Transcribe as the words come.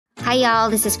Hi, y'all.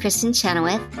 This is Kristen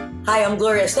Chenoweth. Hi, I'm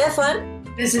Gloria Stefan.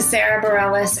 This is Sarah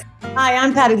Bareilles. Hi,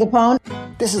 I'm Patti LuPone.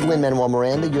 This is Lin-Manuel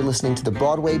Miranda. You're listening to the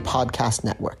Broadway Podcast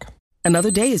Network.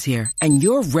 Another day is here, and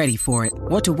you're ready for it.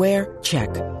 What to wear? Check.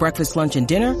 Breakfast, lunch, and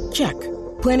dinner? Check.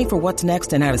 Planning for what's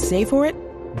next and how to save for it?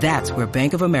 That's where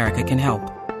Bank of America can help.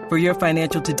 For your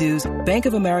financial to-dos, Bank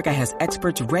of America has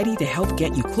experts ready to help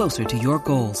get you closer to your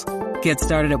goals. Get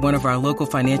started at one of our local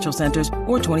financial centers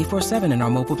or 24/7 in our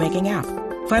mobile banking app.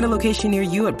 Find a location near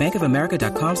you at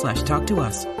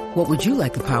bankofamerica.com/talktous. What would you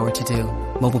like the power to do?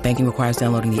 Mobile banking requires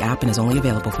downloading the app and is only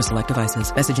available for select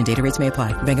devices. Message and data rates may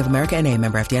apply. Bank of America N.A.,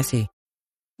 member FDIC.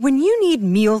 When you need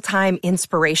mealtime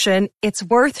inspiration, it's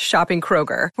worth shopping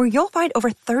Kroger, where you'll find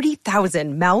over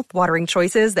 30,000 mouth-watering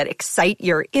choices that excite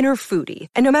your inner foodie.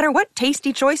 And no matter what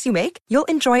tasty choice you make, you'll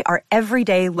enjoy our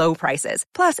everyday low prices,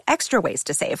 plus extra ways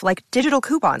to save, like digital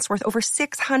coupons worth over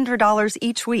 $600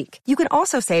 each week. You can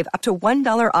also save up to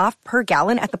 $1 off per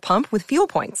gallon at the pump with fuel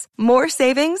points. More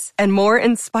savings and more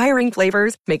inspiring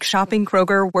flavors make shopping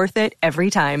Kroger worth it every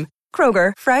time.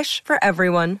 Kroger, fresh for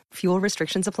everyone. Fuel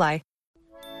restrictions apply.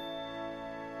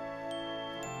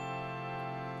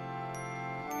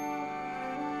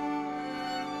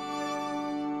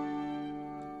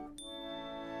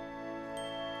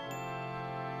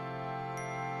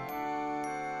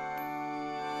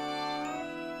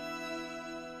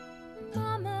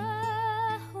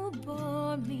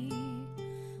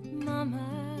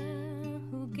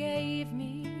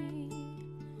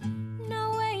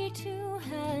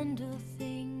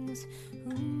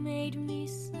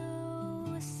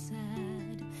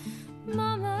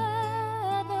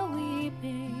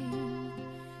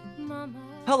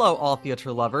 Hello, all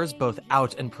theater lovers, both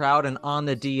out and proud and on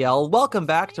the DL. Welcome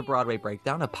back to Broadway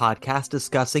Breakdown, a podcast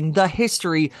discussing the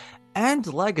history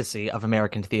and legacy of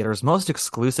American theater's most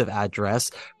exclusive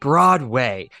address,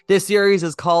 Broadway. This series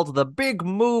is called The Big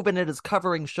Move, and it is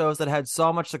covering shows that had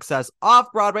so much success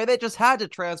off Broadway, they just had to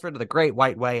transfer to the Great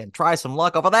White Way and try some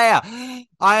luck over there.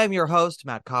 I am your host,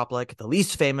 Matt Koplik, the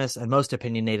least famous and most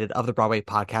opinionated of the Broadway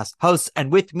podcast hosts,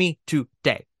 and with me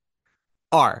today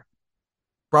are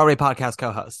Broadway podcast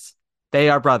co-hosts. They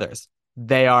are brothers.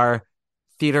 They are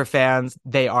theater fans.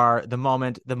 They are the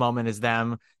moment. The moment is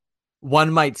them.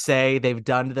 One might say they've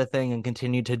done the thing and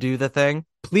continue to do the thing.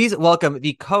 Please welcome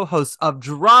the co-hosts of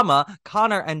Drama,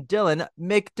 Connor and Dylan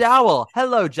McDowell.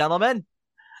 Hello, gentlemen.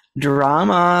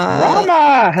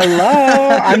 Drama.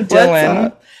 Hello. I'm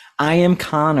Dylan. I am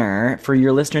Connor. For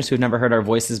your listeners who have never heard our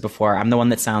voices before, I'm the one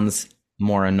that sounds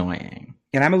more annoying.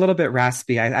 And I'm a little bit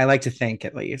raspy. I like to think,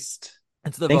 at least.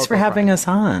 Thanks for having us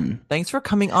on. Thanks for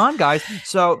coming on, guys.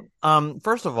 So,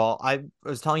 first of all, I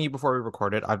was telling you before we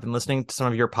recorded, I've been listening to some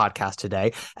of your podcasts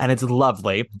today, and it's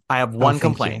lovely. I have one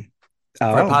complaint. For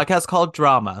a podcast called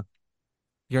Drama,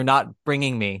 you're not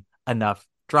bringing me enough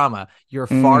drama. You're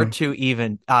far too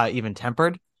even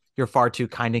tempered. You're far too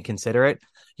kind and considerate.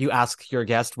 You ask your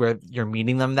guest where you're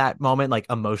meeting them that moment, like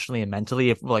emotionally and mentally,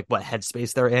 if like what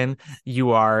headspace they're in.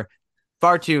 You are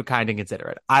far too kind and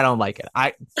considerate. I don't like it.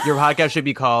 Your podcast should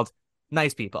be called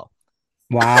Nice People.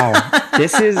 Wow.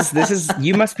 This is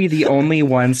you must be the only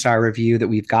 1-star review that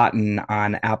we've gotten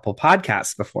on Apple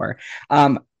Podcasts before.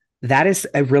 That is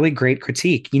a really great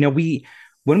critique. You know,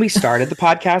 when we started the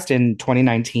podcast in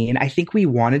 2019, I think we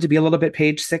wanted to be a little bit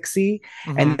page 6-y.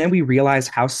 And then we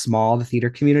realized how small the theater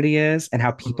community is and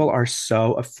how people are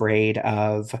so afraid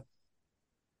of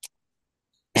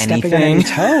stepping on any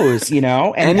toes, you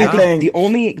know? And I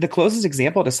think the closest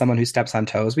example to someone who steps on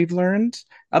toes we've learned,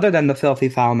 other than the filthy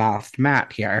foul-mouthed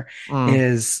Matt here,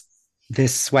 is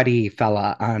this sweaty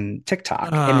fella on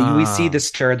TikTok. And we see the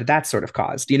stir that sort of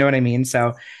caused. You know what I mean?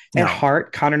 So at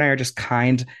heart, Connor and I are just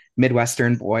kind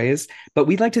Midwestern boys, but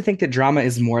we'd like to think that drama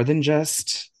is more than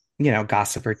just, you know,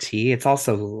 gossip or tea. It's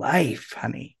also life,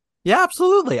 honey. Yeah,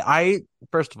 absolutely.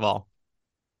 First of all,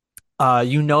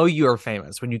 you know you're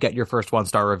famous when you get your first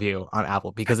 1-star review on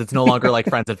Apple, because it's no longer like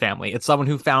friends and family. It's someone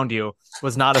who found you,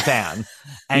 was not a fan,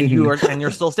 and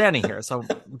you're still standing here. So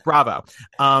bravo.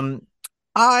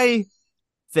 I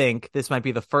think this might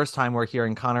be the first time we're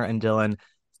hearing Connor and Dylan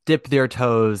dip their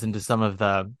toes into some of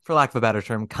the, for lack of a better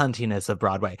term, cuntiness of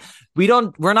Broadway.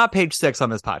 We're not page 6 on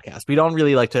this podcast. We don't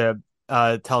really like to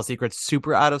tell secrets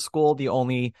super out of school. The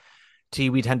only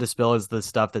tea we tend to spill is the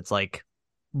stuff that's like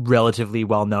relatively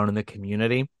well known in the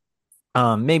community.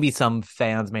 Maybe some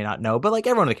fans may not know, but like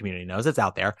everyone in the community knows, it's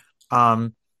out there.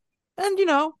 And you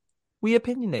know, we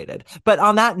opinionated. But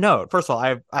on that note, first of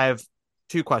all, I have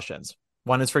 2 questions.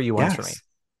 One is for you, one's for me.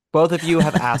 Both of you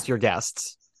have asked your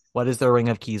guests, what is their Ring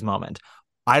of Keys moment?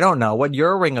 I don't know what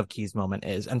your Ring of Keys moment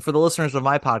is. And for the listeners of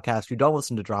my podcast who don't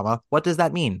listen to drama, what does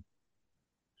that mean?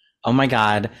 Oh my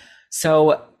God.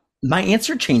 So my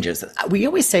answer changes. We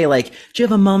always say, like, do you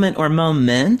have a moment or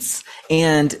moments?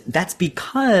 And that's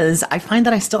because I find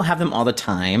that I still have them all the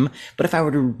time. But if I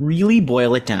were to really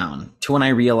boil it down to when I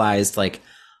realized, like,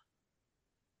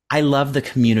 I love the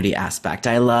community aspect.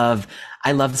 I love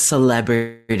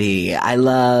celebrity. I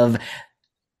love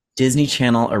Disney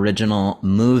Channel original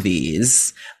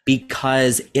movies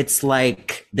because it's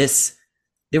like this.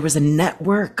 There was a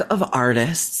network of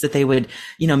artists that they would,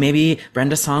 maybe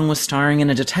Brenda Song was starring in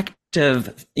a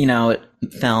detective,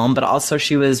 film, but also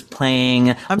she was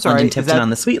playing London Tipton on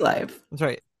The Sweet Life. I'm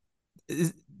sorry.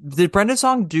 Did Brenda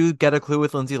Song do Get a Clue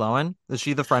with Lindsay Lohan? Is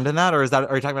she the friend in that, or are you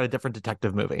talking about a different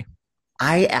detective movie?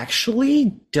 I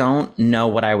actually don't know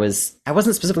what I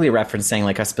wasn't specifically referencing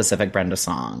like a specific Brenda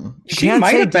Song. She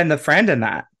might have been the friend in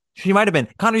that. She might have been.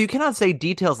 Connor, you cannot say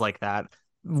details like that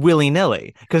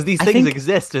willy-nilly because these things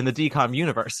exist in the DCOM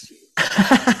universe.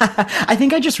 I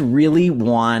think I just really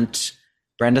want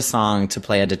Brenda Song to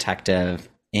play a detective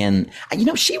in,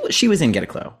 she was in Get a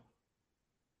Clue.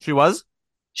 She was?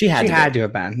 She had to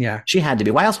have been, yeah. She had to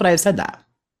be. Why else would I have said that?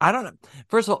 I don't know.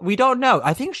 First of all, we don't know.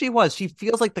 I think she was. She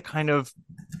feels like the kind of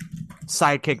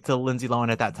sidekick to Lindsay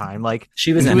Lohan at that time. Like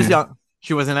she was young.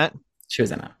 She was in it? She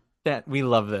was in it. Yeah, we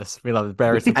love this. We love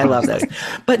it. I love this.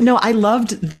 But no, I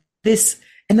loved this.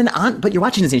 And then but you're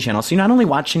watching Disney Channel, so you're not only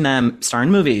watching them star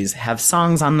in movies, have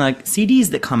songs on the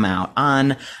CDs that come out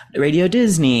on Radio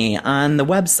Disney, on the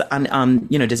website, on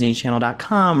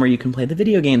DisneyChannel.com, where you can play the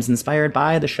video games inspired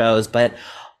by the shows, but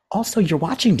also you're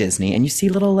watching Disney and you see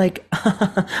little like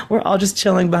we're all just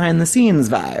chilling behind the scenes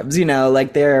vibes,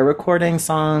 like they're recording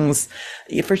songs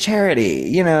for charity,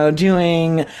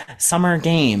 doing summer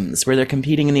games where they're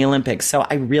competing in the Olympics. So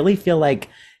I really feel like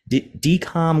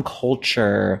DCOM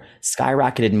culture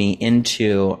skyrocketed me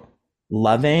into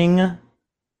loving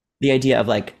the idea of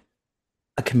like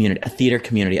a community, a theater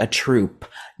community, a troupe,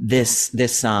 this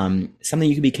something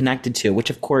you could be connected to, which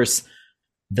of course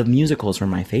the musicals were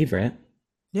my favorite.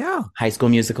 Yeah. High School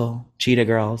Musical, Cheetah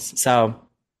Girls. So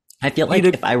I feel like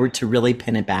if I were to really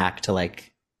pin it back to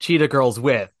like Cheetah Girls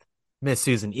with Miss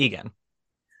Susan Egan.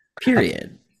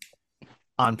 Period.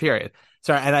 On period.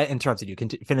 Sorry, and I interrupted you.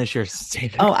 Finish your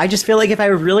statement. Oh, I just feel like if I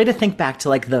were really to think back to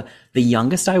like the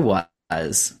youngest I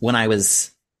was when I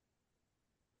was.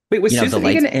 Wait, was Susan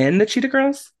Egan in the Cheetah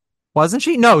Girls? Wasn't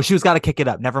she? No, she was Gotta Kick It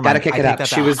Up. Never mind. Gotta Kick It Up.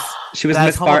 She was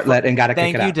Miss Bartlett and Gotta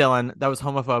Kick It Up. Thank you, Dylan. That was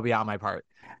homophobia on my part.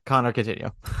 Connor,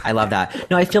 continue. I love that.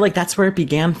 No, I feel like that's where it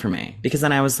began for me because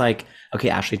then I was like, okay,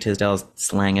 Ashley Tisdale's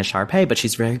slang is Sharpay, but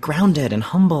she's very grounded and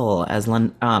humble as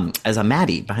a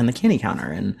Maddie behind the candy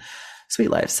counter in Sweet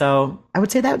Life. So I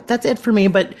would say that's it for me.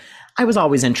 But I was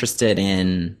always interested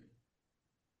in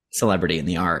celebrity and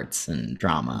the arts and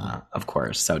drama, of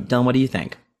course. So Dylan, what do you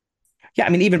think? Yeah, I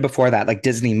mean, even before that, like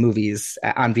Disney movies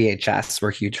on VHS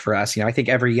were huge for us. I think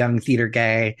every young theater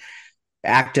gay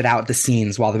acted out the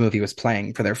scenes while the movie was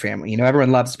playing for their family.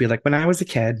 Everyone loves to be like, when I was a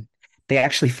kid, they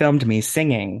actually filmed me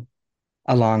singing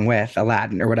along with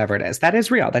Aladdin or whatever it is. That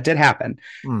is real. That did happen.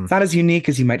 It's not as unique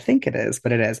as you might think it is,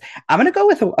 but it is. I'm going to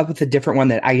go with a different one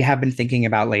that I have been thinking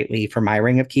about lately for my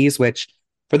Ring of Keys, which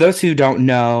for those who don't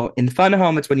know, in Fun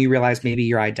Home, it's when you realize maybe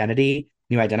your identity,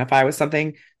 you identify with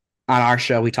something. On our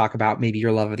show, we talk about maybe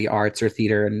your love of the arts or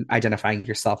theater and identifying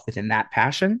yourself within that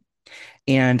passion.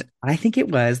 And I think it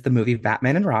was the movie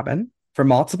Batman and Robin for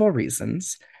multiple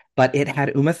reasons, but it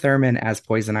had Uma Thurman as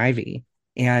Poison Ivy.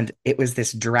 And it was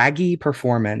this draggy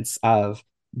performance of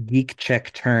geek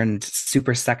chick turned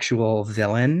super sexual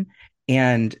villain.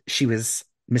 And she was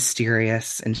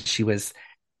mysterious and she was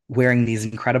wearing these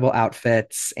incredible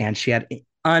outfits and she had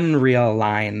unreal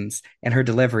lines and her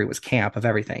delivery was camp of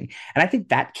everything. And I think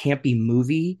that campy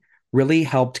movie really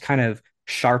helped kind of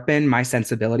sharpen my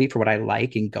sensibility for what I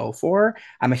like and go for.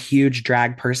 I'm a huge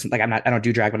drag person. Like I don't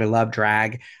do drag, but I love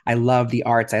drag. I love the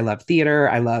arts. I love theater.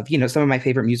 I love, some of my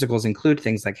favorite musicals include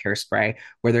things like Hairspray,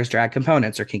 where there's drag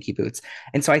components, or Kinky Boots.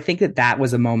 And so I think that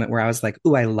was a moment where I was like,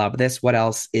 ooh, I love this. What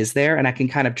else is there? And I can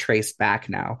kind of trace back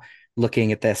now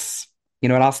looking at this.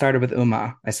 It all started with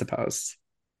Uma, I suppose.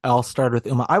 It all started with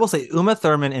Uma. I will say Uma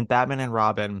Thurman in Batman and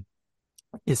Robin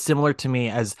is similar to me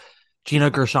as Gina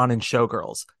Gershon in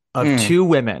Showgirls, of two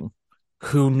women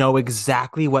who know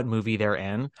exactly what movie they're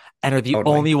in and are the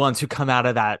only ones who come out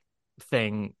of that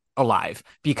thing alive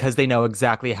because they know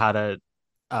exactly how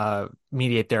to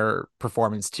mediate their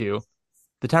performance to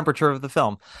the temperature of the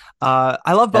film.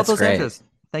 I love both those answers.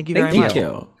 Thank you very much. Thank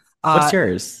you. What's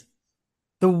yours?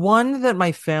 The one that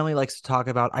my family likes to talk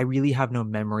about, I really have no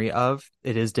memory of.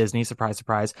 It is Disney, surprise,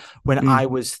 surprise. When I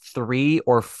was 3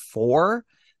 or 4,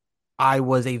 I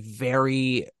was a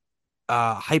very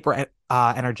hyper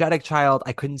energetic child.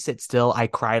 I couldn't sit still. I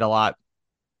cried a lot.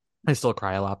 I still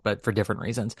cry a lot, but for different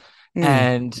reasons.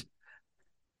 And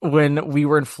when we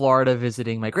were in Florida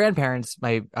visiting my grandparents,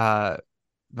 my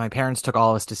parents took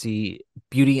all of us to see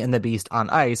Beauty and the Beast on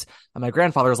ice. And my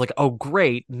grandfather was like, oh,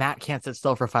 great. Matt can't sit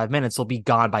still for 5 minutes. He'll be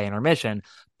gone by intermission.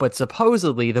 But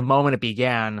supposedly the moment it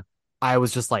began, I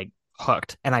was just like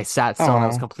hooked, and I sat still and I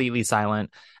was completely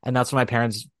silent. And that's when my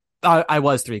parents, I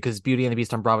was 3 because Beauty and the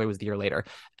Beast on Broadway was the year later.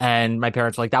 And my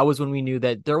parents were like, that was when we knew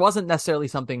that there wasn't necessarily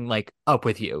something like up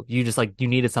with you. You just like, you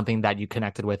needed something that you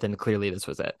connected with. And clearly this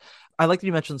was it. I like that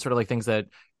you mentioned sort of like things that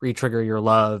re-trigger your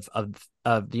love of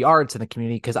the arts and the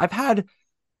community. Because I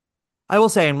will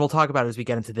say, and we'll talk about it as we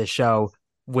get into this show,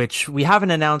 which we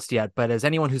haven't announced yet, but as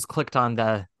anyone who's clicked on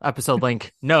the episode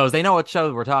link knows, they know what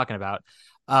show we're talking about.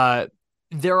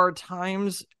 There are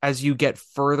times as you get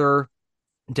further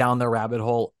down the rabbit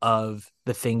hole of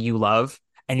the thing you love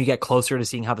and you get closer to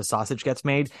seeing how the sausage gets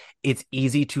made, it's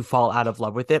easy to fall out of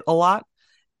love with it a lot.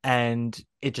 And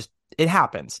it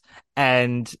happens.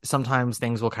 And sometimes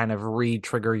things will kind of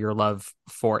re-trigger your love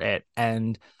for it.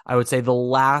 And I would say the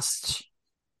last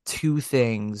 2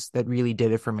 things that really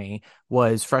did it for me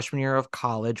was freshman year of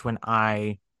college, when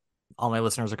all my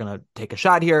listeners are going to take a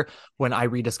shot here, when I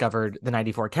rediscovered the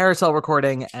 94 Carousel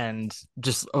recording and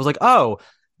I was like, oh,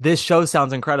 this show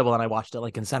sounds incredible. And I watched it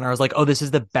like in center. I was like, oh, this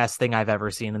is the best thing I've ever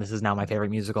seen. And this is now my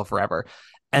favorite musical forever.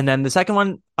 And then the second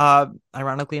one,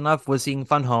 ironically enough, was seeing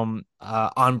Fun Home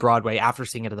on Broadway after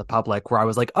seeing it at the public, where I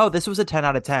was like, oh, this was a 10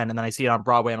 out of 10. And then I see it on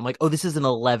Broadway and I'm like, oh, this is an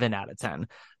 11 out of 10.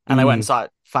 And I went and saw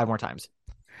it 5 more times.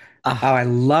 Oh, I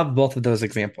love both of those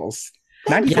examples.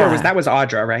 94 was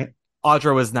Audra, right?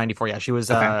 Audra was 94. Yeah, she was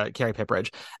Carrie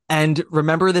Pittbridge. And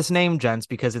remember this name, gents,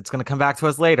 because it's going to come back to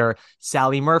us later.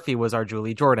 Sally Murphy was our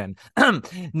Julie Jordan.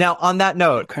 Now, on that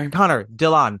note, Connor,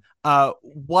 Dylan,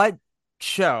 what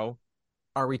show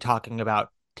are we talking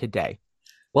about today?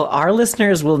 Well, our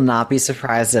listeners will not be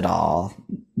surprised at all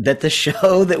that the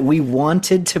show that we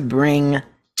wanted to bring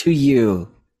to you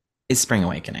is Spring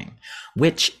Awakening,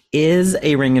 which is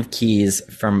a ring of keys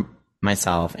from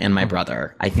myself and my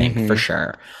brother, I think, for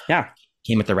sure. Yeah.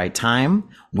 Came at the right time.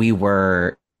 We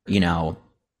were,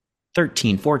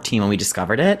 13, 14 when we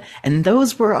discovered it. And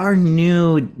those were our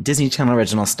new Disney Channel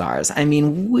original stars. I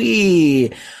mean,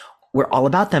 we were all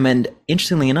about them. And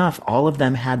interestingly enough, all of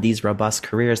them had these robust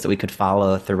careers that we could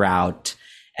follow throughout.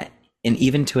 And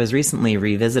even to as recently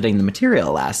revisiting the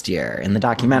material last year in the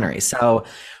documentary. So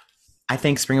I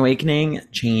think Spring Awakening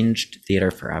changed theater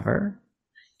forever.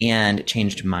 And it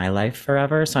changed my life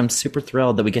forever. So I'm super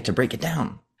thrilled that we get to break it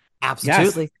down.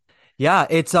 Absolutely. Yes. Yeah,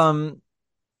 it's we'll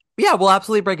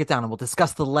absolutely break it down and we'll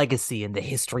discuss the legacy and the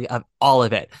history of all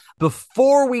of it.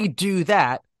 Before we do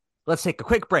that, let's take a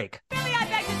quick break. Billy, I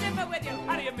beg to differ with you.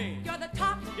 How do you mean? You're the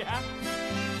top. Yeah.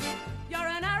 You're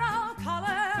an arrow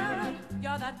color.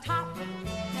 You're the top.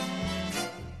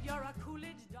 You're a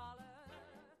Coolidge dollar.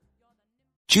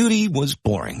 Judy was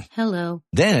boring. Hello.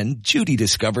 Then Judy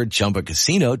discovered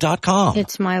ChumbaCasino.com.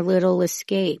 It's my little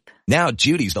escape. Now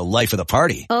Judy's the life of the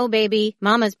party. Oh, baby,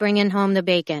 mama's bringing home the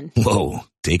bacon. Whoa,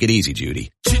 take it easy,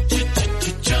 Judy.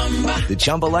 The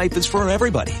Chumba life is for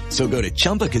everybody. So go to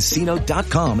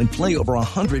ChumbaCasino.com and play over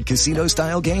 100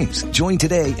 casino-style games. Join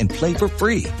today and play for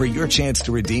free for your chance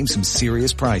to redeem some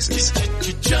serious prizes.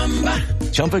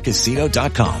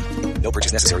 ChumbaCasino.com. No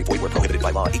purchase necessary. Void where prohibited by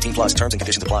law. 18 plus terms and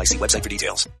conditions apply. See website for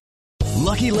details.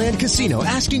 Lucky Land Casino,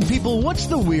 asking people, what's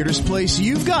the weirdest place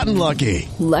you've gotten lucky?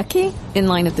 Lucky? In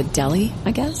line at the deli,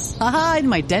 I guess? Aha, in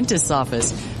my dentist's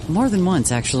office. More than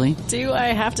once, actually. Do I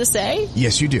have to say?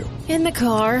 Yes, you do. In the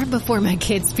car before my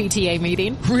kids' PTA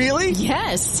meeting. Really?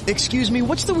 Yes. Excuse me,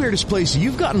 what's the weirdest place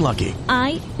you've gotten lucky?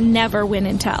 I never win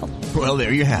and tell. Well,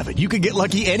 there you have it. You can get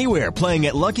lucky anywhere, playing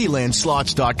at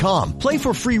LuckyLandSlots.com. Play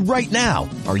for free right now.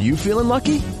 Are you feeling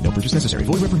lucky? No purchase necessary.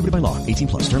 Void where prohibited by law. 18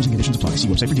 plus. Terms and conditions apply. See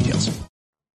website for details.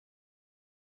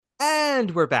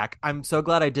 And we're back. I'm so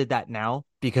glad I did that now,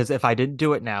 because if I didn't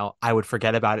do it now, I would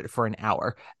forget about it for an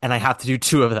hour, and I have to do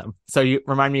 2 of them. So you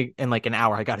remind me in like an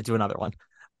hour, I got to do another one.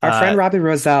 Our friend Robbie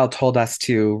Roselle told us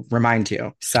to remind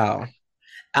you. So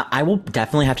I will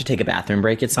definitely have to take a bathroom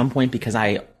break at some point because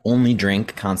I only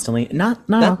drink constantly. Not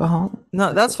alcohol.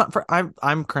 No, that's fine.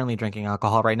 I'm currently drinking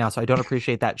alcohol right now, so I don't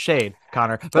appreciate that shade,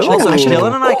 Connor. But also,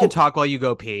 Dylan and I can talk while you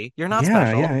go pee. You're not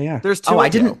special. Yeah. There's 2.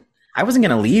 I wasn't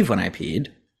going to leave when I peed.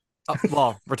 Oh,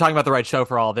 well, we're talking about the right show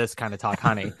for all this kind of talk,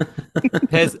 honey.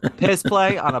 Piss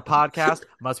play on a podcast.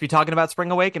 Must be talking about Spring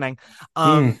Awakening.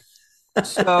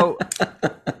 So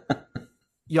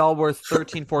y'all were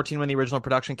 13, 14 when the original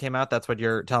production came out. That's what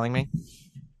you're telling me?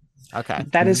 Okay.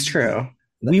 That is true.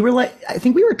 We were like, I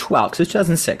think we were 12 because it was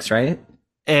 2006, right?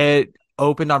 It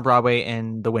opened on Broadway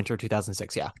in the winter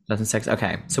 2006. Yeah, 2006.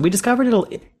 Okay, so we discovered it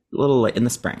a little late in the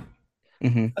spring.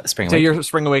 Spring. So your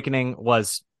Spring Awakening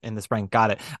was in the spring.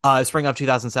 Got it. Spring of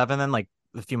 2007. Then like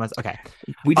a few months. Okay,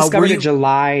 we discovered it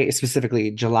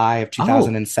July of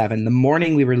 2007. The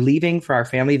morning we were leaving for our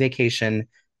family vacation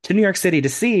to New York City to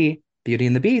see Beauty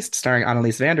and the Beast, starring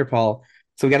Annalise Vanderpool.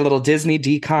 So we got a little Disney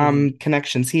DCOM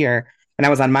connections here. And I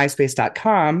was on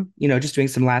MySpace.com, just doing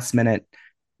some last minute,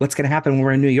 what's going to happen when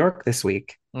we're in New York this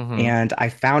week? And I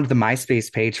found the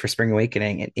MySpace page for Spring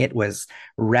Awakening, and it was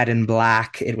red and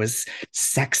black. It was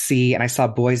sexy. And I saw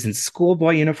boys in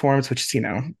schoolboy uniforms, which is,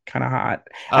 kind of hot.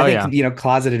 I think,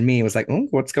 closeted me was like, oh,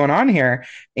 what's going on here?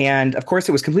 And of course,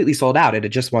 it was completely sold out. It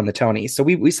had just won the Tony. So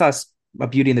we saw a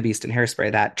Beauty and the Beast and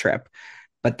Hairspray that trip.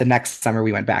 But the next summer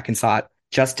we went back and saw it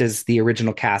just as the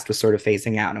original cast was sort of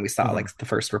phasing out, and we saw like the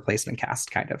first replacement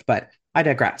cast kind of, but I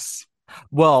digress.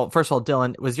 Well, first of all,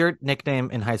 Dylan, was your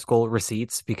nickname in high school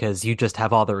Receipts? Because you just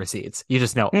have all the receipts. You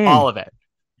just know all of it.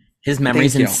 His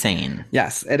memory's insane.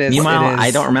 Yes, it is. Meanwhile,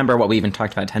 I don't remember what we even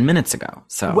talked about 10 minutes ago.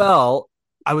 So, well,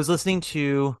 I was listening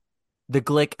to the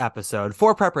Glick episode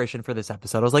for preparation for this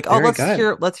episode. I was like,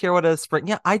 let's hear what a spring.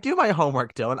 Yeah, I do my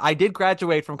homework, Dylan. I did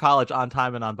graduate from college on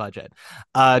time and on budget,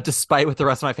 despite what the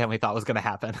rest of my family thought was going to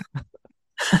happen.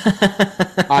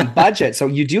 On budget. So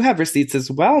you do have receipts as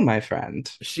well, my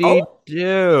friend. She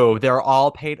do. They're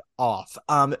all paid off.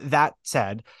 That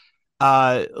said,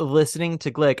 listening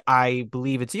to Glick, I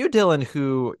believe it's you, Dylan,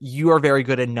 who you are very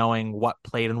good at knowing what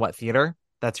played in what theater.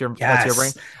 That's your brain.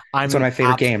 It's one of my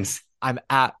favorite games. I'm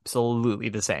absolutely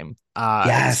the same.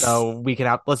 Yes. So we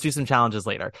can let's do some challenges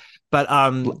later. But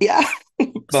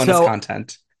bonus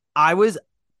content. I was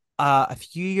a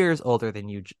few years older than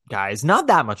you guys, not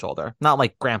that much older, not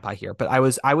like grandpa here, but I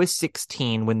was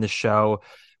 16 when the show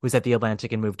was at the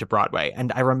Atlantic and moved to Broadway.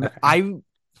 And I remember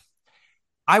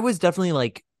I was definitely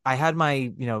like, I had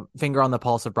my, finger on the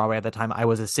pulse of Broadway at the time. I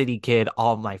was a city kid.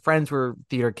 All my friends were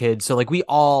theater kids. So like we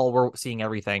all were seeing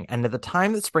everything. And at the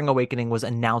time that Spring Awakening was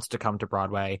announced to come to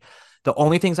Broadway, the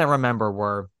only things I remember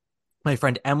were my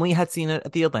friend Emily had seen it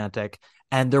at the Atlantic,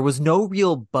 and there was no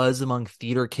real buzz among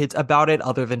theater kids about it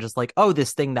other than just like, oh,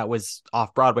 this thing that was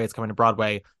off Broadway, it's coming to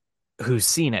Broadway. Who's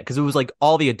seen it? Because it was like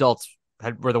all the adults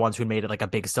were the ones who made it like a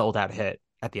big sold out hit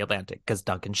at the Atlantic, because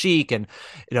Duncan Sheik and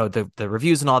the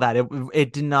reviews and all that,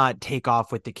 it did not take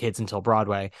off with the kids until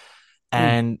Broadway.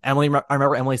 And Emily, I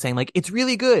remember Emily saying like, it's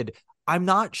really good. I'm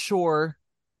not sure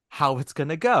how it's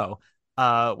gonna go,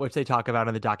 which they talk about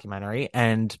in the documentary.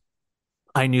 And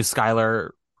I knew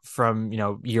Skylar from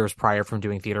years prior from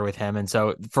doing theater with him, and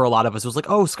so for a lot of us it was like,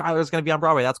 oh, Skylar's gonna be on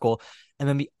Broadway, that's cool. And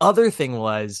then the other thing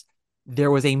was, there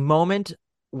was a moment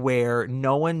where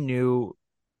no one knew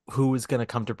who was going to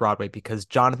come to Broadway, because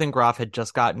Jonathan Groff had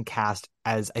just gotten cast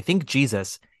as, I think,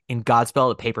 Jesus in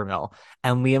Godspell at Paper Mill,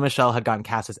 and Leah Michelle had gotten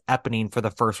cast as Eponine for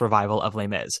the first revival of Les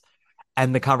Mis.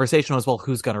 And the conversation was, well,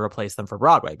 who's going to replace them for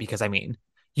Broadway? Because, I mean,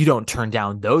 you don't turn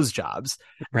down those jobs.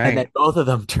 Right. And then both of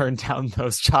them turned down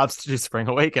those jobs to do Spring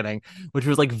Awakening, which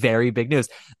was like very big news.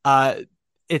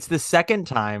 It's the second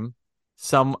time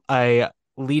a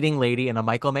leading lady in a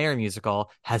Michael Mayer musical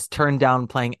has turned down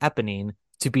playing Eponine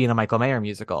to be in a Michael Mayer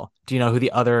musical. Do you know who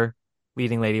the other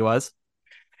leading lady was?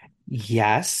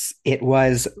 Yes, it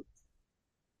was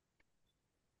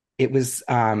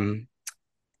the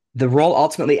role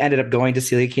ultimately ended up going to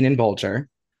Celia Keenan Bolger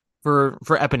for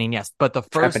Eponine, yes. But the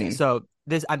first, so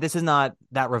this is not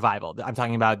that revival. I'm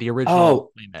talking about the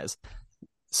original Les Mis.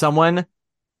 Someone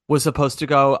was supposed to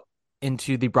go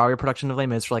into the Broadway production of Les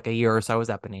Mis for like a year or so as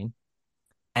Eponine,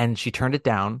 and she turned it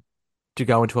down to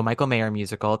go into a Michael Mayer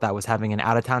musical that was having an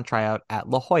out-of-town tryout at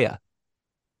La Jolla.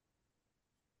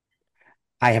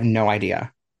 I have no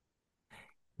idea.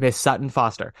 Miss Sutton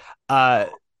Foster.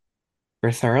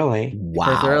 Chris Early. Wow.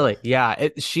 Chris Early. Yeah.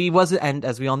 She wasn't, and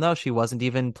as we all know, she wasn't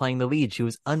even playing the lead. She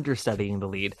was understudying the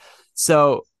lead.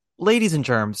 So, ladies and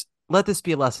germs, let this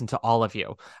be a lesson to all of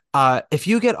you. If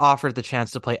you get offered the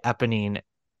chance to play Eponine,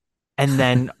 and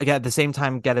then at the same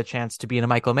time get a chance to be in a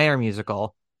Michael Mayer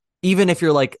musical, even if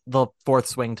you're like the fourth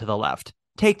swing to the left,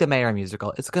 take the Mayer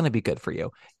musical. It's going to be good for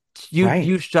you.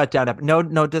 You shut down.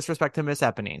 No disrespect to Miss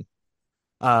Eponine.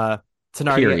 Thenardier,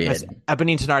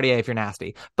 Eponine Thenardier, if you're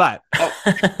nasty, but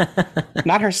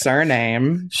not her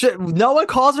surname. No one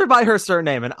calls her by her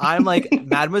surname, and I'm like,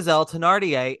 Mademoiselle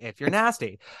Thenardier, if you're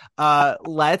nasty.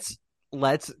 Let's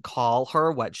call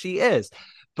her what she is.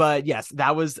 But yes,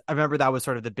 I remember that was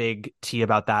sort of the big tea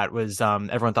about that was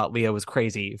everyone thought Leah was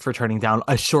crazy for turning down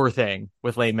a sure thing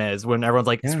with Les Mis, when everyone's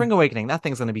like, Spring Awakening, that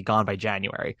thing's going to be gone by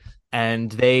January.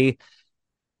 And they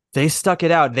They stuck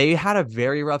it out. They had a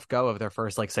very rough go of their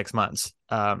first like 6 months.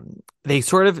 They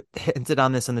sort of hinted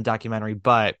on this in the documentary,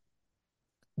 but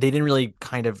they didn't really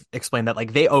kind of explain that.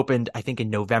 Like they opened, I think, in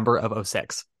November of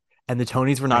 2006, and the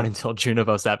Tonys were not until June of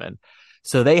 2007.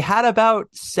 So they had about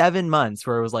 7 months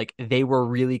where it was like they were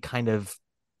really kind of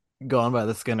going by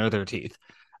the skin of their teeth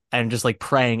and just like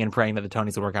praying and praying that the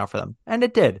Tonys would work out for them. And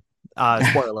it did.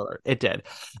 Spoiler alert, it did.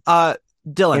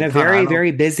 Dylan, in a very,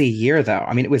 very busy year, though.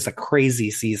 I mean, it was a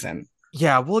crazy season.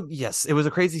 Yeah, well, yes, it was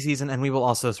a crazy season, and we will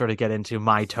also sort of get into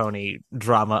my Tony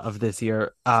drama of this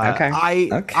year.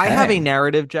 I have a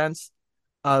narrative, gents,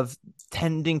 of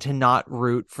tending to not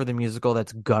root for the musical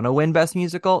that's gonna win Best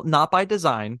Musical, not by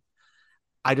design.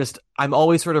 I'm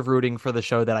always sort of rooting for the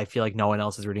show that I feel like no one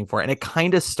else is rooting for, and it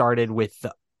kind of started with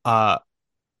the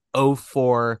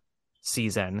 2004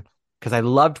 season because I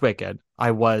loved Wicked.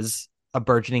 I was a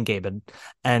burgeoning Gaben,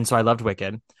 and so I loved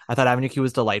Wicked. I thought Avenue Q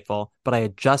was delightful, but I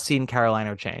had just seen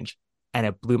Carolina Change, and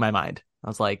it blew my mind. I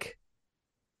was like,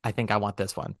 I think I want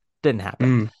this one. Didn't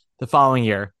happen. The following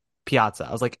year, Piazza.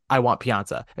 I was like, I want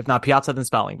Piazza. If not Piazza, then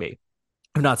Spelling Bee.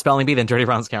 If not Spelling Bee, then Dirty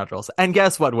Brown Scoundrels. And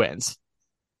guess what wins?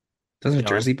 Those are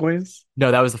Jersey Boys?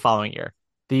 No, that was the following year.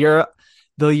 The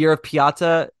year of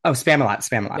Piazza. Oh,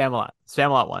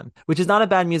 Spamalot won, which is not a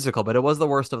bad musical, but it was the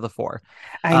worst of the four.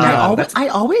 I know. I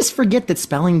always forget that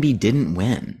Spelling Bee didn't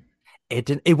win. It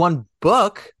didn't. It won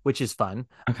book, which is fun.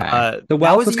 Okay. The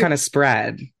wealth was kind of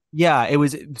spread. Yeah, it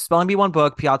was Spelling Bee won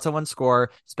book, Piazza won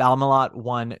score, Spamalot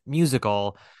won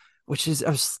musical, which is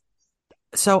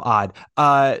so odd.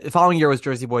 The following year was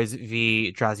Jersey Boys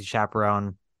v Drowsy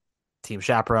Chaperone, Team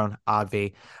Chaperone, odd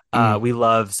V. We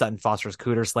love Sutton Foster's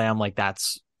Cooter Slam. Like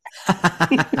that's.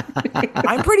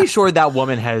 I'm pretty sure that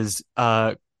woman has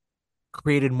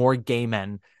created more gay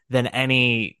men than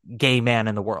any gay man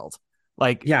in the world.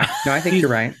 Like, yeah, no, I think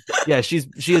you're right. Yeah,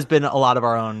 she has been a lot of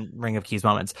our own Ring of Keys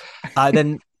moments.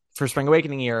 Then for Spring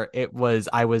Awakening year,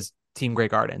 I was Team Grey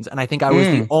Gardens, and I think I was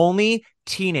the only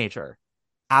teenager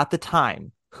at the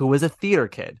time who was a theater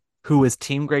kid who was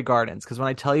Team Grey Gardens. Because when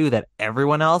I tell you that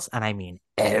everyone else, and I mean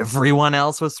everyone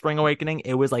else, was Spring Awakening,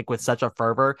 it was like with such a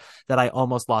fervor that I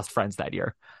almost lost friends that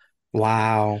year.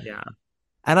 Wow. Yeah,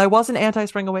 and I wasn't anti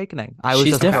Spring Awakening. I was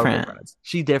She's just different.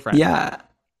 She's different. Yeah.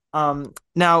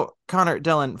 Now, Connor,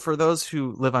 Dylan, for those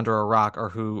who live under a rock or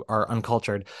who are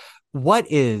uncultured, what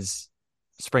is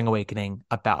Spring Awakening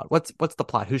about? What's the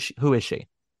plot? Who is she?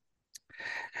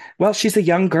 Well, she's a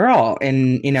young girl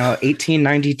in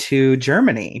 1892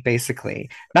 Germany, basically.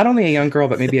 Not only a young girl,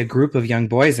 but maybe a group of young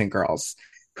boys and girls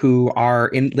who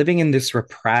are living in this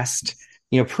repressed,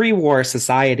 pre-war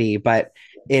society. But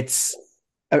it's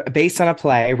based on a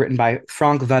play written by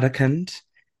Frank Wedekind,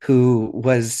 who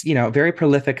was, very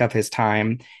prolific of his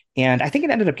time. And I think it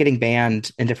ended up getting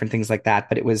banned and different things like that.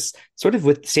 But it was sort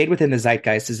of stayed within the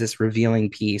zeitgeist as this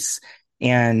revealing piece.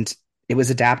 And it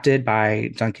was adapted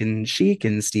by Duncan Sheik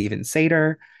and Stephen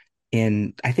Sater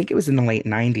I think it was in the late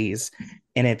 90s.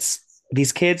 And it's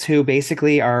these kids who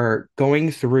basically are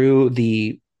going through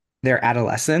their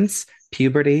adolescence,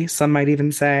 puberty, some might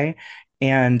even say,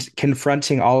 and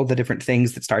confronting all of the different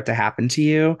things that start to happen to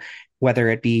you, whether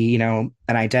it be, an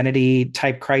identity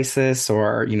type crisis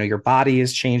or, your body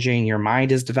is changing, your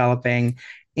mind is developing,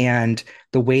 and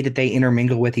the way that they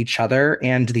intermingle with each other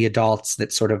and the adults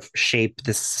that sort of shape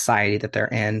the society that they're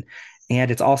in.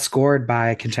 And it's all scored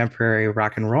by contemporary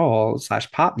rock and roll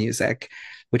 / pop music,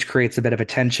 which creates a bit of a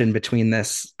tension between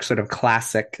this sort of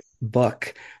classic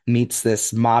book meets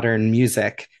this modern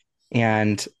music.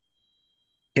 And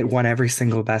it won every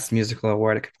single Best Musical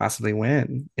award it could possibly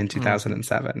win in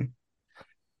 2007.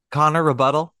 Connor,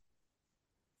 rebuttal?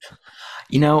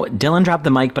 Dylan dropped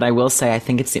the mic, but I will say I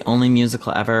think it's the only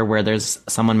musical ever where there's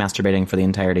someone masturbating for the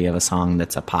entirety of a song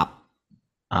that's a pop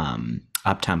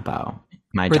up-tempo.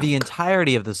 The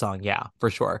entirety of the song, yeah, for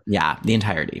sure. Yeah, the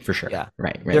entirety, for sure. Yeah.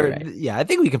 Right. Yeah, I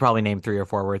think we can probably name 3 or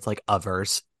 4 where it's like a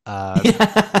verse.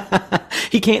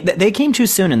 They came too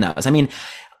soon in those. I mean,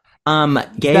 Georg,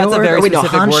 that's a very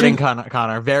specific wording,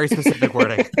 Connor. Very specific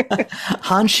wording.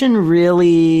 Hanshin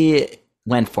really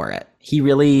went for it. He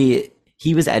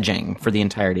was edging for the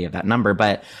entirety of that number,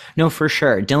 but no, for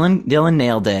sure. Dylan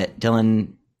nailed it.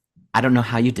 Dylan, I don't know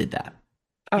how you did that.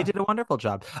 He did a wonderful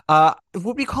job.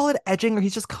 Would we call it edging, or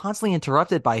he's just constantly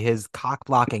interrupted by his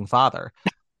cock-blocking father?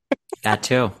 That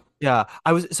too. Yeah,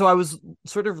 I was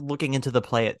sort of looking into the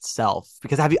play itself,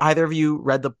 because have either of you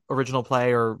read the original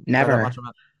play or never?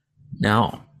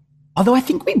 No. Although I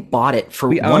think we bought it for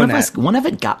We one own of us. it. One of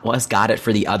it got it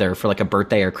for the other for like a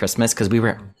birthday or Christmas because we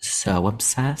were so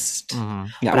obsessed. Mm-hmm.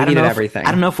 Yeah, But we I don't needed know if- everything.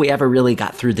 I don't know if we ever really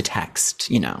got through the text.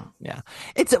 Yeah.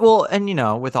 It's well,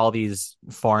 and with all these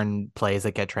foreign plays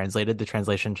that get translated, the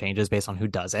translation changes based on who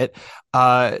does it.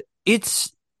 It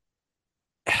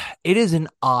is an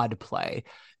odd play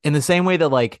in the same way that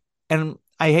like, and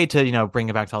I hate to, bring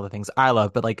it back to all the things I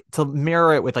love, but like to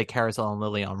mirror it with like Carousel and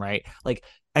Lilium, right? Like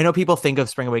I know people think of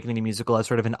Spring Awakening the musical as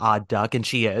sort of an odd duck, and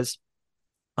she is.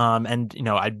 And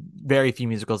I very few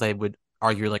musicals I would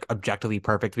argue like objectively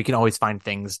perfect. We can always find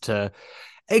things to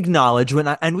acknowledge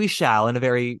and we shall in a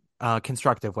very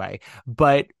constructive way.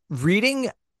 But reading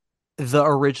the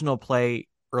original play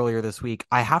earlier this week,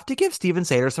 I have to give Steven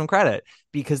Sater some credit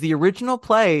because the original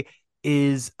play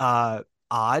is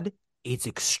odd. It's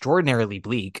extraordinarily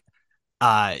bleak.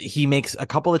 He makes a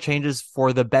couple of changes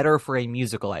for the better for a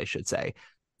musical, I should say.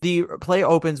 The play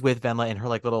opens with Wendla in her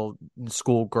like little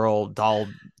schoolgirl doll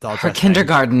Her dress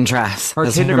kindergarten dress, Her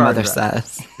as kindergarten her mother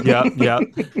dress. says. Yeah.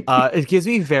 It gives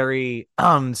me very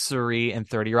Suri and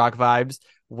 30 Rock vibes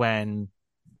when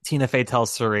Tina Fey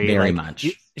tells Suri Very like, much.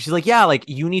 She's like, yeah, like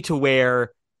you need to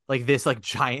wear like this like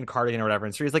giant cardigan or whatever.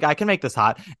 And Suri's like, I can make this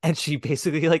hot. And she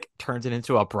basically like turns it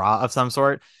into a bra of some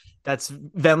sort. That's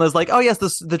Wendla's like, oh yes,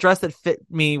 the dress that fit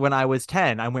me when I was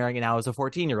 10. I'm wearing it now as a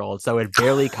 14-year-old, so it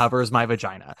barely covers my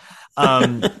vagina.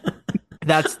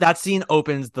 That scene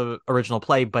opens the original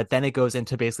play, but then it goes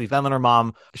into basically Wendla and her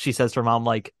mom. She says to her mom,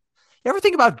 like, you ever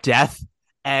think about death?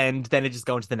 And then it just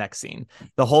goes into the next scene.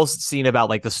 The whole scene about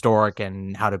like the stork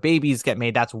and how do babies get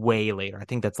made, that's way later. I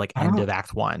think that's like end of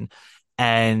Act 1.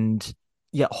 And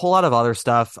yeah, a whole lot of other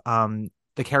stuff.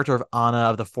 The character of Anna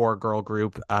of the 4-girl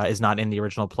group is not in the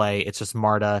original play. It's just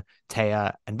Marta,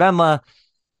 Taya, and Wendla.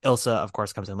 Ilsa, of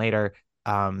course, comes in later.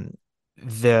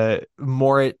 The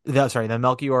Melchior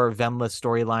Wendla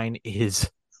storyline is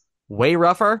way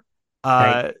rougher.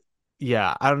 Right.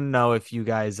 Yeah, I don't know if you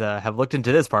guys have looked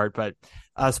into this part, but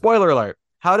spoiler alert.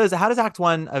 How does Act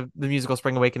 1 of the musical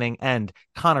Spring Awakening end?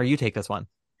 Connor, you take this one.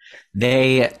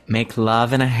 They make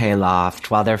love in a hayloft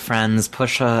while their friends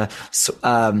push a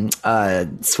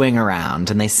swing around,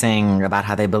 and they sing about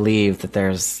how they believe that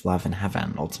there's love in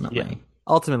heaven, ultimately. Yeah,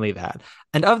 ultimately that.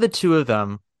 And of the two of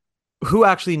them, who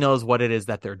actually knows what it is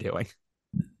that they're doing?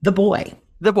 The boy,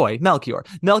 Melchior.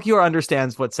 Melchior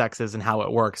understands what sex is and how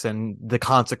it works and the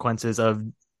consequences of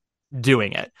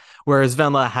doing it, whereas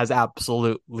Wendla has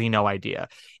absolutely no idea.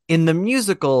 In the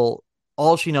musical,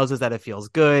 all she knows is that it feels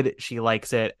good. She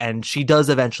likes it. And she does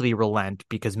eventually relent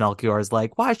because Melchior is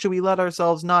like, why should we let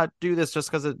ourselves not do this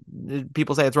just because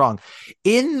people say it's wrong?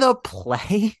 In the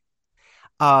play,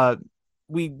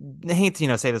 we hate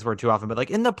to, say this word too often, but like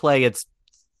in the play, it's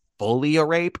fully a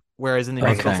rape. Whereas in the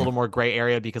musical, it's a little more gray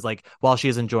area because like while she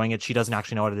is enjoying it, she doesn't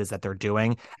actually know what it is that they're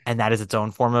doing. And that is its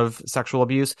own form of sexual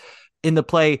abuse. In the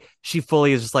play, she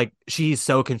fully is just like, she's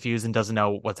so confused and doesn't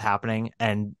know what's happening.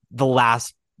 And the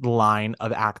last line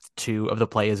of Act 2 of the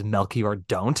play is Melchior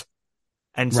don't.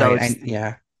 And so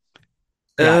right,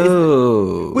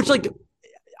 which like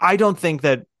I don't think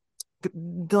that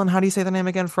Dylan, how do you say the name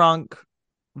again? Frank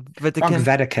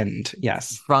Wedekind,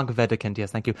 yes. Frank Wedekind,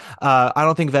 yes, thank you. I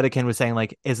don't think Wedekind was saying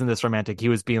like, isn't this romantic? He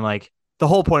was being like, the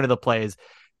whole point of the play is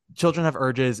children have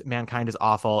urges, mankind is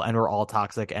awful, and we're all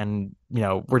toxic, and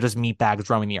we're just meatbags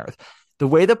roaming the earth. The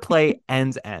way the play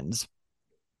ends.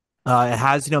 It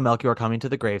has, Melchior coming to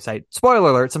the gravesite. Spoiler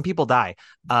alert, some people die.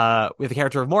 We have the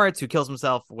character of Moritz who kills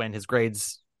himself when his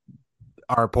grades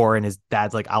are poor and his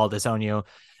dad's like, I'll disown you.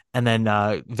 And then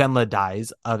Wendla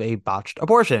dies of a botched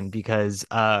abortion because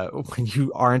when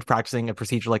you aren't practicing a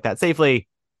procedure like that safely,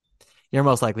 you're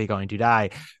most likely going to die.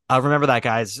 Remember that,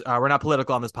 guys. We're not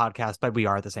political on this podcast, but we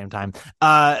are at the same time.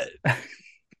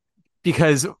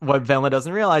 Because what Wendla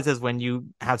doesn't realize is when you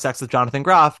have sex with Jonathan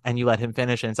Groff and you let him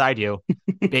finish inside you,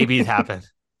 babies happen.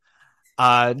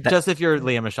 Just if you're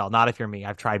Leah Michelle, not if you're me.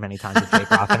 I've tried many times with Jake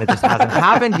Groff and it just hasn't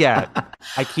happened yet.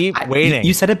 I keep waiting.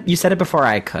 You said it before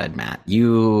I could, Matt.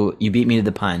 You beat me to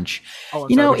the punch. Oh,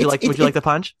 I'm sorry. Would you like the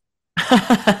punch?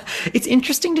 It's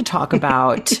interesting to talk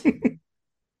about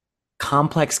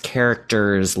complex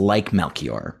characters like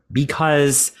Melchior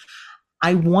because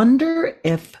I wonder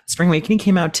if Spring Awakening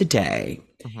came out today,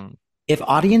 if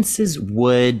audiences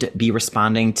would be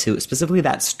responding to specifically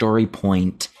that story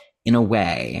point in a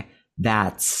way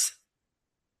that's,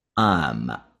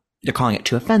 they're calling it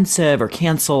too offensive or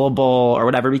cancelable or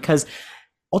whatever, because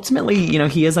ultimately,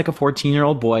 he is like a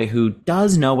 14-year-old boy who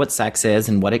does know what sex is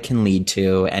and what it can lead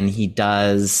to. And he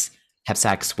does have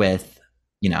sex with,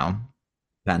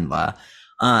 Wendla.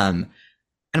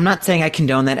 And I'm not saying I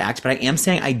condone that act, but I am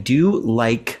saying I do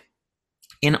like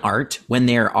in art when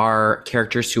there are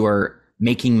characters who are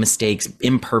making mistakes,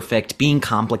 imperfect, being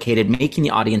complicated, making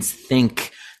the audience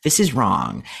think this is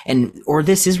wrong or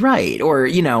this is right, or,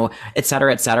 et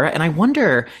cetera, et cetera. And I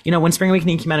wonder, when Spring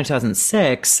Awakening came out in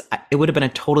 2006, it would have been a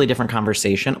totally different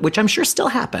conversation, which I'm sure still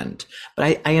happened.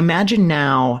 But I imagine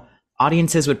now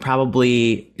audiences would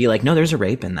probably be like, no, there's a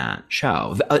rape in that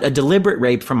show, a deliberate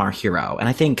rape from our hero. And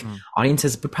I think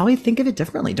audiences would probably think of it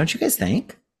differently. Don't you guys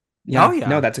think? Yeah. Oh, yeah.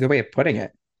 No, that's a good way of putting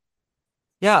it.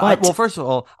 Yeah. Well, first of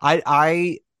all,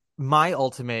 my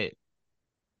ultimate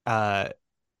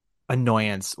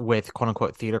annoyance with quote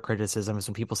unquote theater criticism is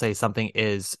when people say something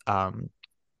is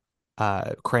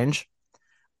cringe.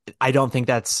 I don't think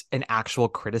that's an actual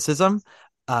criticism.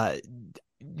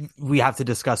 We have to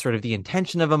discuss sort of the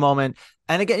intention of a moment.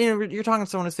 And again, you're talking to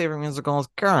someone whose favorite musical is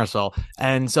Carousel.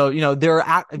 And so,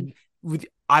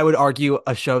 I would argue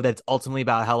a show that's ultimately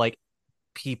about how like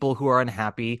people who are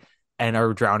unhappy and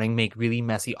are drowning make really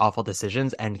messy, awful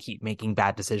decisions and keep making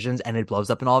bad decisions, and it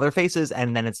blows up in all their faces.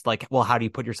 And then it's like, well, how do you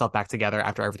put yourself back together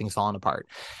after everything's fallen apart?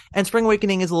 And Spring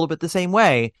Awakening is a little bit the same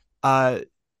way. And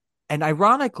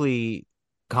ironically,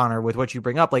 Connor, with what you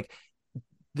bring up, like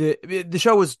the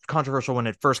show was controversial when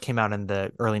it first came out in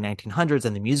the early 1900s,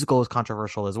 and the musical was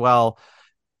controversial as well.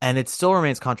 And it still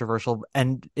remains controversial.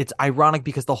 And it's ironic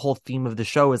because the whole theme of the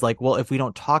show is like, well, if we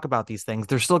don't talk about these things,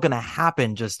 they're still going to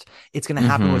happen. Just it's going to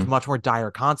happen with much more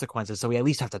dire consequences. So we at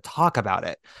least have to talk about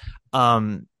it.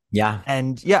 Yeah.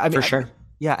 And yeah, I mean, for sure.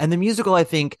 Yeah. And the musical, I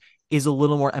think, is a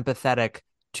little more empathetic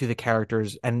to the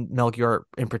characters and Melchior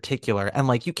in particular. And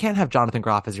like, you can't have Jonathan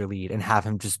Groff as your lead and have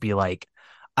him just be like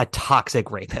a toxic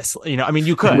rapist. I mean,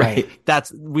 you could. Right.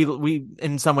 That's we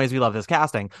in some ways we love this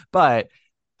casting, but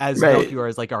as Melchior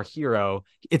is like our hero,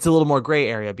 it's a little more gray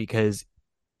area because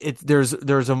there's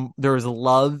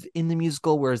love in the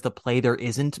musical, whereas the play there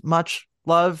isn't much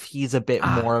love. He's a bit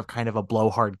more of kind of a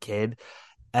blowhard kid,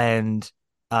 and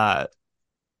the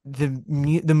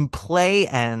play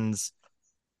ends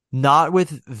not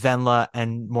with Venla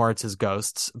and Moritz's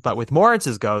ghosts, but with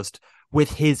Moritz's ghost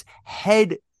with his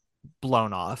head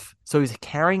blown off. So he's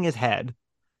carrying his head,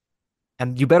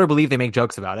 and you better believe they make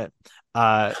jokes about it.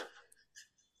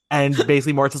 And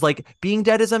basically Moritz is like, being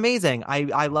dead is amazing.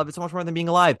 I love it so much more than being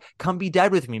alive. Come be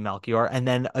dead with me, Melchior. And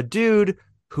then a dude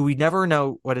who we never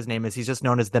know what his name is, he's just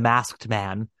known as the Masked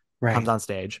Man, comes on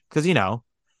stage. Because,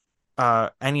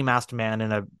 any masked man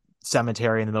in a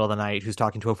cemetery in the middle of the night who's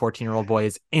talking to a 14-year-old boy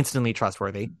is instantly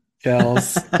trustworthy.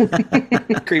 Chills.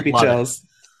 Creepy chills.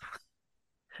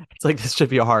 It's like, this should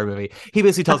be a horror movie. He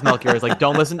basically tells Melchior,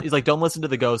 don't listen to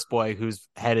the ghost boy whose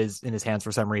head is in his hands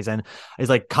for some reason. He's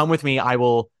like, come with me. I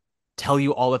will tell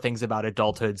you all the things about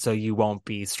adulthood so you won't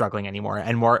be struggling anymore.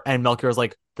 And Melchior's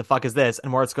like, the fuck is this?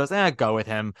 And Moritz goes, go with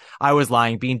him. I was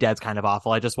lying. Being dead's kind of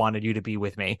awful. I just wanted you to be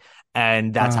with me.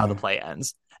 And that's how the play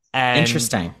ends. And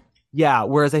interesting. Yeah.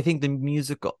 Whereas I think the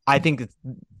musical,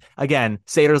 again,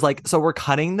 Sator's like, so we're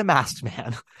cutting the Masked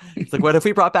Man. It's like, what if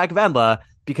we brought back Venla?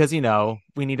 Because,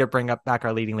 we need to bring back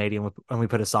our leading lady and we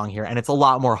put a song here. And it's a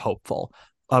lot more hopeful.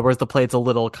 Whereas the play, it's a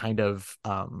little kind of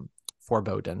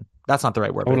foreboding. That's not the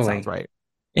right word, but it sounds right.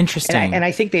 Interesting. And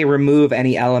I think they remove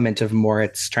any element of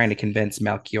Moritz trying to convince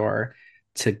Melchior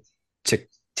to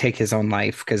take his own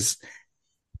life, because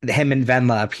him and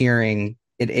Venla appearing,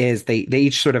 they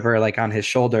each sort of are like on his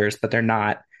shoulders, but they're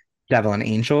not devil and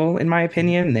angel, in my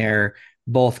opinion. They're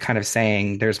both kind of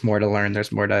saying there's more to learn,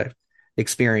 there's more to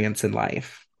experience in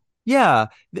life. Yeah.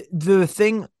 The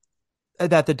thing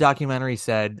that the documentary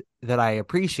said that I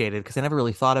appreciated, because I never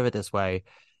really thought of it this way,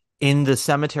 in the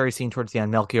cemetery scene towards the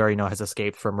end, Melchior, has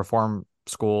escaped from reform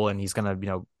school, and he's going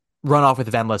to, run off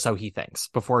with Venla, so he thinks,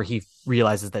 before he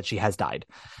realizes that she has died.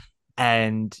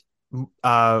 And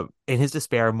in his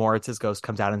despair, Moritz's ghost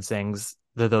comes out and sings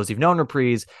the Those You've Known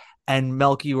reprise, and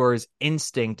Melchior's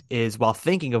instinct is, while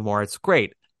thinking of Moritz,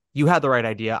 great, you had the right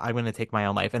idea, I'm going to take my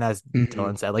own life. And as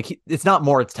Dylan said, it's not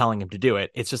Moritz telling him to do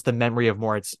it. It's just the memory of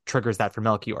Moritz triggers that for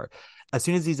Melchior. As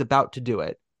soon as he's about to do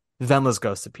it, Venla's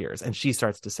ghost appears and she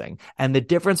starts to sing. And the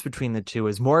difference between the two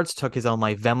is Moritz took his own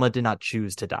life. Venla did not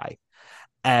choose to die.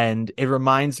 And it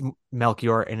reminds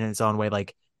Melchior in his own way,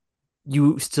 like,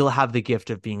 you still have the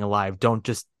gift of being alive. Don't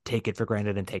just take it for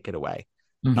granted and take it away.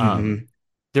 And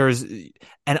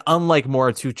unlike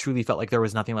Moritz, who truly felt like there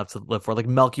was nothing left to live for, like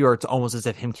Melchior, it's almost as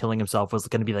if him killing himself was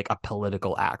going to be like a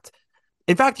political act.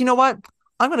 In fact, you know what?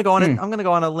 I'm going to go on I'm going to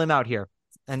go on a limb out here,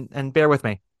 and bear with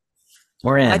me.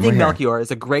 I think Melchior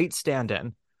is a great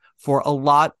stand-in for a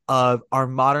lot of our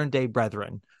modern day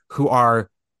brethren who are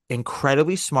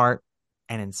incredibly smart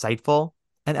and insightful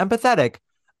and empathetic,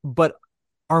 but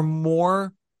are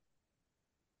more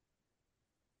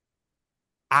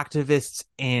activists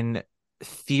in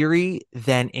theory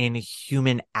than in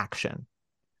human action.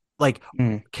 Like,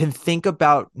 can think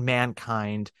about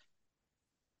mankind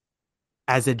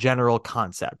as a general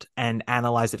concept and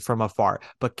analyze it from afar,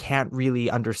 but can't really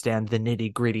understand the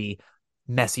nitty-gritty,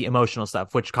 messy emotional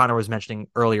stuff, which Connor was mentioning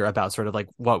earlier about sort of like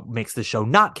what makes the show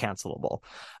not cancelable.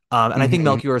 And I think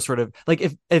Melchior is sort of like,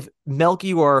 if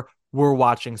Melchior were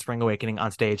watching Spring Awakening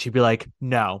on stage, he'd be like,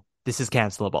 no, this is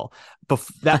cancelable.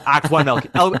 That Act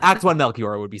One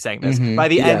Melchior would be saying this. By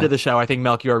the end of the show, I think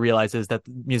Melchior realizes that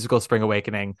the musical Spring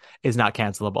Awakening is not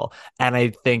cancelable. And I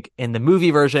think in the movie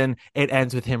version, it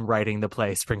ends with him writing the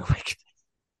play Spring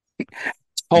Awakening.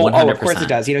 Oh, of course it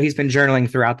does. He's been journaling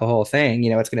throughout the whole thing.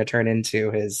 It's going to turn into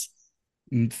his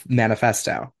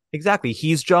manifesto. Exactly.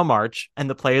 He's Joe March, and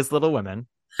the play is Little Women.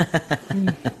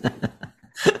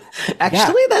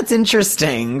 Actually, that's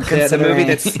interesting. The movie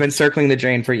that's been circling the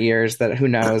drain for years, that who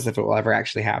knows if it will ever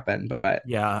actually happen. But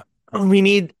yeah, we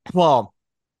need, well,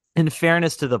 in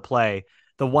fairness to the play,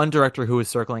 the one director who was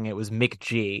circling it was Mick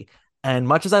G. And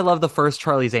much as I love the first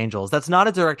Charlie's Angels, that's not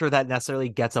a director that necessarily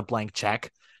gets a blank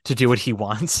check to do what he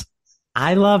wants.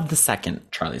 I love the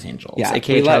second Charlie's Angels. Yeah,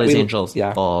 aka Charlie's Angels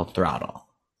full throttle.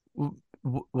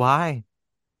 Why?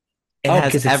 It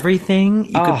has everything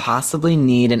you could possibly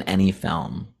need in any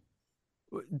film.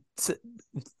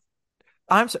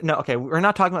 Okay, we're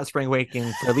not talking about Spring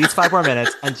Awakening for at least 5 more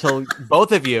minutes until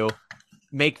both of you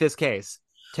make this case.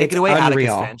 Take it away,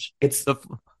 unreal. Atticus Finch.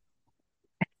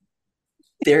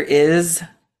 There is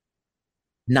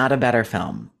not a better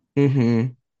film.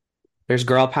 There's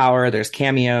girl power, there's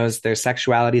cameos, there's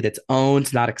sexuality that's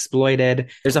owned, not exploited.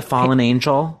 There's a fallen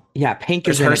angel. Yeah, Pink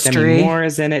is in it, Demi Moore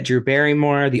is in it, Drew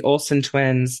Barrymore, the Olsen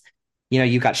twins.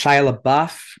 You've got Shia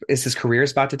LaBeouf. Is his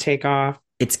career's about to take off?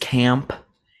 It's camp.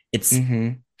 It's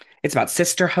about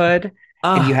sisterhood.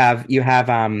 And you have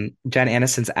Jen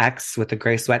Aniston's ex with the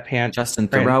gray sweatpants, Justin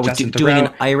Theroux, doing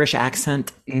an Irish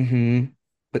accent.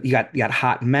 But you got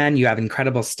hot men. You have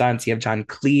incredible stunts. You have John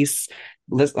Cleese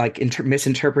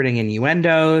misinterpreting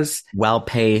innuendos. Well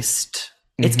paced.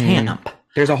 It's camp.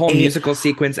 There's a whole musical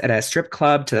sequence at a strip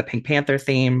club to the Pink Panther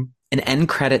theme. An end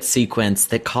credit sequence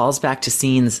that calls back to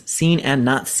scenes seen and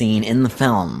not seen in the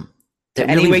film.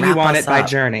 Any Way You Want It by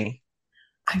Journey.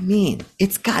 I mean,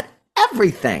 it's got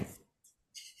everything.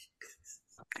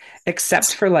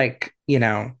 Except for a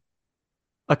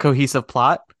cohesive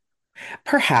plot.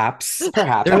 Perhaps.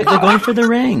 They're going for the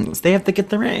rings. They have to get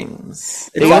the rings.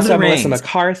 They also have Melissa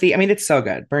McCarthy. I mean, it's so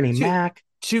good. Bernie Mac.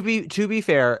 To be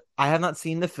fair, I have not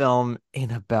seen the film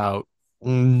in about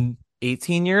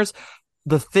 18 years.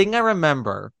 The thing I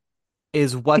remember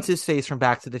is what's his face from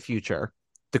Back to the Future,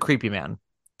 the creepy man,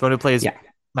 the one who plays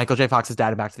Michael J. Fox's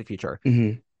dad in Back to the Future,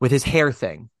 with his hair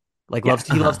thing.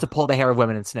 He loves to pull the hair of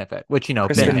women and sniff it, which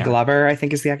Crispin Glover, I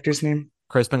think, is the actor's name.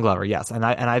 Crispin Glover, yes, and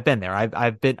I've been there.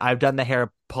 I've done the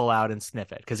hair pull out and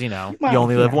sniff it because you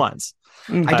only live once.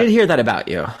 I did hear that about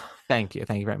you. Thank you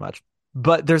very much.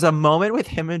 But there's a moment with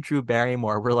him and Drew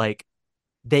Barrymore where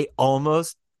they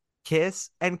almost kiss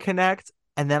and connect,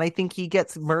 and then I think he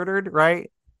gets murdered. Right?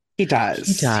 He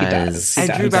does.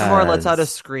 And Drew Barrymore lets out a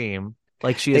scream.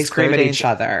 They scream at each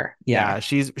other. Yeah,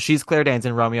 she's Claire Danes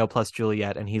in Romeo plus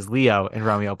Juliet, and he's Leo in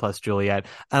Romeo plus Juliet.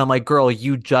 And I'm like, girl,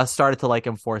 you just started to like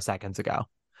him 4 seconds ago.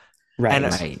 Right.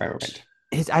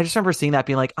 I just remember seeing that,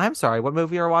 being like, I'm sorry, what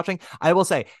movie are we watching? I will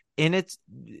say, in its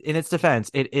defense,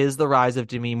 it is the rise of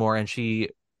Demi Moore, and she,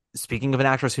 speaking of an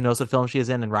actress who knows what film she is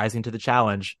in and rising to the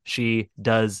challenge, she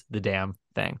does the damn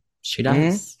thing. She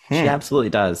does. She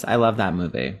absolutely does. I love that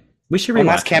movie. We should rewatch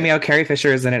last cameo. Carrie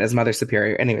Fisher is in it as Mother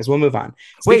Superior. Anyways, we'll move on.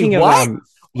 Speaking of, what?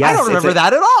 Yes, I don't remember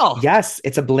that at all. Yes,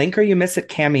 it's a blink or you miss it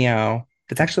cameo.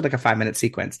 It's actually like a 5-minute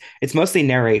sequence. It's mostly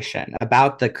narration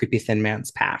about the creepy thin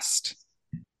man's past.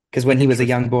 Because when he was a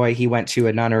young boy, he went to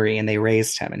a nunnery and they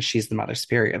raised him, and she's the Mother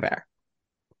Superior there.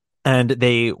 And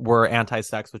they were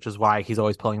anti-sex, which is why he's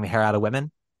always pulling the hair out of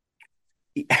women.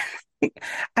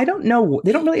 I don't know.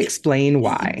 They don't really explain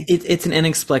why. It's an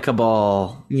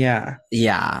inexplicable. Yeah.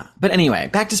 But anyway,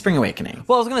 back to Spring Awakening.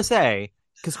 Well, I was going to say,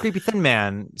 because Creepy Thin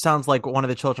Man sounds like one of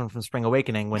the children from Spring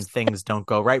Awakening when things don't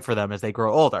go right for them as they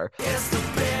grow older.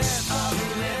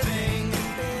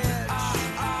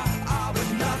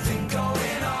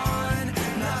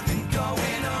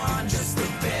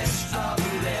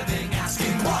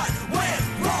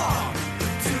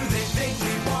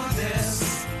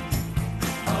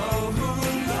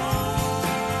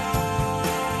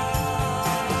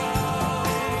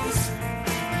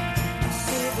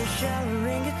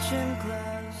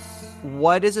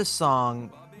 What is a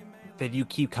song that you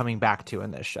keep coming back to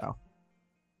in this show?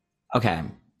 Okay.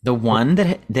 The one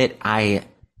that I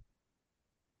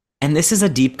And this is a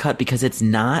deep cut because it's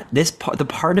not this part. The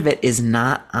part of it is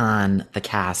not on the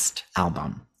cast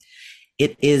album.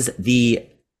 It is the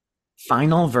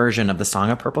final version of the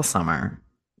Song of Purple Summer.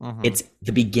 Mm-hmm. It's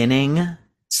the beginning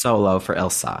solo for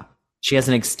Ilsa. She has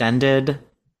an extended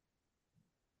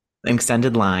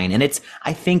line, and it's,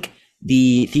 I think,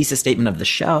 the thesis statement of the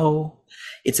show.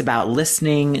 It's about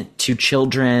listening to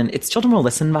children. It's children will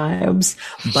listen vibes,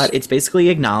 but it's basically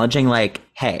acknowledging like,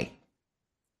 hey,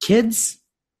 kids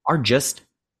are just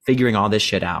figuring all this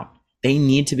shit out. They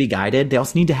need to be guided. They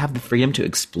also need to have the freedom to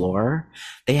explore.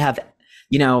 They have,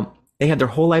 they have their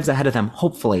whole lives ahead of them,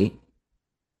 hopefully.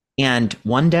 And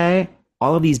one day,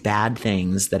 all of these bad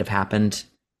things that have happened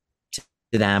to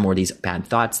them, or these bad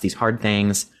thoughts, these hard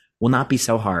things, will not be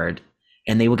so hard.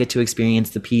 And they will get to experience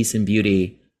the peace and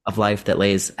beauty of life that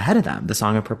lays ahead of them. The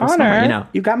Song of Purple Summer,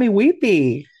 You got me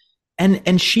weepy. And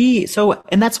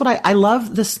that's what I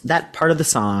love that part of the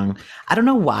song. I don't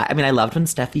know why. I mean, I loved when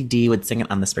Steffi D would sing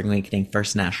it on the Spring Awakening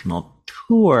first national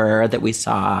tour that we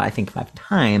saw, I think, 5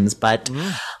 times. But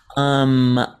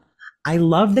I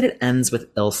love that it ends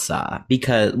with Ilsa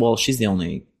because, well, she's the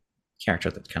only character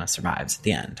that kind of survives at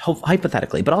the end,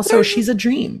 hypothetically. But also, she's a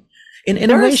dream. In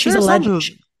a way, she's a legend.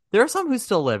 There are some who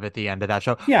still live at the end of that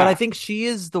show. Yeah. But I think she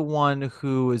is the one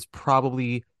who has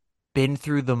probably been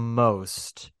through the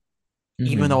most.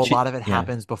 Even though a lot of it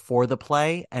happens before the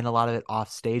play and a lot of it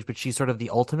off stage, but she's sort of the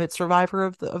ultimate survivor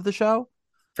of the show.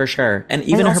 For sure. And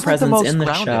even her presence in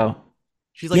the show.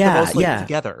 She's like the most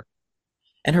together.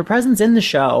 And her presence in the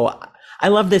show, I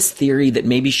love this theory that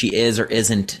maybe she is or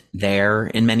isn't there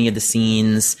in many of the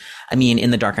scenes. I mean, in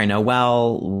The Dark I Know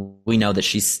Well, we know that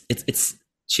she's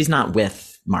not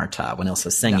with Marta when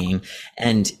Ilsa's singing. No.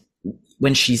 And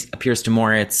when she appears to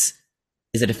Moritz,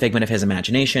 is it a figment of his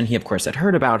imagination? He, of course, had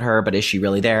heard about her, but is she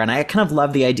really there? And I kind of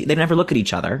love the idea. They never look at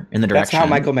each other in the direction. That's how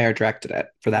Michael Mayer directed it,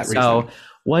 for that reason. So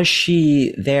was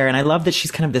she there? And I love that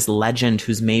she's kind of this legend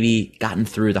who's maybe gotten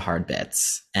through the hard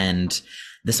bits. And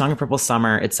the Song of Purple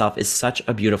Summer itself is such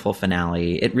a beautiful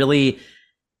finale. It really,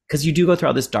 because you do go through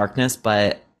all this darkness,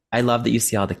 but I love that you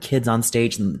see all the kids on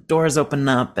stage and the doors open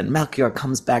up and Melchior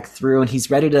comes back through and he's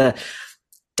ready to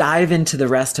dive into the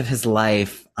rest of his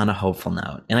life on a hopeful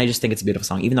note. And I just think it's a beautiful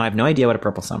song, even though I have no idea what a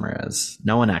purple summer is.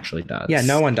 No one actually does. Yeah,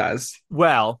 no one does.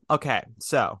 Well, okay.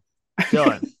 So,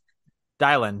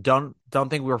 Dylan, don't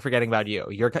think we were forgetting about you.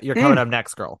 You're coming up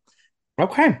next, girl.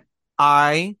 Okay.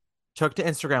 I took to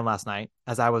Instagram last night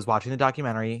as I was watching the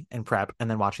documentary in prep and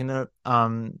then watching the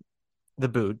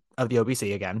boot of the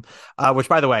OBC again, which,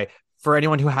 by the way, for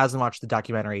anyone who hasn't watched the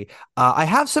documentary, I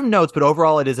have some notes, but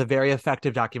overall it is a very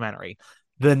effective documentary.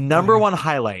 The number one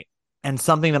highlight, and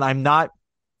something that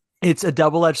it's a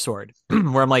double-edged sword,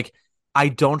 where I'm like, I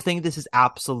don't think this is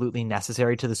absolutely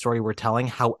necessary to the story we're telling.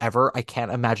 However, I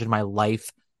can't imagine my life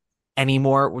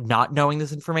anymore not knowing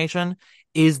this information,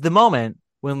 is the moment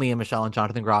when Leah Michelle and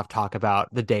Jonathan Groff talk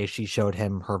about the day she showed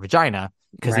him her vagina,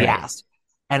 because he asked.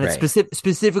 And it's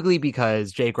specifically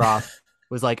because Jay Groff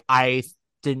was like, I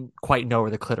didn't quite know where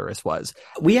the clitoris was.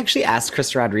 We actually asked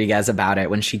Krista Rodriguez about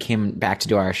it when she came back to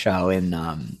do our show in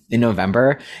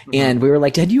November. Mm-hmm. And we were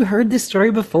like, had you heard this story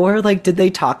before? Like,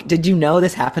 did you know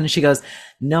this happened? And she goes,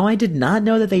 no, I did not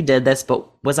know that they did this, but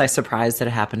was I surprised that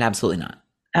it happened? Absolutely not.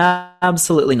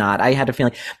 Absolutely not. I had a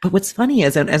feeling. But what's funny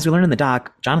is, as we learned in the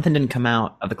doc, Jonathan didn't come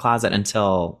out of the closet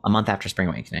until a month after Spring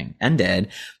Awakening ended.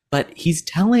 But he's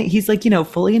like,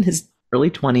 fully in his early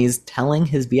 20s, telling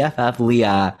his BFF,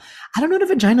 Leah, I don't know what a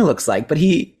vagina looks like, but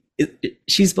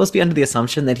she's supposed to be under the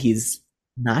assumption that he's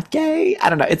not gay. I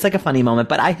don't know. It's like a funny moment,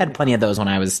 but I had plenty of those when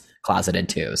I was closeted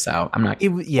too. So I'm not.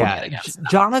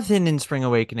 Jonathan in Spring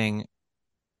Awakening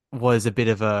was a bit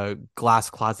of a glass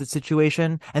closet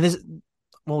situation. And this,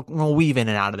 we'll weave in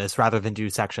and out of this rather than do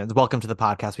sections. Welcome to the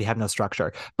podcast. We have no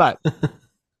structure. But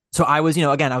so I was,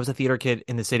 again, I was a theater kid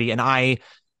in the city, and I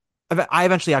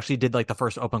eventually actually did like the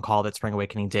first open call that Spring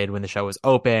Awakening did when the show was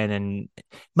open, and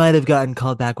might have gotten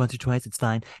called back once or twice. It's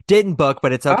fine. Didn't book,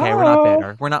 but it's okay. We're not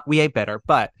bitter. We ain't bitter.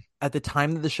 But at the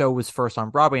time that the show was first on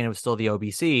Broadway and it was still the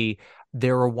OBC,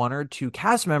 there were 1 or 2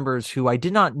 cast members who I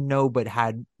did not know, but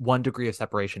had one degree of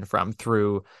separation from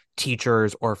through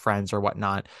teachers or friends or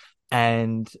whatnot.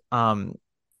 And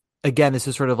again, this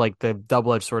is sort of like the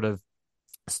double-edged sort of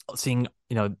seeing,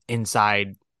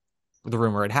 inside the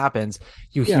room where it happens,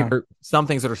 you hear some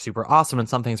things that are super awesome and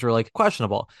some things are like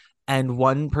questionable. And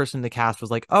one person in the cast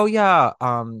was like, oh yeah,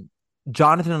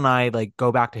 Jonathan and I like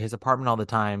go back to his apartment all the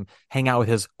time, hang out with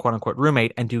his quote unquote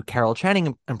roommate, and do Carol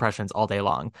Channing impressions all day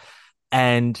long.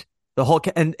 And the whole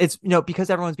and it's because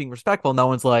everyone's being respectful, no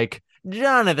one's like,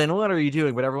 Jonathan, what are you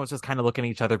doing? But everyone's just kind of looking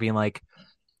at each other being like,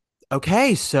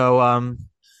 okay, so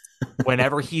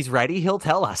whenever he's ready, he'll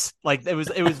tell us. Like it was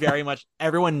very much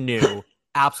everyone knew.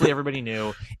 Absolutely everybody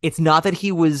knew. It's not that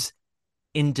he was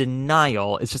in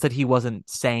denial, it's just that he wasn't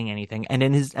saying anything. And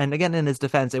in his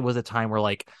defense, it was a time where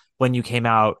like when you came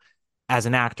out as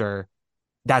an actor,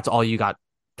 that's all you got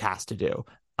cast to do.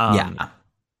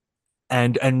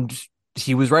 And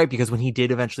he was right, because when he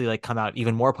did eventually like come out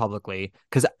even more publicly,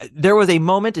 because there was a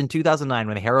moment in 2009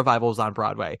 when the Hair Revival was on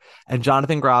Broadway and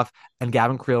Jonathan Groff and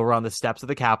Gavin Creel were on the steps of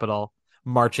the Capitol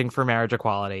marching for marriage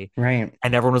equality. Right.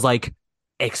 And everyone was like,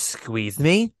 excuse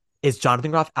me? Is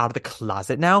Jonathan Groff out of the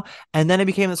closet now? And then it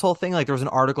became this whole thing. Like there was an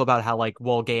article about how like,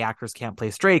 well, gay actors can't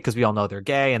play straight because we all know they're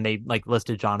gay. And they like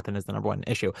listed Jonathan as the number one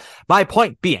issue. My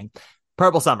point being,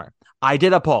 Purple Summer. I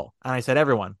did a poll and I said,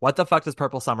 everyone, what the fuck does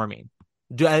Purple Summer mean?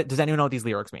 Does anyone know what these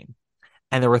lyrics mean?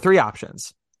 And there were 3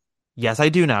 options. Yes, I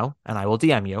do know, and I will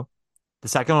DM you. The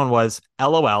second one was,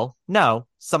 LOL, no,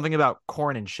 something about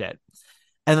corn and shit.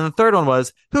 And then the third one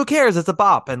was, who cares? It's a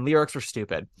bop, and lyrics are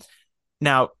stupid.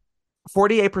 Now,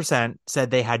 48%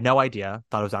 said they had no idea,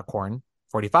 thought it was about corn.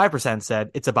 45%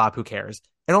 said it's a bop, who cares?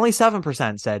 And only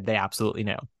 7% said they absolutely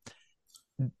knew.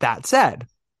 That said,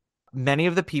 many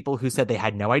of the people who said they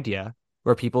had no idea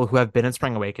were people who have been in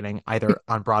Spring Awakening, either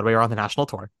on Broadway or on the national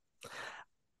tour.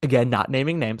 Again, not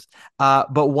naming names.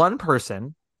 But one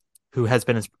person who has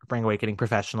been in Spring Awakening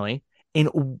professionally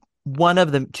in one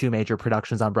of the 2 major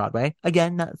productions on Broadway,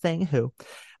 again, not saying who,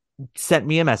 sent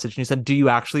me a message and he said, do you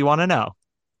actually want to know?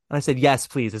 And I said, yes,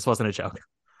 please. This wasn't a joke.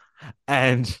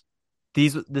 And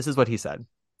this is what he said.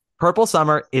 Purple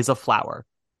Summer is a flower.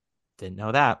 Didn't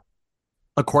know that.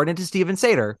 According to Steven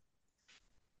Sater,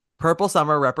 Purple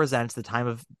Summer represents the time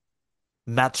of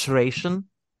maturation,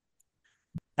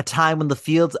 a time when the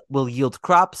fields will yield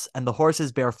crops and the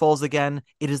horses bear foals again.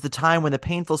 It is the time when the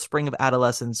painful spring of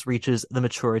adolescence reaches the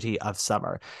maturity of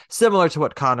summer. Similar to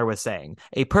what Connor was saying,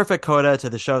 a perfect coda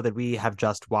to the show that we have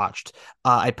just watched.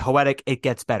 A poetic, it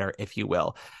gets better, if you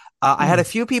will. I had a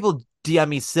few people DM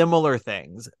me similar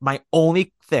things. My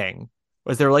only thing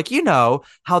was they were like, you know,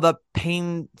 how the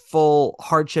painful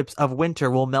hardships of winter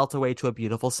will melt away to a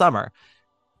beautiful summer.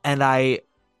 And I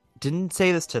didn't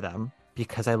say this to them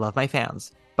because I love my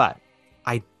fans, but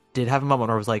I did have a moment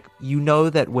where I was like, you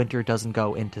know that winter doesn't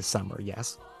go into summer,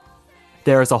 yes?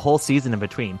 There is a whole season in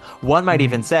between. One might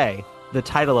even say the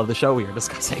title of the show we are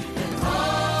discussing.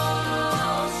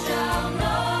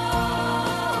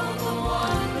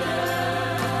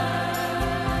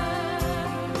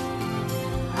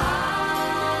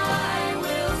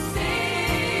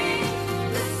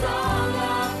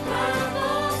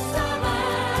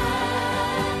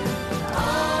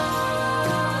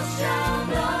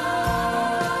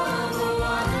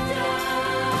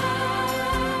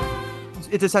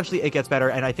 It's essentially it gets better.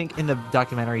 And I think in the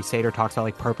documentary, Sater talks about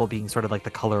like purple being sort of like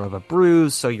the color of a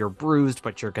bruise. So you're bruised,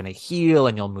 but you're going to heal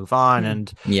and you'll move on.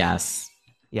 And yes,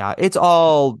 yeah, it's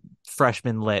all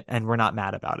freshman lit and we're not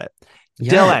mad about it.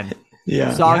 Yeah.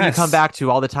 Dylan, song you come back to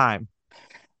all the time.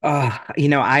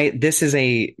 This is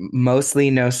a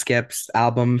mostly no skips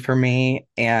album for me.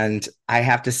 And I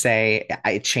have to say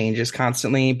it changes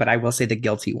constantly, but I will say The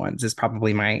Guilty Ones is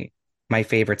probably my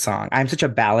favorite song. I'm such a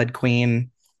ballad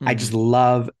queen. I just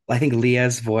I think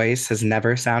Leah's voice has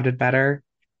never sounded better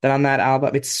than on that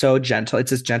album. It's so gentle. It's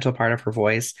this gentle part of her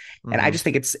voice. And I just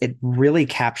think it really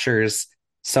captures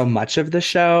so much of the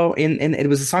show. And it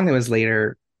was a song that was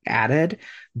later added,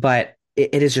 but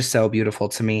it is just so beautiful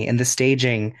to me. And the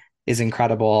staging is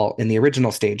incredible in the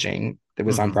original staging that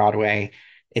was on Broadway.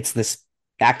 It's this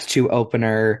Act 2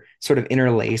 opener sort of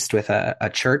interlaced with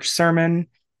a church sermon.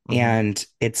 And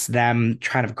it's them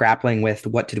kind of grappling with,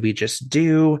 what did we just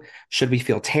do? Should we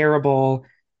feel terrible?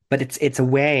 But it's a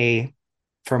way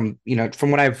from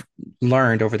what I've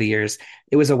learned over the years,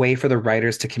 it was a way for the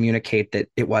writers to communicate that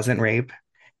it wasn't rape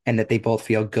and that they both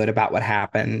feel good about what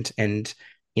happened. And,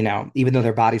 even though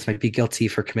their bodies might be guilty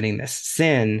for committing this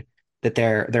sin, that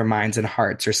their minds and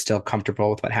hearts are still comfortable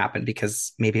with what happened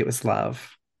because maybe it was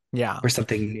love. Yeah. Or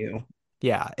something new.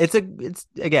 Yeah. It's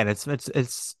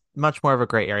much more of a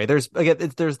gray area. There's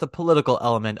the political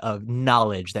element of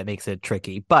knowledge that makes it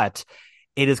tricky, but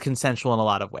it is consensual in a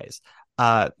lot of ways.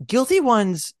 Guilty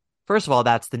Ones, first of all,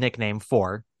 that's the nickname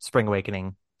for Spring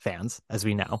Awakening fans, as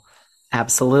we know.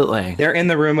 Absolutely. They're in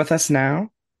the room with us now.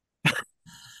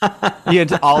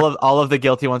 all of the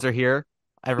Guilty Ones are here.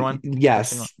 Everyone?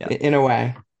 Yes, yeah. In a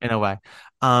way.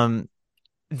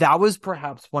 That was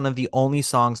perhaps one of the only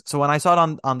songs. So when I saw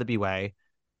it on the B-Way,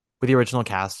 with the original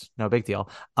cast, no big deal.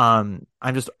 I'm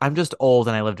just old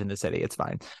and I lived in the city. It's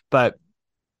fine. But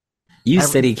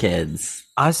city kids.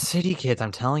 Us city kids,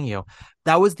 I'm telling you.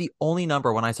 That was the only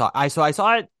number when I saw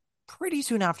it pretty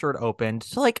soon after it opened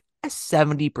to like a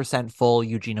 70% full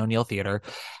Eugene O'Neill theater.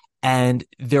 And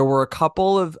there were a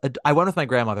couple of, I went with my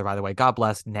grandmother, by the way, God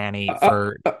bless Nanny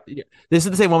for, this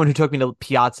is the same woman who took me to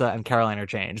Piazza and Caroline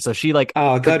Interchange. So she like,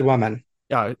 oh, good woman.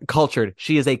 Cultured.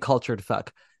 She is a cultured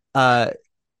fuck.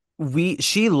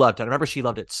 She loved it. I remember she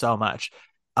loved it so much.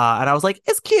 And I was like,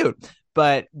 it's cute.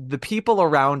 But the people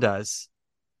around us,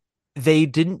 they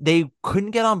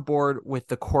couldn't get on board with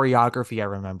the choreography, I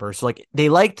remember. So like they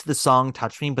liked the song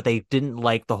Touch Me, but they didn't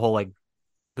like the whole like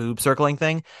boob circling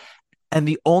thing. And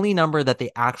the only number that they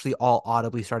actually all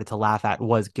audibly started to laugh at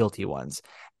was Guilty Ones.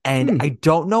 And I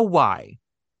don't know why.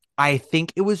 I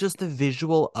think it was just the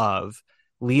visual of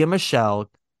Lea Michele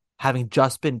having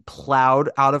just been plowed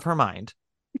out of her mind.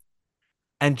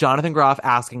 And Jonathan Groff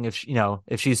asking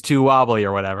if she's too wobbly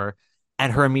or whatever.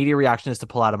 And her immediate reaction is to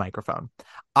pull out a microphone.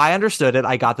 I understood it.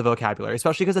 I got the vocabulary,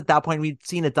 especially because at that point we'd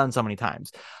seen it done so many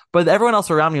times. But everyone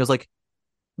else around me was like,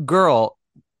 girl,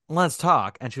 let's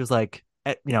talk. And she was like,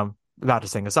 about to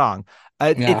sing a song.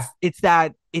 It's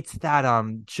that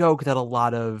joke that a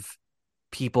lot of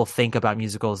people think about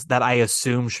musicals that I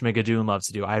assume Schmigadoon loves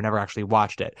to do. I've never actually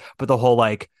watched it, but the whole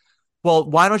like, well,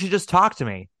 why don't you just talk to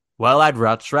me? Well, I'd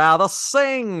much rather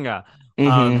sing.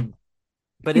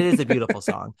 But it is a beautiful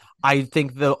song. I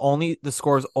think the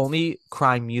score's only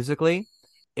crime musically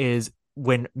is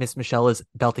when Miss Michelle is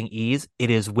belting E's.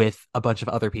 It is with a bunch of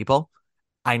other people.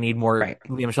 I need more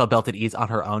Lea Michele belted E's on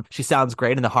her own. She sounds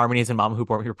great, and the harmonies in Mama Who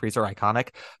Bore Me Her Praise are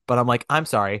iconic. But I'm like, I'm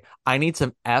sorry. I need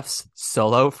some F's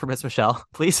solo for Miss Michelle,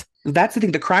 please. That's the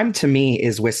thing. The crime to me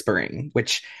is Whispering,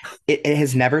 which it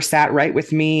has never sat right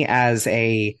with me as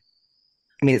it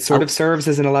sort of serves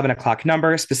as an 11 o'clock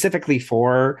number, specifically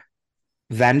for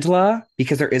Wendla,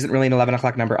 because there isn't really an 11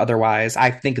 o'clock number otherwise. I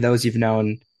think Those You've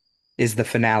Known is the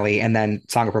finale, and then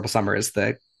Song of Purple Summer is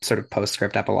the sort of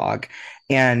postscript epilogue.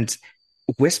 And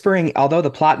Whispering, although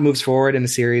the plot moves forward in a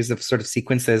series of sort of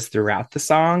sequences throughout the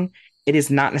song, it is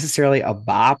not necessarily a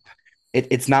bop.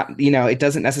 It's not, it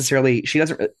doesn't necessarily, she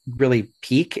doesn't really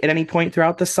peak at any point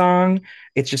throughout the song.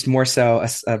 It's just more so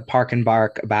a park and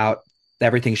bark about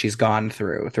everything she's gone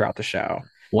throughout the show.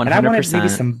 100%. And I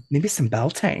wanted maybe some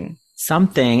belting.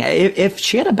 Something. If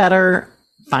she had a better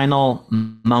final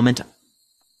moment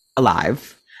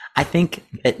alive, I think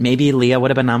that maybe Lea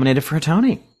would have been nominated for a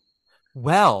Tony.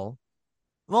 Well,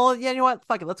 yeah, you know what?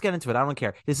 Fuck it. Let's get into it. I don't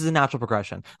care. This is a natural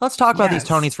progression. Let's talk about these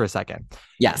Tonys for a second.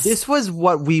 Yes. This was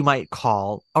what we might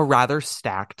call a rather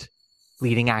stacked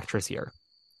leading actress year.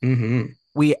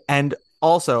 And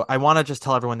also, I want to just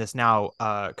tell everyone this now,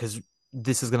 because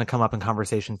this is going to come up in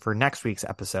conversation for next week's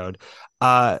episode.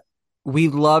 We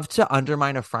love to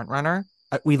undermine a frontrunner.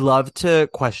 We love to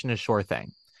question a sure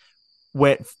thing.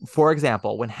 For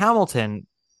example, when Hamilton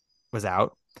was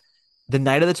out, the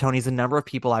night of the Tonys, a number of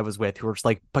people I was with who were just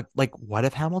like, but like, what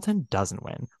if Hamilton doesn't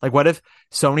win? Like, what if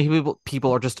so many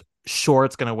people are just sure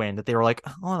it's going to win that they were like,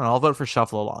 oh, I don't know, I'll vote for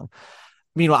Shuffle Along.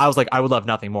 Meanwhile, I was like, I would love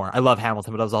nothing more. I love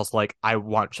Hamilton, but I was also like, I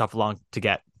want Shuffle Along to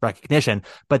get recognition.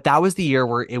 But that was the year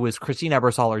where it was Christine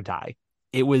Ebersol or die.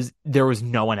 There was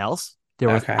no one else. There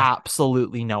was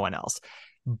absolutely no one else.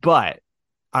 But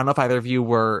I don't know if either of you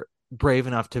were brave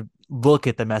enough to look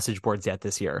at the message boards yet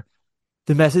this year.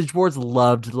 The message boards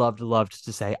loved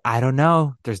to say, I don't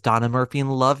know. There's Donna Murphy in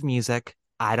Love Music.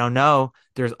 I don't know.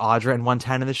 There's Audra in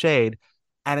 110 in the Shade.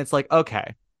 And it's like,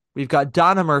 okay, we've got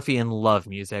Donna Murphy in Love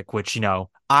Music, which,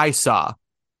 I saw,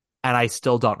 and I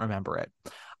still don't remember it.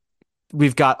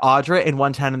 We've got Audra in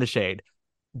 110 in the Shade.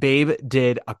 Babe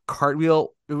did a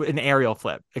cartwheel, an aerial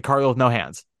flip, a cartwheel with no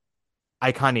hands.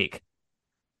 Iconic.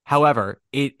 However,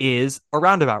 it is a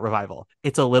roundabout revival.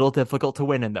 It's a little difficult to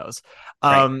win in those.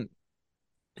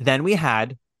 Then we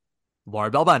had Laura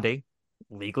Bell Bundy,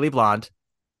 Legally Blonde,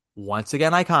 once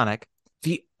again iconic.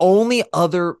 The only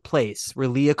other place where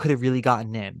Lea could have really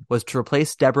gotten in was to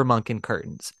replace Deborah Monk in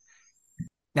Curtains.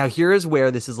 Now, here is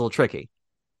where this is a little tricky.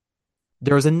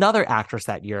 There was another actress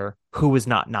that year who was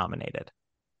not nominated.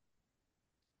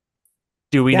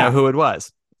 Do we know who it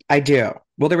was? I do.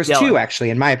 Well, there was two, actually,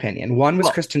 in my opinion. One was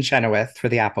Kristen Chenoweth for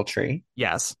The Apple Tree.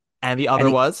 Yes. And the other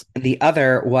was? The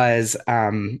other was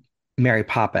Mary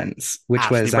Poppins, which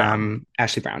was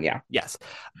Ashley Brown. Yeah. Yes.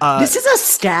 This is a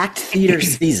stacked theater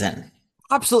season.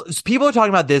 Absolutely. People are talking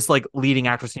about this like leading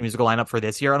actress in musical lineup for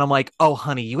this year. And I'm like, oh,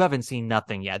 honey, you haven't seen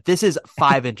nothing yet. This is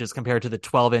 5 inches compared to the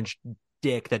 12-inch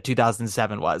dick that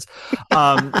 2007 was.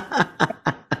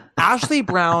 Ashley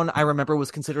Brown, I remember, was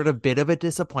considered a bit of a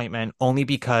disappointment only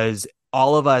because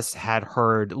all of us had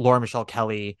heard Laura Michelle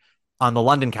Kelly on the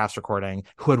London cast recording,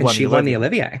 who had won the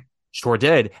Olivier. Sure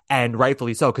did, and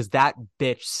rightfully so, because that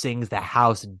bitch sings the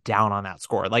house down on that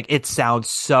score. Like, it sounds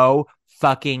so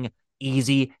fucking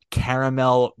easy,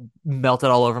 caramel melted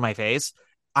all over my face.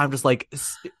 I'm just like,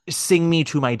 sing me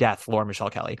to my death, Laura Michelle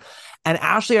Kelly. And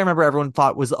Ashley, I remember everyone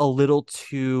thought was a little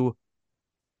too,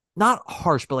 not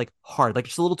harsh, but like hard, like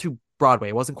just a little too Broadway.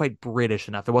 It wasn't quite British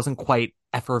enough. It wasn't quite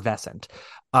effervescent.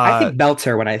 I think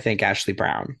belter when I think Ashley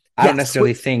Brown. I don't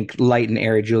necessarily think light and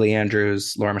airy Julie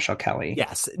Andrews, Laura Michelle Kelly.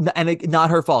 Yes, and not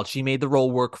her fault. She made the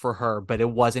role work for her, but it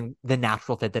wasn't the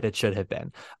natural fit that it should have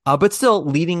been. But still,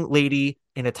 leading lady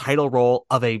in a title role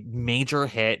of a major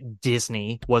hit,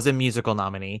 Disney, was a musical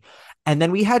nominee. And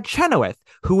then we had Chenoweth,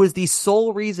 who was the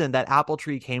sole reason that Apple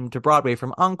Tree came to Broadway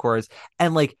from Encores,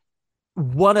 and like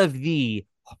one of the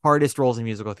hardest roles in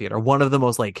musical theater, one of the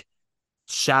most like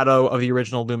shadow of the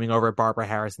original looming over at Barbara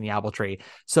Harris in the Apple Tree.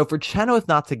 So for Chenoweth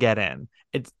not to get in,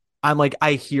 I'm like,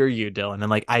 I hear you, Dylan. And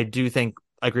like, I do think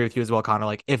I agree with you as well, Connor.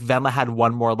 Like, if Venla had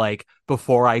one more like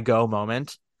before I go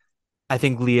moment, I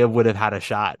think Leah would have had a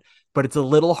shot. But it's a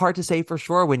little hard to say for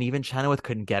sure when even Chenoweth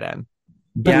couldn't get in.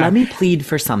 But let me plead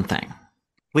for something.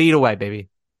 Plead away, baby.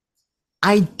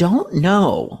 I don't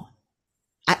know.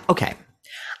 Okay.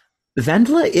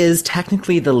 Vendla is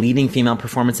technically the leading female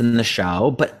performance in the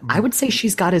show, but I would say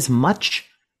she's got as much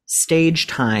stage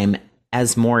time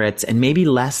as Moritz and maybe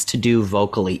less to do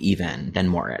vocally even than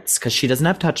Moritz, because she doesn't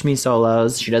have Touch Me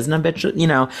solos. She doesn't have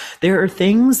bitch, there are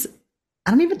things,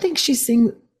 I don't even think she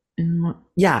sings.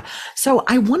 Yeah. So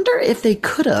I wonder if they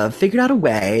could have figured out a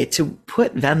way to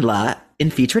put Vendla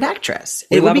in featured actress.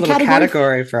 It would be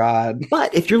category fraud.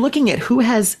 But if you're looking at who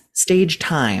has stage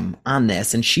time on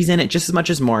this and she's in it just as much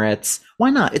as Moritz, why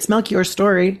not? It's Melchior's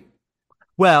story.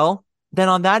 Well, then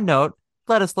on that note,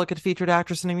 let us look at featured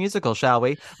actress in a musical, shall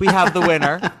we? We have the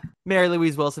winner, Mary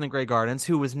Louise Wilson in Grey Gardens,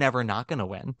 who was never not going to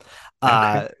win.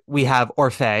 We have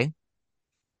Orfeh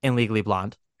in Legally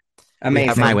Blonde.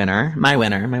 Amazing. My winner.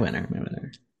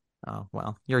 Oh,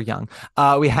 well, you're young.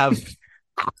 We have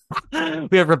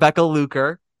Rebecca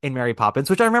Luker in Mary Poppins,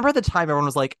 which I remember at the time everyone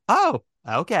was like, oh,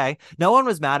 okay. No one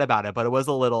was mad about it, but it was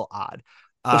a little odd.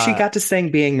 Well, she got to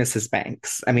sing being Mrs.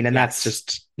 Banks. I mean, and that's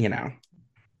just, It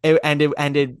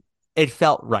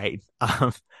felt right.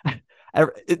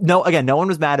 No one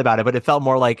was mad about it, but it felt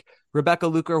more like, Rebecca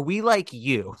Luker, we like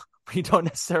you. We don't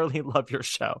necessarily love your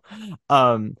show.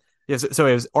 Yes, so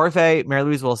it was Orfeh, Mary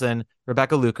Louise Wilson,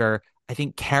 Rebecca Luker, I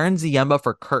think Karen Ziemba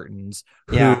for Curtains,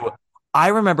 who I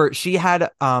remember she had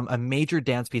a major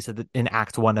dance piece in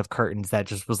Act 1 of Curtains that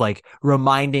just was like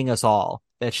reminding us all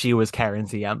that she was Karen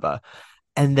Ziemba.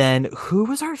 And then who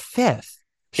was our fifth?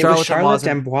 Charlotte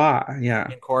D'Amboise,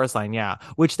 in Chorus Line,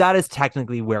 which that is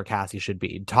technically where Cassie should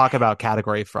be. Talk about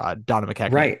category fraud, Donna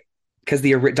McKechnie. Right, because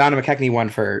the Donna McKechnie won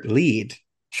for lead.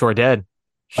 Sure did.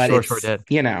 But sure did.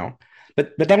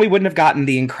 But then we wouldn't have gotten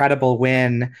the incredible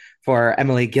win for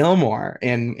Emily Gilmore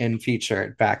in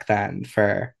featured back then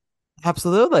for.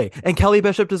 Absolutely. And Kelly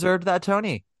Bishop deserved that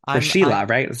Tony. Sheila,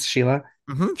 right? It was Sheila?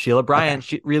 Mm-hmm. Sheila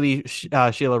Bryant. Okay.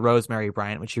 Sheila Rosemary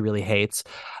Bryant, which she really hates.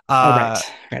 Right,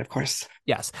 of course.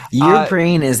 Yes. Your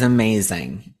brain is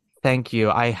amazing. Thank you.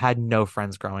 I had no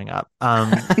friends growing up.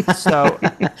 So.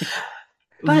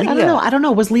 But Leah, I don't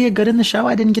know. Was Leah good in the show?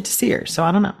 I didn't get to see her, so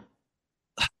I don't know.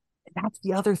 That's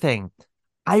the other thing.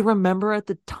 I remember at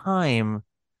the time,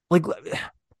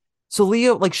 so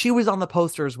Leah, she was on the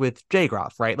posters with J.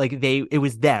 Groff, right? It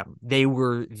was them. They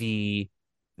were the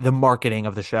marketing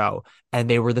of the show, and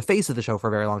they were the face of the show for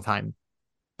a very long time.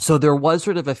 So there was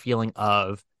sort of a feeling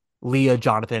of Leah,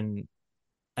 Jonathan,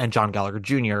 and John Gallagher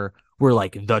Jr. were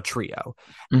like the trio.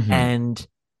 Mm-hmm. And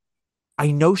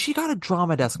I know she got a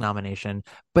Drama Desk nomination,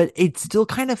 but it still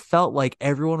kind of felt like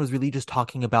everyone was really just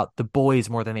talking about the boys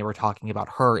more than they were talking about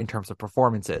her in terms of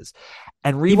performances.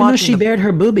 And even though she bared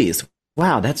her boobies.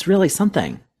 Wow, that's really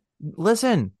something.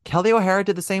 Listen, Kelly O'Hara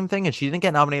did the same thing, and she didn't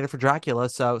get nominated for Dracula,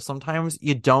 so sometimes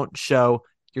you don't show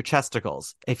your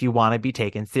chesticles if you want to be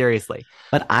taken seriously.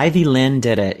 But Ivy Lynn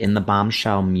did it in the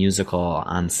Bombshell musical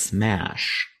on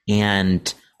Smash,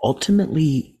 and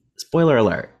ultimately, spoiler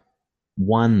alert,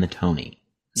 won the Tony.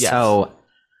 Yes. So,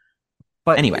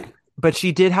 but anyway. But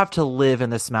she did have to live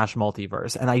in the Smash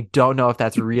multiverse, and I don't know if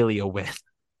that's really a win.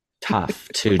 Tough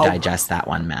to digest that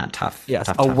one, Matt. Tough. Yes,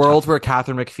 tough, a tough, world tough. where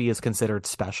Catherine McPhee is considered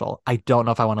special. I don't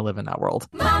know if I want to live in that world.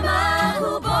 Mama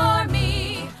who bore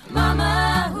me,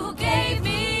 mama who gave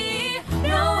me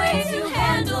no way to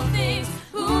handle things,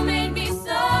 who made me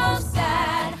so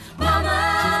sad.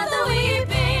 Mama the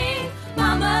weeping,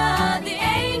 mama the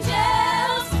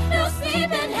angels, no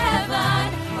sleep in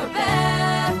heaven or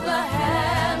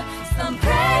Bethlehem. Some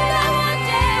pray that one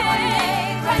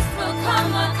day Christ will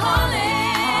come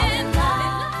a-calling.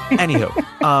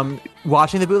 Anywho,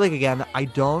 watching the bootleg again, I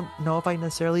don't know if I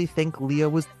necessarily think Leah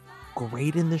was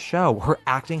great in the show. Her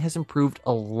acting has improved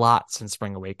a lot since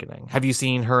Spring Awakening. Have you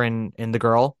seen her in The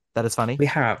Girl? That is funny. We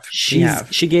have.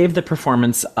 She gave the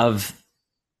performance of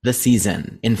the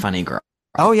season in Funny Girl.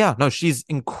 Oh yeah, no, she's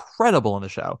incredible in the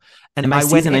show. And by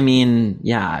season, I mean,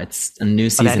 yeah, it's a new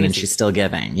season and she's still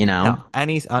giving. You know, no,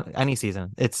 any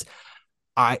season.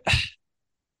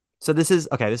 So this is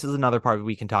another part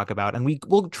we can talk about, and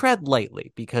we'll tread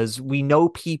lightly because we know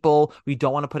people. We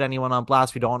don't want to put anyone on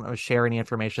blast. We don't want to share any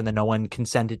information that no one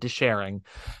consented to sharing.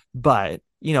 But,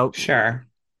 sure,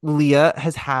 Leah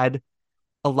has had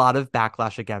a lot of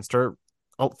backlash against her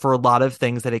for a lot of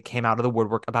things that it came out of the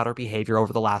woodwork about her behavior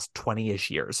over the last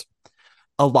 20-ish years.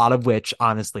 A lot of which,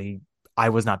 honestly, I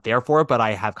was not there for, but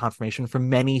I have confirmation from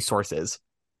many sources.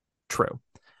 True.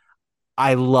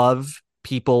 I love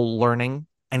people learning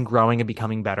and growing and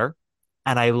becoming better.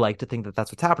 And I like to think that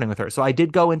that's what's happening with her. So I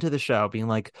did go into the show being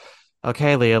like,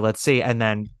 okay, Leah, let's see. And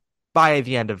then by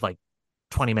the end of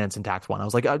 20 minutes in Tact 1, I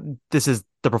was like, this is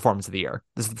the performance of the year.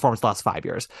 This is the performance of the last 5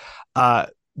 years.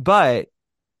 But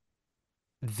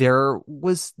there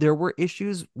were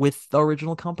issues with the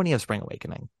original company of Spring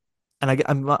Awakening. And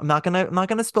I'm not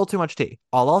gonna spill too much tea.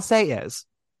 All I'll say is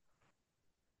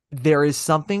there is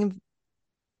something.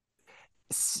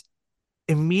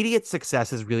 Immediate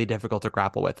success is really difficult to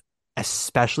grapple with,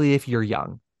 especially if you're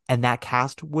young. And that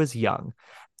cast was young.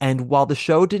 And while the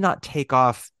show did not take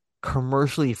off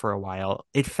commercially for a while,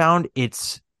 it found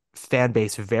its fan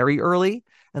base very early.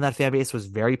 And that fan base was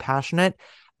very passionate.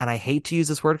 And I hate to use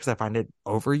this word because I find it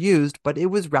overused, but it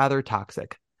was rather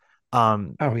toxic.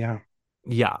 Oh, yeah.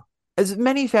 Yeah. As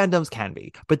many fandoms can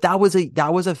be. But that was a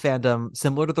fandom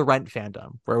similar to the Rent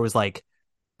fandom, where it was like,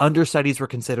 understudies were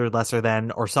considered lesser than,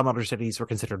 or some understudies were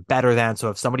considered better than. So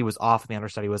if somebody was off and the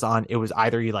understudy was on, it was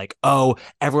either you oh,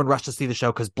 everyone rushed to see the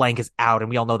show because blank is out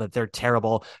and we all know that they're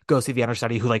terrible. Go see the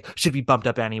understudy who should be bumped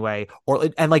up anyway.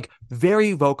 And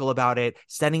very vocal about it,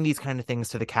 sending these kind of things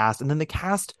to the cast. And then the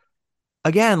cast,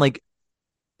 again,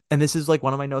 and this is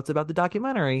one of my notes about the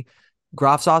documentary,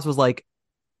 Groff Sauce was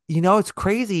it's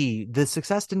crazy. The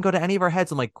success didn't go to any of our heads.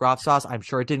 I'm like, Groff Sauce, I'm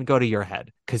sure it didn't go to your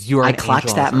head because you are. I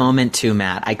clocked that moment too,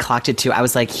 Matt. I clocked it too. I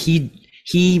was like, he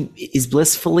is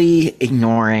blissfully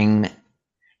ignoring.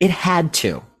 It had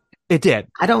to. It did.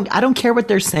 I don't care what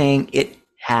they're saying. It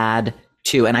had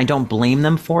to, and I don't blame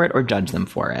them for it or judge them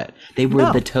for it. They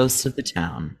were the toast of the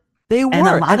town. They were, and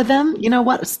a lot of them, you know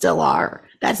what, still are.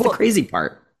 That's the crazy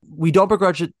part. We don't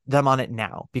begrudge them on it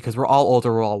now because we're all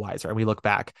older, we're all wiser, and we look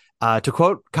back. To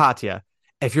quote Katya,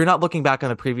 if you're not looking back on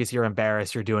the previous year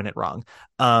embarrassed, you're doing it wrong.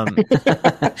 And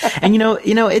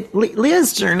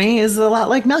Leah's journey is a lot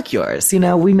like Melchior's.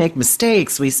 We make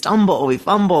mistakes, we stumble, we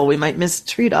fumble, we might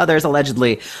mistreat others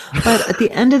allegedly, but at the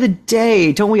end of the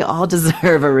day, don't we all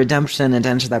deserve a redemption and to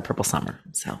enter that purple summer?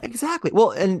 So exactly.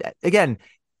 Well, and again,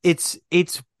 it's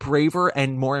braver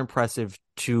and more impressive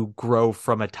to grow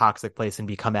from a toxic place and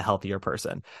become a healthier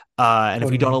person. And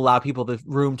if we don't allow people the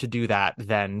room to do that,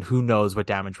 then who knows what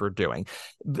damage we're doing.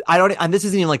 And this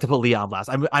isn't even to put Leah on blast.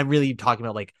 I'm really talking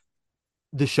about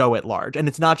the show at large. And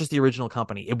it's not just the original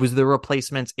company. It was the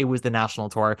replacements. It was the national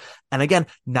tour. And again,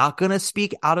 not going to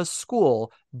speak out of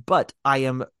school, but I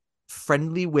am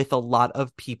friendly with a lot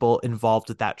of people involved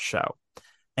with that show.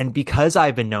 And because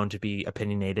I've been known to be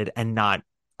opinionated and not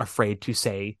afraid to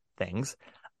say things,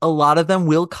 a lot of them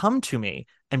will come to me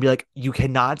and be like, you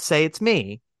cannot say it's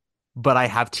me, but I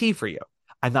have tea for you.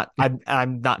 I'm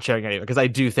not sharing any of it because I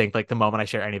do think the moment I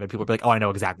share any of it, people will be like, oh, I know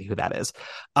exactly who that is.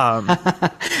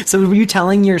 So were you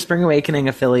telling your Spring Awakening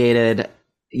affiliated,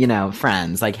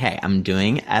 friends, hey, I'm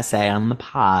doing essay on the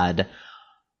pod.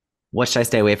 What should I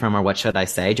stay away from or what should I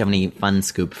say? Do you have any fun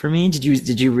scoop for me? Did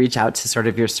you reach out to sort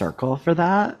of your circle for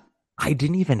that? I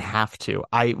didn't even have to.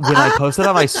 I posted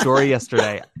on my story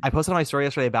yesterday.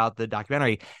 About the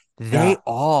documentary. They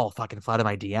all fucking flooded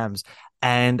my DMs,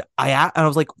 and I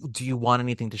was like, "Do you want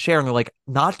anything to share?" And they're like,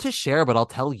 "Not to share, but I'll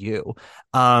tell you."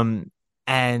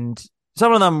 And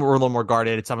some of them were a little more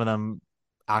guarded. Some of them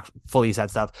fully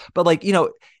said stuff, but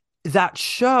that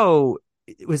show,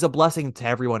 it was a blessing to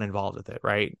everyone involved with it.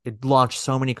 Right? It launched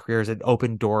so many careers. It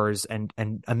opened doors and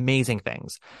amazing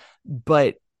things,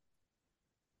 but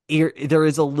there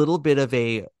is a little bit of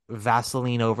a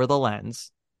Vaseline over the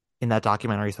lens in that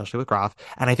documentary, especially with Groff.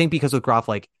 And I think because with Groff,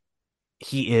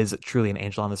 he is truly an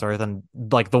angel on this earth, and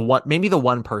maybe the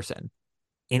one person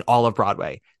in all of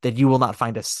Broadway that you will not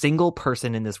find a single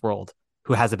person in this world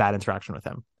who has a bad interaction with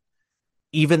him.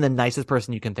 Even the nicest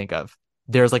person you can think of,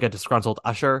 there's a disgruntled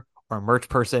usher or a merch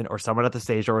person or someone at the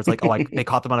stage, or it's they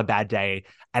caught them on a bad day,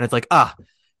 and it's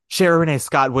Shara Renee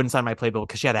Scott wouldn't sign my playbill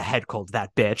because she had a head cold,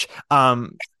 that bitch.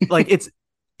 Like it's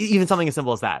even something as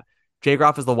simple as that. Jay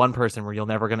Groff is the one person where you're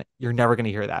never gonna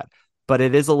hear that. But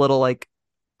it is a little like,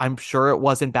 I'm sure it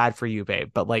wasn't bad for you,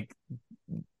 babe, but like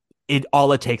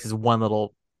all it takes is one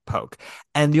little poke.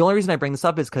 And the only reason I bring this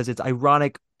up is because it's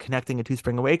ironic connecting it to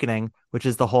Spring Awakening, which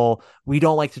is the whole, we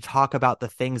don't like to talk about the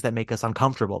things that make us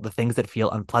uncomfortable, the things that feel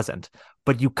unpleasant,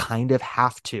 but you kind of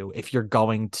have to if you're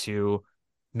going to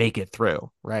make it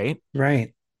through, right?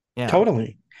 Right. Yeah.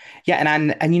 Totally. Yeah,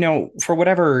 and you know, for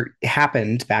whatever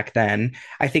happened back then,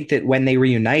 I think that when they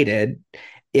reunited,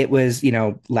 it was, you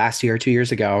know, last year, 2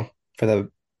 years ago for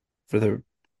the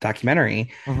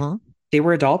documentary. They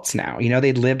were adults now. You know,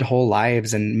 they'd lived whole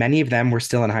lives, and many of them were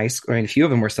still in high school. I mean, a few of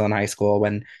them were still in high school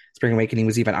when Spring Awakening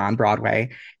was even on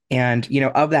Broadway. And, you know,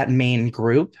 of that main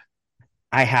group,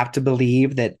 I have to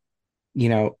believe that, you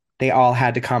know, they all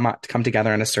had to come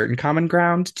together on a certain common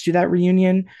ground to do that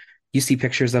reunion. You see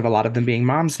pictures of a lot of them being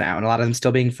moms now, and a lot of them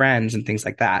still being friends and things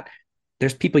like that.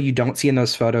 There's people you don't see in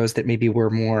those photos that maybe were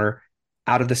more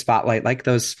out of the spotlight, like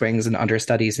those Springs and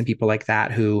understudies and people like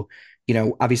that who, you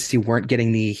know, obviously weren't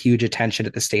getting the huge attention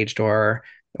at the stage door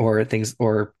or things,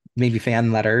 or maybe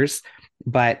fan letters,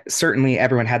 but certainly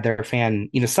everyone had their fan,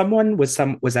 you know, someone was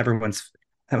everyone's,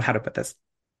 how to put this,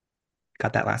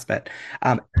 got that last bit.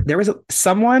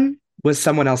 Someone was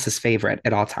someone else's favorite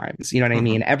at all times. You know what I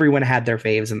mean? Everyone had their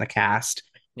faves in the cast.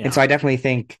 Yeah. And so I definitely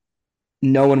think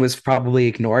no one was probably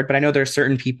ignored, but I know there are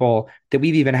certain people that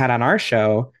we've even had on our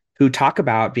show who talk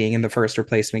about being in the first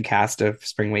replacement cast of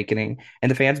Spring Awakening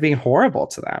and the fans being horrible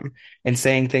to them and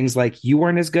saying things like, you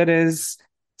weren't as good as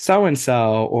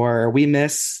so-and-so, or we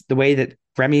miss the way that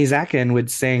Remy Zakin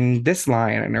would sing this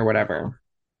line or whatever.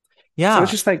 Yeah. So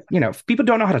it's just like, you know, people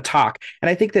don't know how to talk. And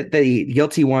I think that the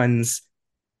Guilty Ones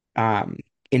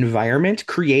environment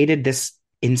created this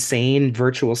insane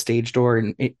virtual stage door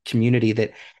and community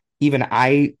that even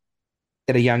I,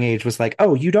 at a young age, was like,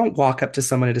 oh, you don't walk up to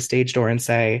someone at a stage door and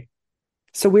say,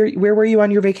 so where were you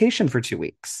on your vacation for 2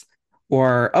 weeks?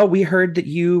 Or, oh, we heard that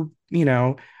you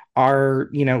know, are,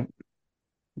 you know,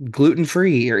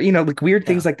 gluten-free, or, you know, like weird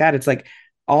things like that. It's like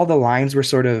all the lines were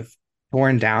sort of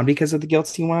torn down because of the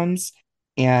Guilty Ones.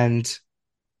 And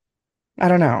I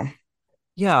don't know.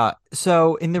 Yeah.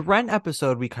 So in the Rent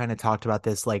episode, we kind of talked about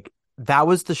this. Like, that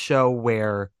was the show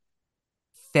where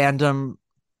fandom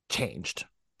changed.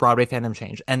 Broadway fandom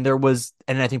changed. And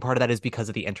I think part of that is because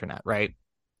of the internet, right?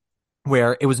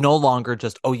 Where it was no longer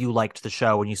just, oh, you liked the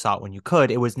show and you saw it when you could.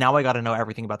 It was, now I got to know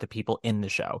everything about the people in the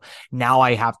show. Now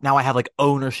I have like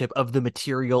ownership of the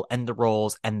material and the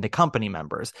roles and the company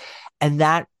members. And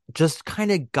that just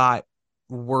kind of got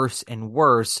worse and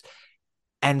worse.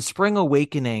 And Spring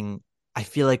Awakening, I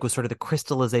feel like, was sort of the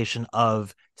crystallization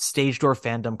of stage door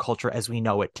fandom culture as we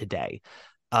know it today.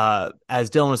 As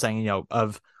Dylan was saying, you know,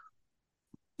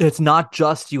 it's not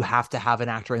just you have to have an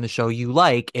actor in the show you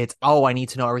like. It's, oh, I need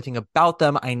to know everything about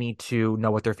them. I need to know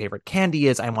what their favorite candy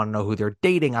is. I want to know who they're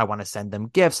dating. I want to send them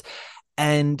gifts.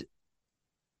 And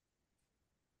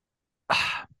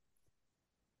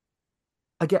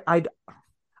again,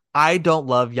 I don't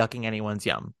love yucking anyone's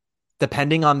yum,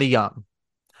 depending on the yum.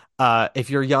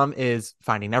 If your yum is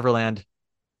Finding Neverland,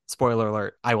 spoiler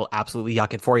alert, I will absolutely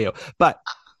yuck it for you. But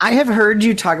I have heard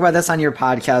you talk about this on your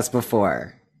podcast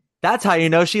before. That's how you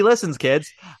know she listens,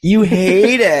 kids. You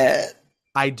hate it.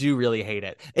 I do really hate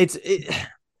it.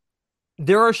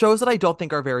 There are shows that I don't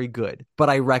think are very good, but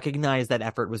I recognize that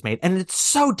effort was made. And it's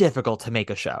so difficult to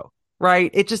make a show, right?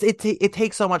 It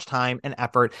takes so much time and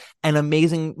effort, and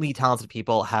amazingly talented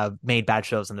people have made bad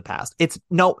shows in the past.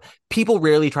 People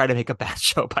rarely try to make a bad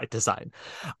show by design.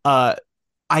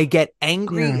 I get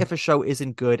angry if a show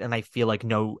isn't good and I feel like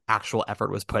no actual effort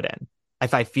was put in.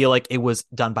 If I feel like it was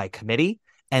done by committee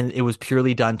and it was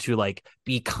purely done to like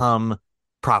become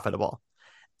profitable.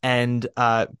 And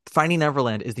Finding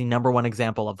Neverland is the number one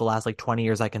example of the last like 20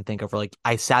 years I can think of, where like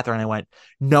I sat there and I went,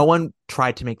 no one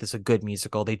tried to make this a good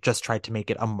musical. They just tried to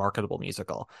make it a marketable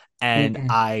musical. And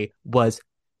I was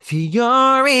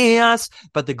furious,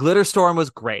 but the glitter storm was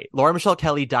great. Laura Michelle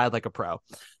Kelly died like a pro.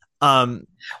 Well,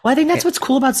 I think that's what's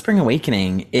cool about Spring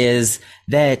Awakening is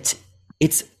that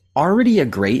it's already a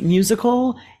great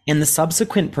musical, and the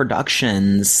subsequent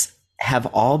productions have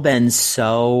all been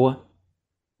so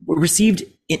received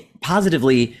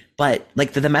positively, but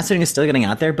like the messaging is still getting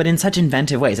out there, but in such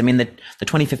inventive ways. I mean, the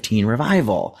 2015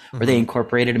 revival, where they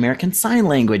incorporated American Sign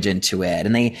Language into it,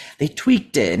 and they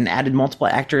tweaked it and added multiple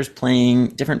actors playing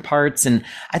different parts. And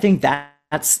I think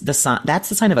that's the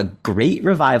sign of a great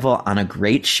revival on a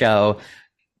great show.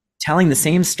 telling the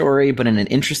same story, but in an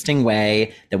interesting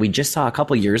way that we just saw a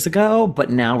couple years ago, but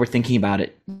now we're thinking about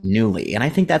it newly. And I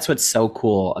think that's what's so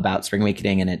cool about Spring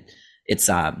Awakening, and it's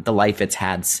the life it's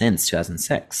had since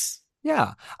 2006.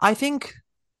 Yeah, I think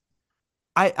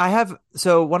I have,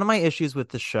 so one of my issues with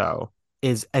the show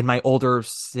is in my older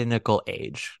cynical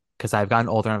age, because I've gotten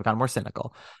older and I've gotten more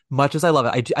cynical. Much as I love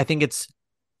it, I think it's,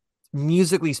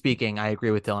 musically speaking, I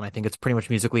agree with Dylan. I think it's pretty much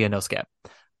musically a no skip.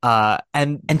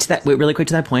 And to that, wait, really quick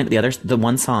to that point, the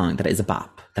one song that is a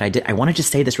bop that I want to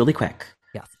just say this really quick.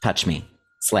 Yeah. Touch Me,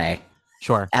 Slay.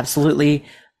 Sure. Absolutely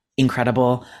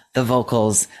incredible. The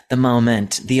vocals, the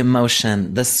moment, the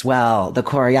emotion, the swell, the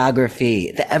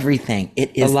choreography, the everything.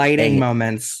 It is the lighting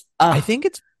moments. I think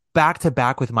it's back to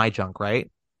back with My Junk, right?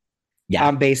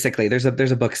 Yeah. Basically, there's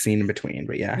a book scene in between,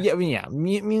 but yeah. Yeah.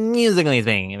 Musically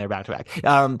speaking, they're back to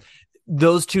back.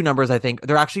 Those two numbers, I think,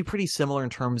 they're actually pretty similar in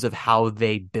terms of how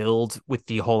they build with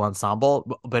the whole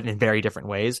ensemble, but in very different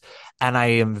ways. And I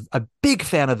am a big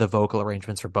fan of the vocal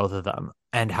arrangements for both of them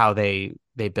and how they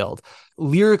build.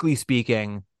 Lyrically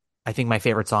speaking, I think my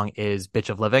favorite song is Bitch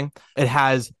of Living. It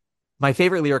has, my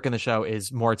favorite lyric in the show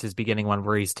is Moritz's beginning one,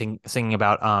 where he's singing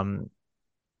about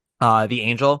the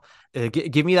angel.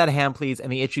 Give me that hand, please, and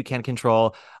the itch you can't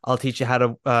control. I'll teach you how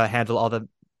to handle all the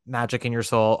magic in your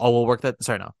soul. Oh, we'll work that.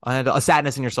 Sorry, no. A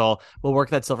sadness in your soul. We'll work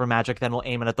that silver magic. Then we'll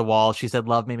aim it at the wall. She said,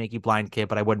 love may make you blind, kid,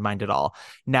 but I wouldn't mind at all.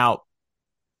 Now,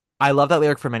 I love that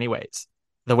lyric for many ways.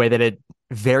 The way that it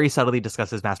very subtly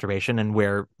discusses masturbation and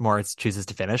where Moritz chooses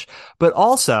to finish, but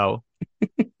also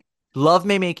love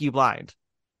may make you blind.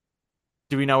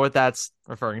 Do we know what that's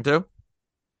referring to?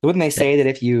 Wouldn't they say that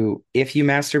if you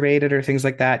masturbated or things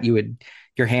like that,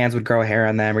 your hands would grow hair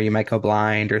on them, or you might go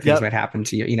blind, or things might happen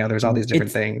to you? You know, there's all these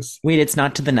different things. Wait, it's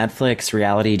not to the Netflix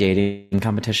reality dating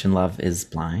competition Love is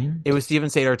Blind? It was Steven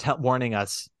Sater warning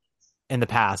us in the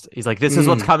past. He's like, this is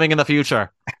what's coming in the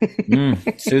future.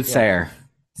 Soothsayer.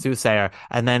 Soothsayer.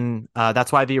 And then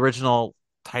that's why the original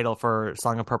title for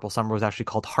Song of Purple Summer was actually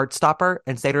called Heartstopper.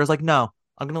 And Sater was like, no,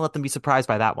 I'm going to let them be surprised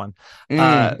by that one.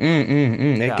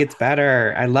 It gets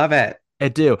better. I love it. I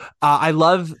do. I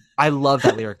love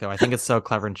that lyric, though. I think it's so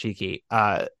clever and cheeky.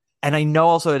 And I know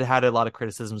also it had a lot of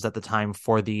criticisms at the time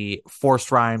for the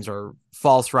forced rhymes or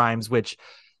false rhymes, which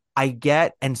I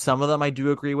get, and some of them I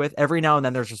do agree with. Every now and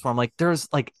then there's just one there's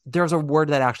a word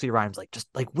that actually rhymes just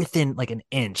within an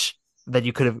inch that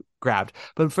you could have grabbed.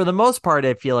 But for the most part,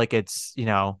 I feel like it's,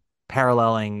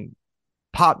 paralleling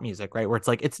pop music, right? Where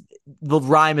it's the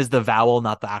rhyme is the vowel,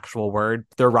 not the actual word.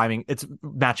 They're rhyming. It's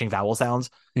matching vowel sounds.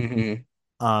 Mm-hmm.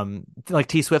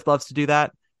 T Swift loves to do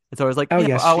that. It's always oh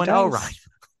yes, oh and oh rhyme.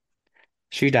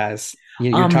 She does.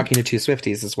 You're talking to two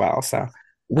Swifties as well. So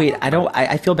wait,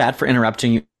 I feel bad for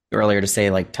interrupting you earlier to say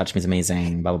Touch Me is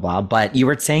amazing, blah blah blah. But you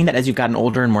were saying that as you've gotten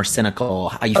older and more cynical,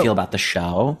 how you feel about the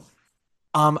show.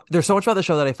 There's so much about the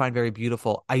show that I find very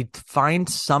beautiful. I find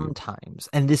sometimes,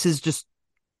 and this is just,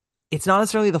 it's not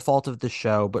necessarily the fault of the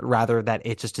show, but rather that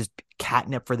it just is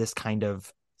catnip for this kind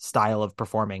of style of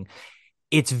performing.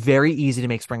 It's very easy to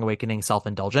make Spring Awakening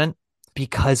self-indulgent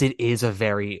because it is a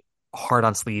very hard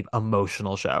on sleeve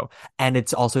emotional show. And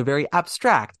it's also very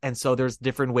abstract. And so there's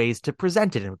different ways to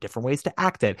present it and different ways to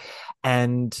act it.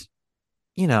 And,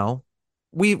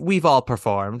 we've all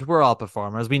performed. We're all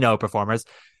performers. We know performers.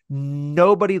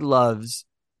 Nobody loves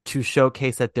to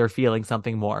showcase that they're feeling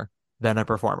something more than a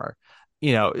performer.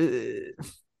 There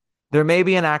may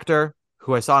be an actor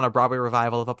who I saw in a Broadway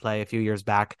revival of a play a few years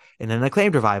back in an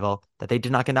acclaimed revival that they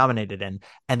did not get nominated in.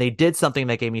 And they did something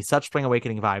that gave me such Spring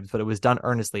Awakening vibes, but it was done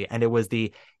earnestly. And it was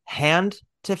the hand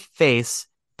to face,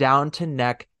 down to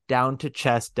neck, down to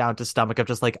chest, down to stomach of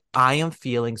just I am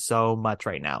feeling so much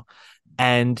right now.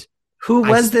 And who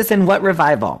was this in what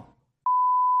revival?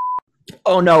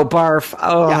 Oh no, barf.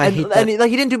 Oh, yeah, and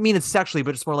he didn't mean it sexually,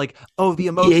 but it's more the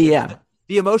emotions. Yeah.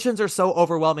 The emotions are so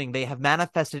overwhelming. They have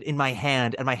manifested in my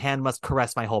hand, and my hand must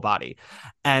caress my whole body.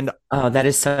 And that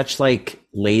is such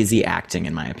lazy acting,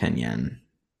 in my opinion.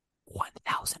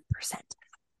 1000%.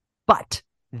 But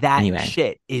that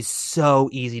shit is so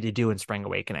easy to do in Spring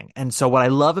Awakening. And so what I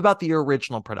love about the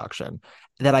original production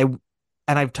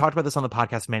and I've talked about this on the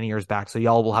podcast many years back, so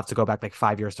y'all will have to go back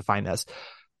 5 years to find this.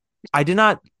 I did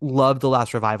not love the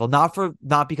last revival, not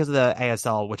because of the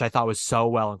ASL, which I thought was so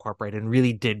well incorporated and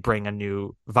really did bring a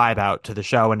new vibe out to the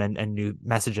show and new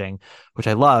messaging, which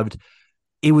I loved.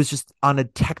 It was just on a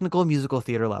technical musical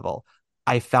theater level.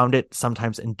 I found it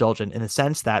sometimes indulgent in the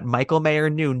sense that Michael Mayer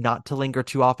knew not to linger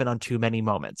too often on too many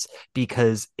moments,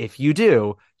 because if you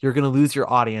do, you're going to lose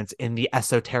your audience in the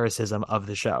esotericism of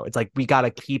the show. It's we got to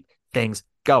keep things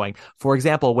going. For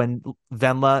example, when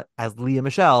Venla as Leah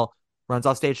Michelle runs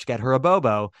off stage to get her a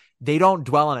bobo, they don't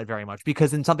dwell on it very much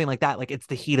because in something like that, like it's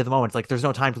the heat of the moment. It's like there's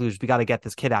no time to lose. We got to get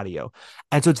this kid out of you.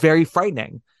 And so it's very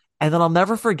frightening. And then I'll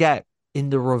never forget in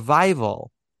the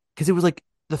revival, because it was like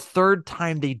the third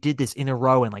time they did this in a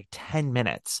row in like 10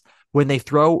 minutes, when they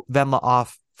throw Venla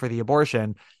off for the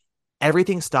abortion,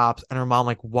 everything stops and her mom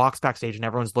like walks backstage and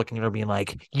everyone's looking at her being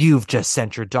like, you've just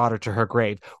sent your daughter to her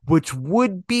grave, which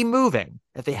would be moving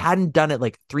if they hadn't done it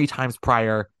like 3 times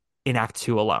prior in Act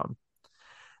 2 alone.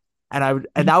 And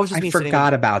that was just me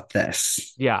forgot about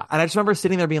this. Yeah. And I just remember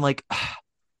sitting there being like,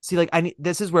 see, like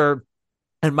this is where,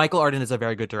 and Michael Arden is a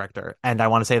very good director. And I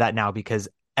want to say that now because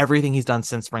everything he's done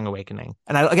since Spring Awakening.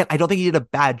 And I don't think he did a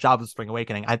bad job of Spring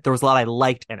Awakening. There was a lot I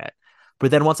liked in it. But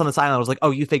then once on the sideline, I was like,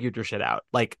 oh, you figured your shit out.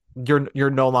 Like you're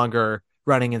no longer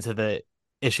running into the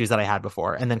issues that I had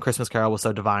before. And then Christmas Carol was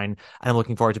so divine. And I'm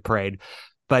looking forward to Parade.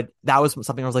 But that was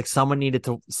something I was like, someone needed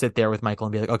to sit there with Michael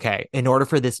and be like, okay, in order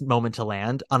for this moment to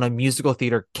land on a musical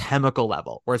theater chemical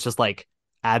level, where it's just like,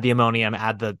 add the ammonium,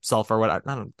 add the sulfur, whatever.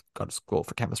 I don't go to school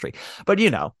for chemistry, but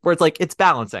you know, where it's like, it's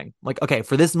balancing. Like, okay,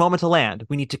 for this moment to land,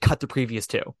 we need to cut the previous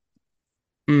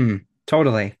 2.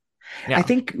 Totally. Yeah. I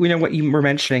think, you know, what you were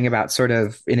mentioning about sort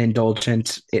of an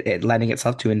indulgent, it lending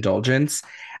itself to indulgence.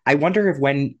 I wonder if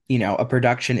when, you know, a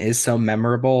production is so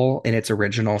memorable in its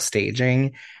original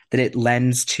staging, that it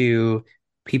lends to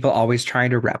people always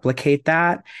trying to replicate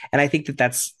that. And I think that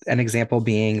that's an example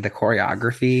being the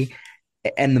choreography.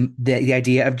 And the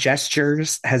idea of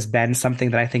gestures has been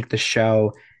something that I think the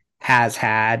show has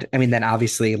had. I mean, then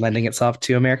obviously lending itself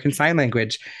to American Sign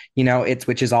Language, you know,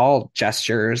 which is all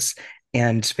gestures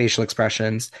and facial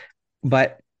expressions.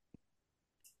 But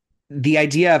the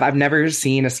idea of, I've never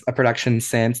seen a production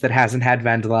since that hasn't had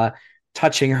Vendela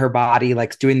touching her body,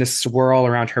 like doing the swirl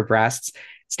around her breasts,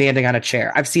 standing on a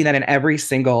chair. I've seen that in every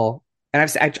single,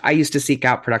 and I used to seek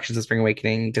out productions of Spring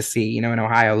Awakening to see, you know, in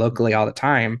Ohio locally all the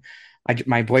time.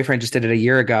 My boyfriend just did it a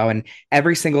year ago, and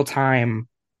every single time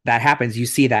that happens, you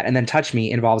see that. And then Touch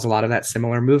Me involves a lot of that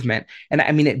similar movement. And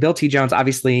I mean, Bill T. Jones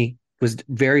obviously was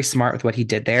very smart with what he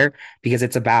did there, because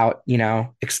it's about, you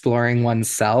know, exploring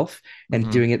oneself and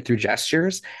doing it through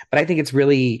gestures. But I think it's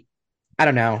really, I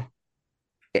don't know.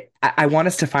 I want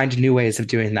us to find new ways of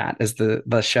doing that as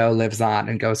the show lives on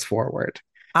and goes forward.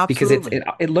 Absolutely.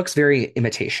 Because it looks very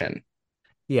imitation.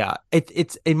 Yeah,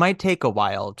 it might take a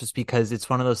while, just because it's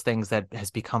one of those things that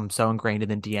has become so ingrained in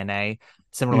the DNA,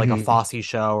 similar like a Fosse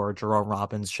show or a Jerome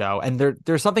Robbins show. And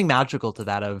there's something magical to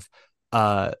that of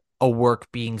a work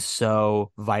being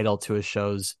so vital to a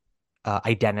show's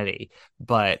identity.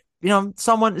 But you know,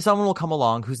 someone will come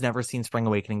along who's never seen Spring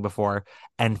Awakening before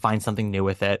and find something new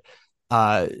with it.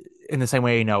 In the same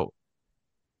way, you know,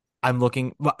 I'm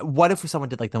looking, what if someone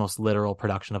did like the most literal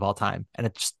production of all time, and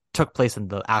it just took place in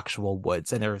the actual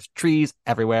woods, and there's trees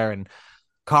everywhere and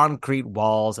concrete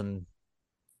walls and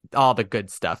all the good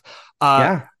stuff.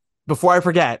 Yeah. Before I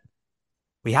forget,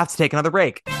 we have to take another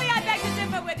break. Billy, I beg to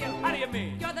differ with you. How do you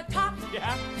mean? You're the top.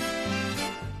 Yeah.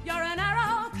 You're an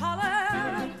arrow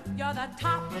color. You're the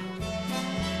top.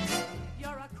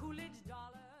 You're a Coolidge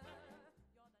dollar.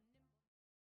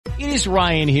 It is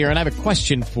Ryan here, and I have a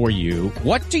question for you.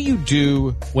 What do you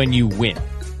do when you win?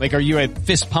 Like, are you a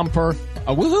fist pumper,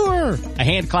 a woohooer, a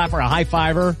hand clapper, a high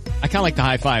fiver? I kind of like the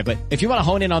high five, but if you want to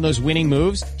hone in on those winning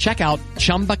moves, check out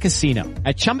Chumba Casino.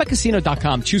 At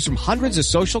ChumbaCasino.com, choose from hundreds of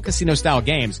social casino style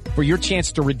games for your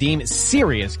chance to redeem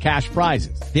serious cash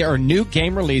prizes. There are new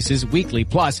game releases weekly,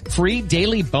 plus free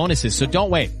daily bonuses. So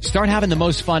don't wait. Start having the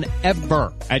most fun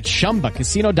ever at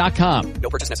ChumbaCasino.com.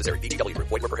 No purchase necessary. VGW Group.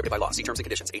 Void where prohibited by law. See terms and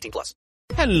conditions. 18+.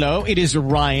 Hello, it is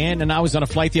Ryan, and I was on a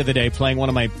flight the other day playing one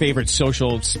of my favorite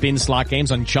social spin slot games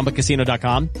on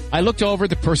ChumbaCasino.com. I looked over at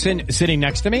the person sitting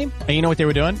next to me, and you know what they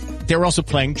were doing? They were also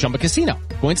playing Chumba Casino.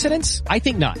 Coincidence? I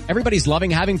think not. Everybody's loving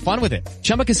having fun with it.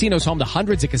 Chumba Casino is home to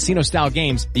hundreds of casino-style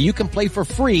games that you can play for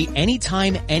free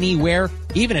anytime, anywhere,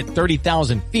 even at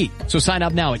 30,000 feet. So sign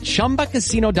up now at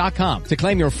ChumbaCasino.com to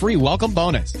claim your free welcome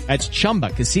bonus. That's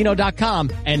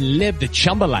ChumbaCasino.com and live the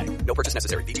Chumba life. No purchase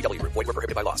necessary. VGW Group. Void where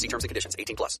prohibited by law. See terms and conditions.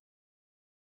 18+.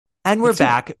 And we're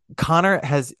back. Connor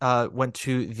has went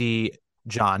to the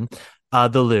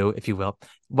loo, if you will,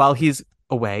 while he's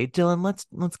away. Dylan,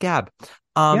 let's gab.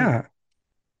 Yeah.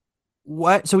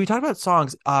 So we talked about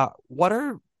songs. What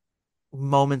are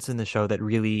moments in the show that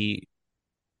really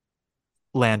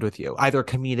land with you, either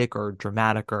comedic or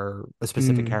dramatic or a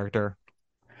specific character?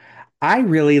 I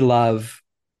really love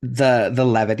the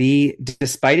levity,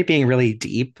 despite it being really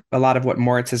deep. A lot of what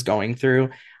Moritz is going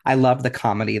through, I love the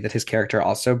comedy that his character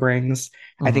also brings.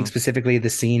 I think specifically the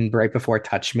scene right before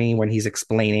Touch Me, when he's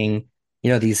explaining,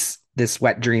 you know, this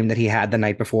wet dream that he had the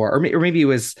night before, or maybe it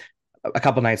was a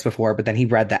couple nights before, but then he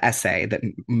read the essay that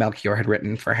Melchior had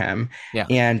written for him. Yeah.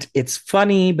 And it's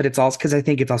funny, but it's also because I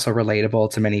think it's also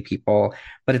relatable to many people,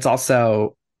 but it's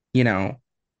also, you know,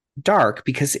 dark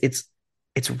because it's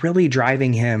really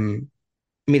driving him.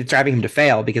 I mean, it's driving him to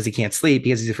fail because he can't sleep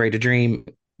because he's afraid to dream,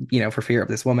 you know, for fear of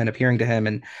this woman appearing to him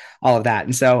and all of that.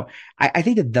 And so I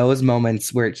think that those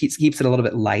moments where it keeps it a little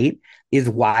bit light is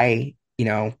why, you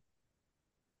know,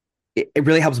 it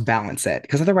really helps balance it,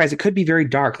 because otherwise it could be very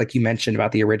dark, like you mentioned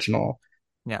about the original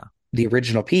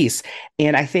piece.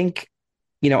 And I think,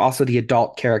 you know, also the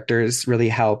adult characters really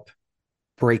help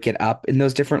break it up in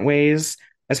those different ways,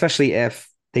 especially if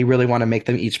they really want to make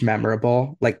them each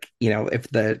memorable. Like, you know, if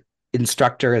the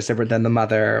instructor is different than the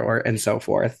mother and so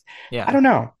forth. Yeah. I don't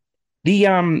know.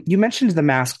 You mentioned The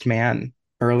Masked Man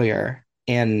earlier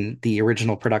in the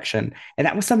original production, and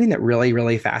that was something that really,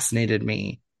 really fascinated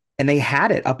me. And they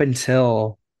had it up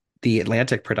until the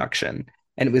Atlantic production.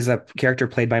 And it was a character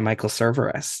played by Michael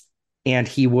Cerveris. And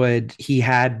he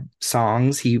had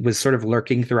songs. He was sort of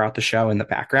lurking throughout the show in the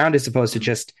background as opposed to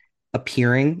just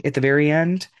appearing at the very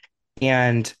end.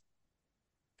 And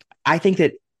I think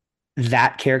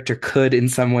that character could in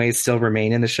some ways still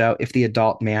remain in the show if the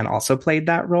adult man also played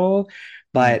that role.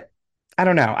 But I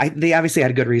don't know. They obviously had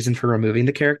a good reason for removing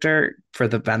the character for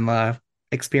the Venla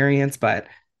experience, but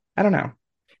I don't know.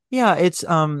 Yeah, it's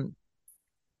Venla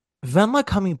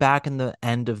coming back in the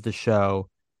end of the show.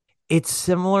 It's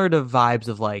similar to vibes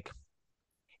of like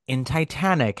in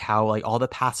Titanic, how like all the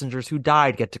passengers who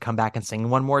died get to come back and sing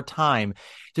one more time.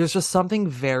 There's just something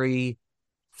very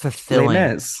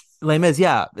fulfilling. Les Mis,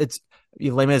 yeah.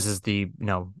 Les Mis is the, you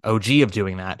know, OG of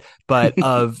doing that, but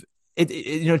of it,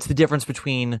 you know, it's the difference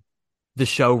between the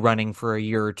show running for a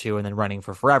year or two and then running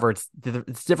for forever. It's the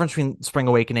difference between Spring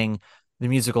Awakening, the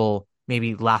musical,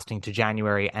 maybe lasting to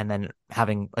January and then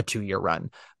having a 2-year run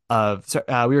of. So,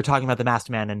 we were talking about The Masked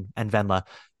Man and Venla,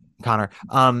 Connor.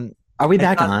 Are we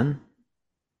back on?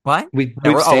 What? We're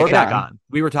back on.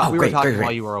 We were talking great.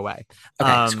 while you were away.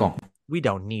 Okay, it's cool. We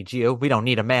don't need you. We don't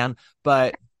need a man.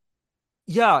 But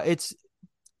yeah,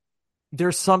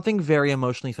 there's something very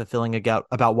emotionally fulfilling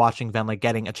about watching Venla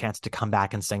getting a chance to come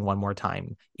back and sing one more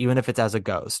time, even if it's as a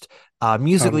ghost.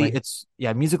 Musically,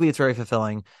 totally. It's very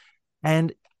fulfilling.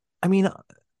 And I mean,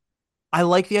 I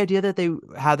like the idea that they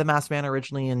had the Masked Man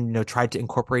originally and, you know, tried to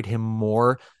incorporate him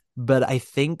more. But I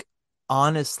think,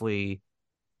 honestly,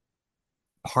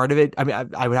 part of it, I mean,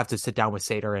 I would have to sit down with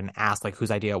Seder and ask like whose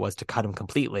idea it was to cut him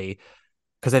completely.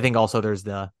 Because I think also there's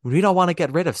we don't want to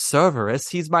get rid of Cerveris.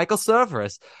 He's Michael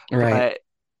Cerveris. Right. But,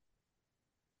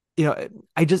 you know,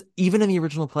 even in the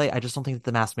original play, I just don't think that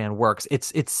the Masked Man works.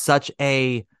 It's such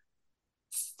a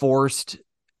forced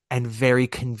and very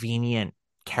convenient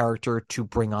character to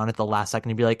bring on at the last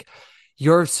second and be like,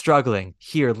 you're struggling.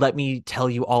 Here, let me tell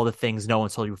you all the things no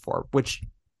one's told you before, which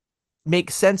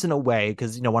makes sense in a way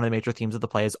because, you know, one of the major themes of the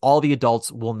play is all the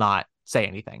adults will not say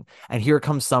anything. And here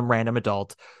comes some random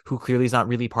adult who clearly is not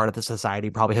really part of the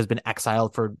society, probably has been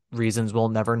exiled for reasons we'll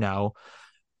never know.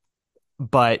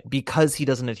 But because he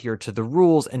doesn't adhere to the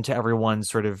rules and to everyone's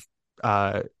sort of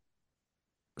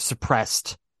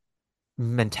suppressed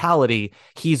mentality,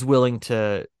 he's willing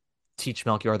to teach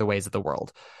Melchior the ways of the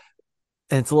world.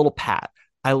 And it's a little pat.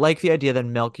 I like the idea that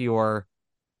Melchior,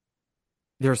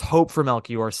 there's hope for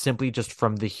Melchior simply just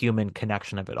from the human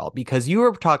connection of it all. Because you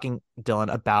were talking,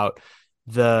 Dylan, about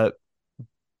the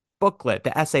booklet,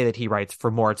 the essay that he writes for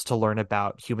Moritz to learn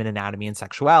about human anatomy and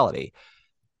sexuality.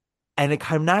 And it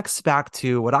connects back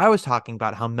to what I was talking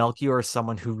about, how Melchior is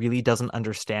someone who really doesn't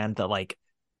understand that, like,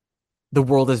 the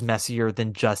world is messier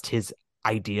than just his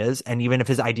ideas. And even if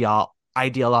his ideology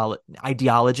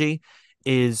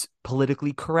is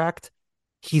politically correct,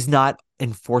 he's not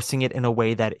enforcing it in a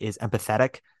way that is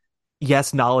empathetic.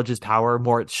 Yes, knowledge is power.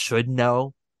 Moritz should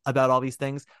know about all these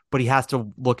things, but he has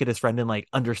to look at his friend and like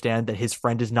understand that his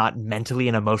friend is not mentally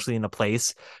and emotionally in a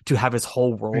place to have his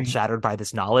whole world shattered by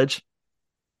this knowledge.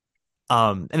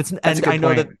 And I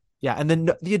know that, yeah. And then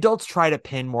the adults try to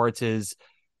pin Moritz's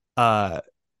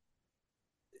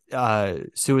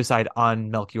suicide on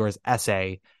Melchior's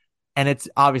essay, and it's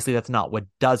obviously that's not what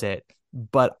does it.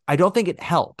 But I don't think it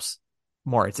helps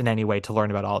Moritz in any way to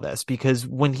learn about all this, because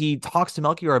when he talks to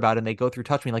Melchior about it and they go through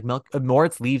Touch Me, like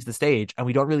Moritz leaves the stage and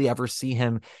we don't really ever see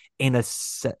him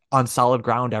on solid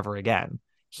ground ever again.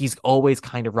 He's always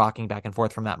kind of rocking back and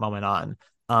forth from that moment on.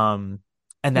 And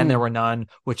then There Were None,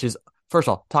 which is, first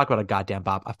of all, talk about a goddamn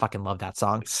bop. I fucking love that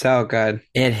song. So good.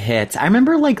 It hits. I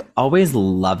remember like always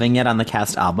loving it on the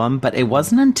cast album, but it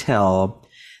wasn't until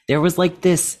there was like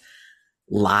this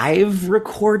live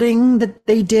recording that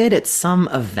they did at some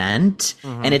event,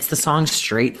 and it's the song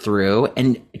straight through.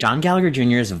 And John Gallagher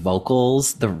Jr.'s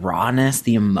vocals, the rawness,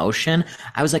 the emotion.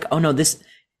 I was like, oh no, this,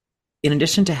 in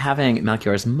addition to having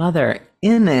Melchior's mother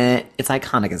in it, it's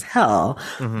iconic as hell.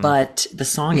 But the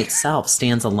song itself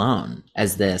stands alone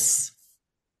as this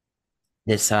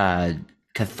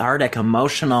cathartic,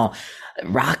 emotional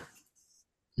rock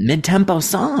mid-tempo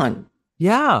song.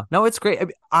 Yeah, no, it's great.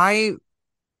 I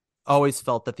always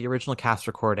felt that the original cast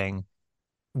recording,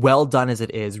 well done as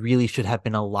it is, really should have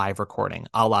been a live recording,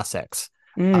 a la Six.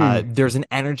 There's an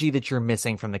energy that you're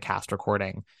missing from the cast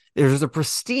recording. There's a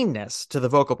pristineness to the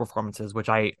vocal performances, which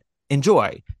I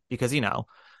enjoy because, you know,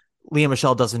 Leah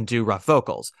Michelle doesn't do rough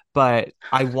vocals, but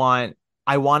I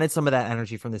wanted some of that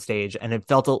energy from the stage, and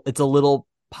it's a little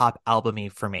pop albumy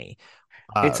for me.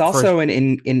 It's also an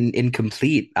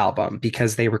incomplete album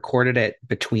because they recorded it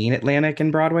between Atlantic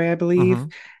and Broadway, I believe.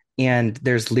 And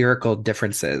there's lyrical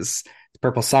differences.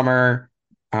 Purple Summer,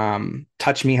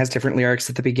 Touch Me has different lyrics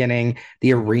at the beginning.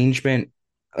 The arrangement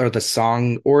or the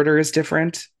song order is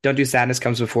different. Don't Do Sadness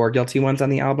comes before Guilty Ones on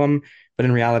the album, but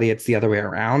in reality, it's the other way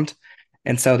around.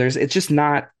 And so it's just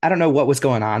not, I don't know what was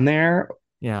going on there.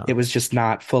 Yeah. It was just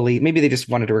not fully, maybe they just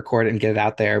wanted to record it and get it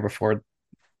out there before,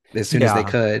 as soon as they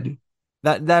could.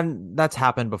 That's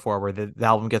happened before, where the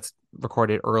album gets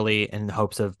recorded early in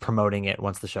hopes of promoting it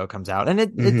once the show comes out, and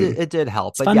it did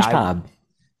help. But SpongeBob,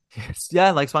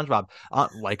 like SpongeBob,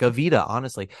 like Evita,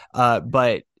 honestly.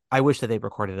 But I wish that they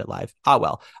recorded it live.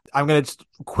 Well, I'm gonna just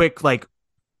quick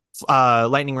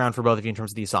lightning round for both of you in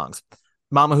terms of these songs.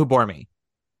 Mama Who Bore Me.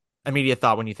 Immediate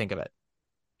thought when you think of it.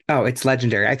 Oh, it's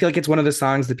legendary. I feel like it's one of the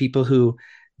songs that people who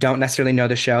don't necessarily know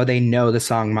the show, they know the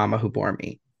song Mama Who Bore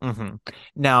Me.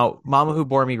 Now, Mama Who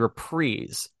Bore Me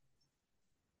reprise.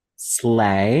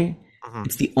 Slay.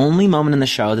 It's the only moment in the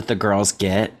show that the girls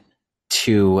get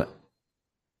to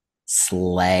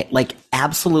slay, like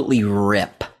absolutely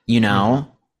rip, you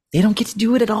know? They don't get to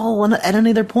do it at all at any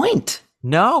other point.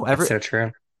 No, That's so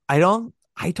true. I don't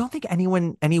think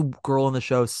any girl in the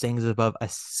show sings above a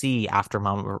C after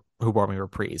Mama Who Bore Me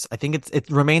reprise. I think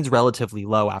it remains relatively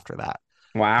low after that.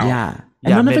 Wow. Yeah.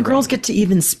 And none of the girls get to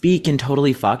even speak in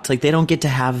Totally Fucked. Like, they don't get to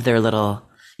have their little,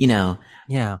 you know,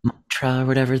 mantra or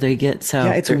whatever they get. So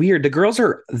yeah, it's weird. The girls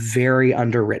are very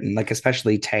underwritten, like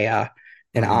especially Taya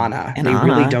and Anna. And they Anna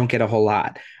really don't get a whole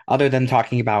lot other than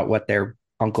talking about what their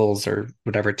uncles or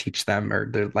whatever teach them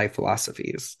or their life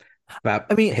philosophies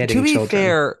about hitting to be children.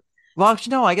 fair, well,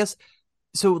 actually, no, I guess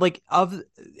so. Like,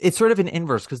 it's sort of an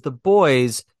inverse because the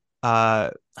boys,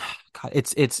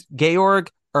 it's Georg,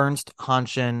 Ernst,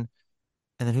 Hanschen,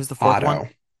 and then who's the fourth one?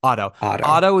 Otto.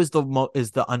 Otto is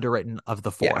the underwritten of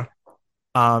the four.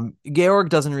 Yeah. Georg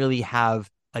doesn't really have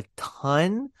a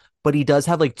ton, but he does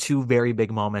have like two very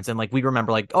big moments, and like we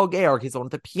remember, like, oh, Georg, he's the one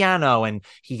with the piano, and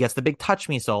he gets the big "Touch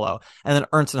Me" solo, and then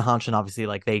Ernst and Hanschen, obviously,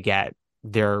 like they get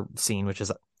their scene, which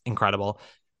is incredible.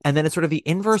 And then it's sort of the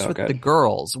inverse with the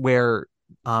girls, where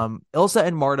Ilsa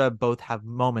and Marta both have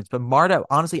moments, but Marta,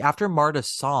 honestly, after Marta's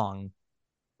song,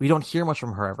 we don't hear much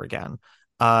from her ever again.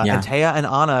 And Taya and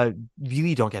Anna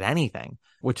really don't get anything,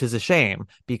 which is a shame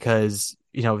because,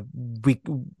 you know,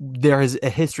 there is a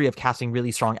history of casting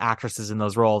really strong actresses in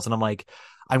those roles. And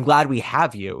I'm glad we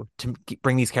have you to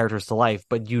bring these characters to life,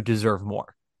 but you deserve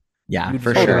more. Yeah,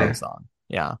 for sure.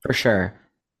 Yeah, for sure.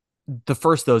 The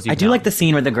first those I do like the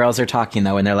scene where the girls are talking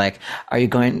though, and they're like, "Are you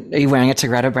wearing it to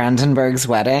Greta Brandenburg's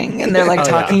wedding?" And they're like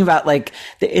talking about like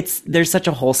there's such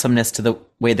a wholesomeness to the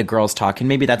way the girls talk, and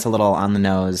maybe that's a little on the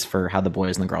nose for how the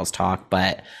boys and the girls talk,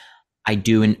 but I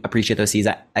do appreciate those scenes.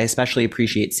 I especially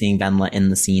appreciate seeing Wendla in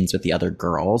the scenes with the other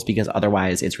girls because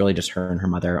otherwise it's really just her and her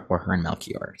mother or her and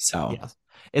Melchior. So yes.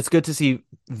 It's good to see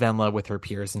Wendla with her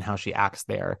peers and how she acts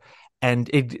there, and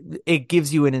it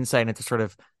gives you an insight into sort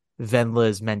of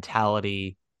Wendla's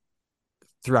mentality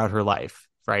throughout her life,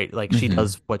 right? Like she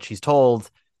does what she's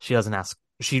told. She doesn't ask.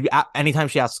 Anytime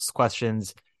she asks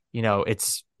questions, you know,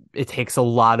 it takes a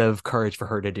lot of courage for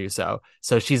her to do so.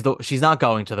 So she's not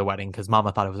going to the wedding because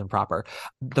Mama thought it was improper.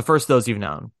 The first Those You've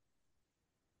Known,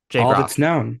 all that's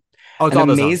known. Oh, it's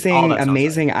an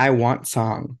amazing I Want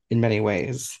song in many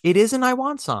ways. It is an I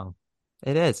Want song.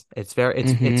 It is. It's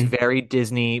very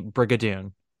Disney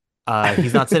Brigadoon.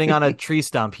 He's not sitting on a tree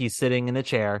stump. He's sitting in a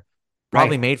chair,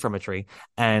 probably made from a tree,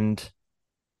 and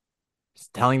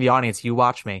telling the audience, "You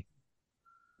watch me."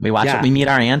 We watch it. We meet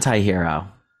our anti-hero.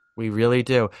 We really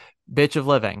do. Bitch of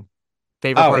Living.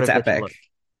 Favorite part it's of epic.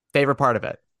 Favorite part of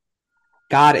it.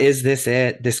 God, is this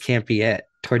it? This can't be it.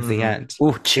 Towards the end.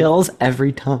 Ooh, chills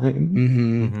every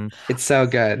time. It's so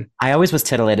good. I always was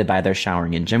titillated by their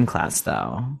showering in gym class,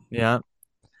 though. Yeah.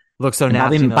 Looks so And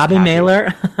nasty. in those Bobby khakis.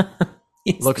 Mailer.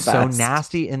 He's Looks the so best.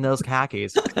 nasty in those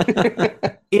khakis.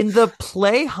 In the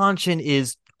play, Hanshin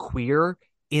is queer.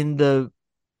 In the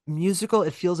musical,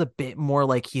 it feels a bit more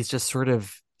like he's just sort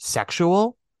of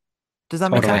sexual. Does that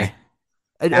make Totally.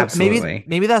 sense? Absolutely.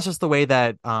 Maybe that's just the way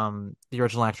that the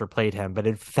original actor played him, but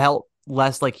it felt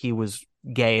less like he was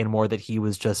gay and more that he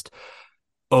was just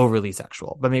overly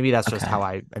sexual. But maybe that's just how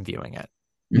I am viewing it.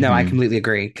 No, I completely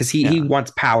agree, because he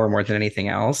wants power more than anything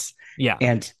else. Yeah.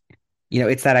 And,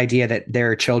 it's that idea that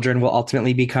their children will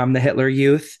ultimately become the Hitler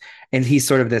Youth. And he's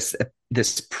sort of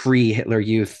this pre-Hitler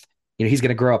Youth. He's going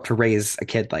to grow up to raise a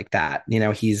kid like that.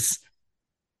 He's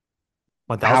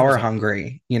 1000%. power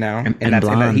hungry, and that's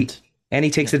blonde. and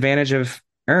he takes advantage of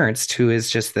Ernst, who is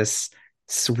just this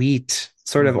sweet,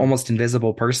 sort of almost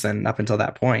invisible person up until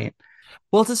that point.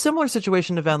 Well, it's a similar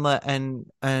situation to Venla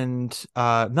and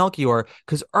Melchior,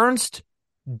 because Ernst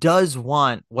does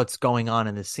want what's going on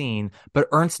in the scene, but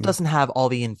Ernst doesn't have all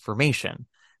the information.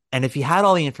 And if he had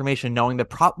all the information, knowing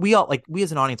that we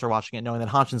as an audience are watching it, knowing that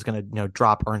Hanshin's going to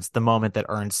drop Ernst the moment that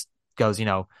Ernst goes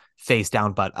face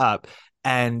down, butt up,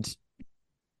 and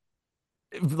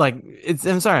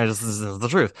I'm sorry, this is the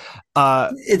truth.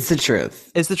 It's the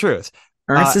truth. It's the truth.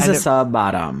 Ernst is a sub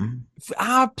bottom.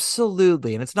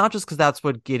 Absolutely. And it's not just because that's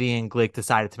what Gideon Glick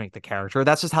decided to make the character.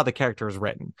 That's just how the character is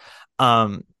written.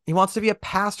 He wants to be a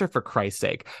pastor, for Christ's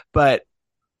sake. But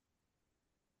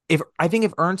I think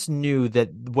if Ernst knew that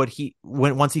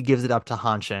once he gives it up to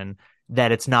Hanshin,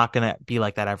 that it's not going to be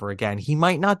like that ever again, he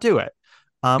might not do it.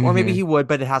 Or maybe he would,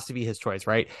 but it has to be his choice,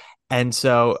 right? And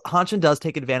so Hanshin does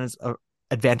take advantage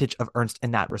of Ernst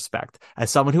in that respect, as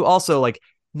someone who also,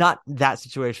 not that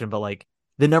situation, but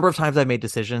the number of times I've made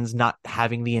decisions not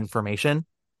having the information,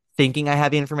 thinking I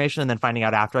had the information, and then finding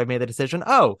out after I made the decision,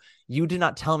 oh, you did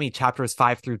not tell me chapters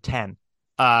 5 through 10.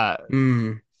 You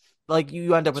end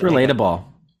up with Relatable.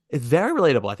 It's very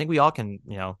relatable. I think we all can,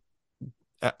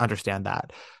 understand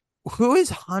that. Who is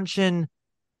Hanshin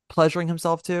pleasuring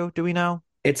himself to? Do we know?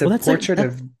 It's a portrait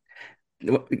of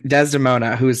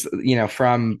Desdemona, who's,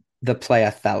 from the play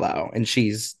Othello, and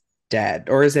she's dead.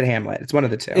 Or is it Hamlet? It's one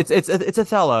of the two. It's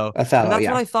Othello. Othello, and that's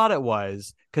yeah. what I thought it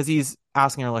was, because he's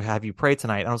asking her, have you prayed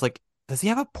tonight? And I was like, does he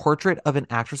have a portrait of an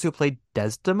actress who played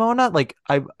Desdemona?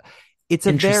 It's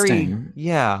a very,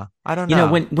 I don't know.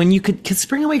 When you could, because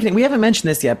Spring Awakening, we haven't mentioned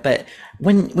this yet, but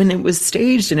when it was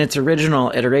staged in its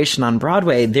original iteration on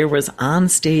Broadway, there was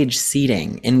on-stage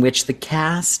seating in which the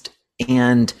cast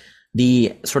and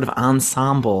the sort of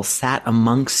ensemble sat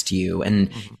amongst you and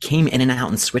came in and out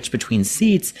and switched between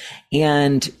seats.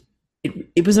 And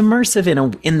it was immersive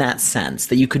in that sense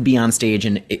that you could be on stage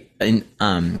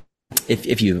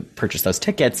if you purchase those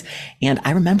tickets. And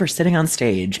I remember sitting on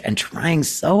stage and trying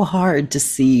so hard to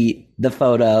see the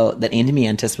photo that Andy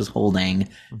Mientus was holding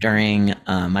during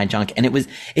my junk. And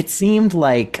it seemed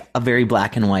like a very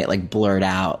black and white, blurred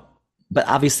out, but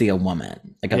obviously a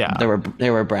woman.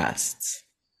 There were breasts.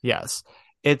 Yes.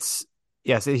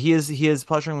 He is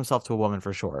pleasuring himself to a woman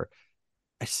for sure.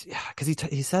 Because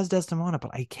he says Desdemona,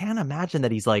 but I can't imagine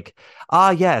that he's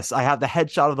yes, I have the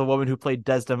headshot of the woman who played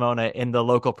Desdemona in the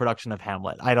local production of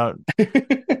Hamlet. I don't.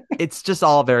 It's just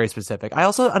all very specific.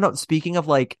 I don't. Speaking of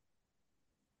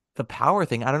the power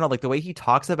thing, I don't know. The way he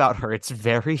talks about her, it's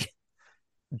very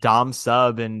dom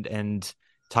sub and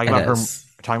talking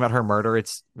about her murder.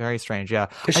 It's very strange. Yeah,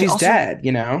 because she's dead.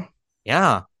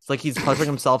 Yeah. It's he's pleasuring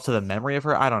himself to the memory of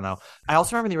her. I don't know. I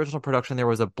also remember in the original production, there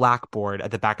was a blackboard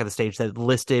at the back of the stage that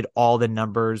listed all the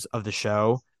numbers of the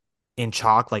show in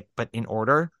chalk, but in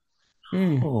order.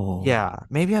 Oh. Yeah.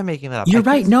 Maybe I'm making that up. You're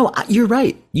right. No, you're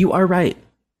right. You are right.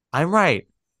 I'm right.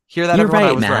 Hear that, You're everyone?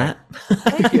 right, I was Matt. right.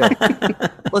 Thank you.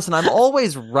 Listen, I'm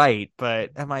always right,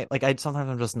 but sometimes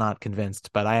I'm just not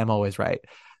convinced, but I am always right.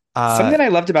 Something I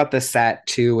loved about this set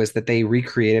too was that they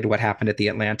recreated what happened at the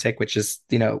Atlantic, which is,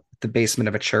 the basement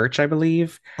of a church, I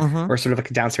believe, or sort of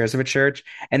downstairs of a church.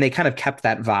 And they kind of kept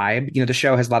that vibe. The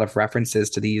show has a lot of references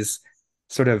to these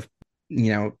sort of,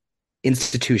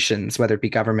 institutions, whether it be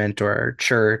government or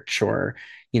church or,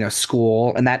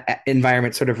 school. And that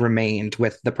environment sort of remained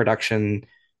with the production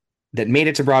that made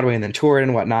it to Broadway and then toured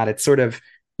and whatnot. It's sort of,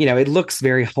 it looks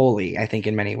very holy, I think,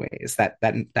 in many ways,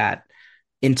 that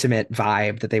intimate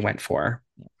vibe that they went for.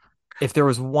 If there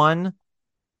was one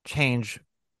change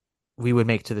we would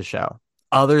make to the show,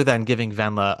 other than giving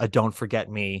Venla a "Don't Forget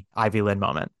Me" Ivy Lynn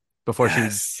moment before she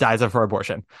dies of her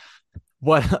abortion,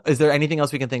 what is there anything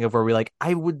else we can think of where we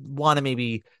I would want to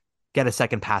maybe get a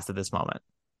second pass at this moment?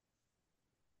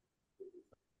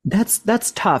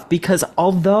 That's tough, because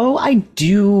although I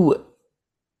do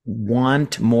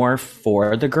want more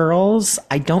for the girls.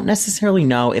 I don't necessarily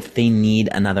know if they need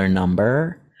another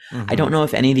number. I don't know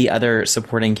if any of the other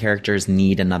supporting characters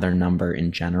need another number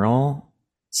in general.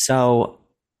 So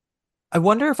I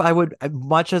wonder if I would,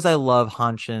 much as I love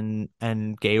Hanshin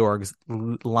and Georg's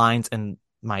lines in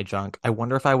My Junk, I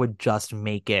wonder if I would just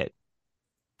make it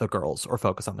the girls or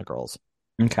focus on the girls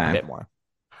a bit more.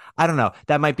 I don't know.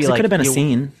 That might be like, it could have been a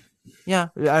scene. Yeah.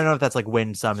 I don't know if that's like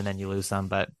win some and then you lose some,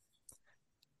 but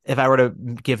if I were to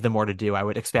give them more to do, I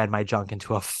would expand My Junk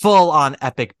into a full on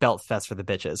epic belt fest for the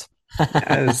bitches.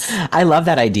 I love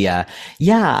that idea.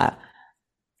 Yeah.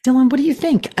 Dylan, what do you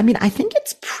think? I mean, I think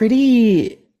it's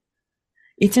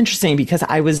interesting because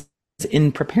I was,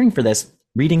 in preparing for this,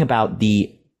 reading about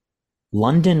the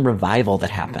London revival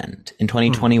that happened in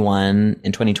 2021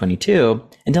 and 2022.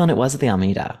 And Dylan, it was at the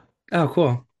Almeida. Oh,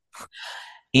 cool.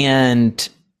 And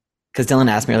because Dylan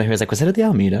asked me earlier, he was like, was it at the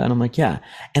Almeida? And I'm like, yeah.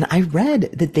 And I read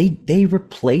that they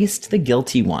replaced the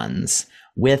Guilty Ones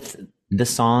with the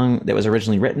song that was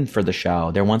originally written for the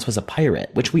show, There Once Was a Pirate,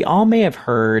 which we all may have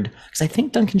heard, because I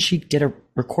think Duncan Sheik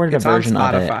recorded a version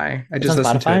of it. I just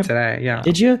listened to it today. Yeah.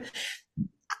 Did you?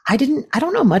 I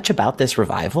don't know much about this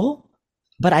revival,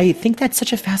 but I think that's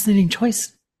such a fascinating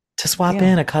choice to swap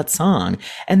in a cut song.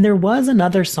 And there was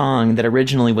another song that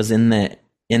originally was in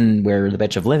Where the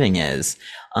Bitch of Living Is.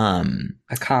 A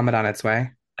Comet on Its Way.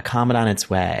 A Comet on Its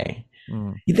Way.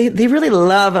 They really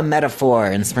love a metaphor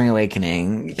in Spring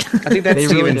Awakening. I think that's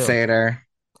Steven Sater.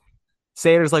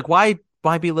 Sater's like, why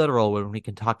be literal when we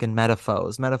can talk in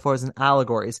metaphors and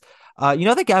allegories? You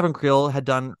know that Gavin Creel had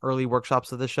done early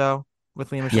workshops of the show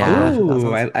with Liam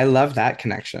Machado? Yeah. I love that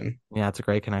connection. Yeah, it's a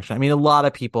great connection. I mean, a lot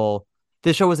of people,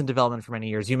 this show was in development for many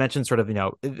years. You mentioned sort of,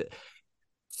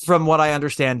 from what I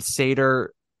understand, Sater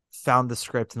found the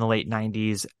script in the late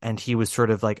 90s and he was sort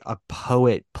of like a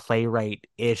poet,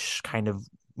 playwright-ish kind of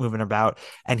moving about.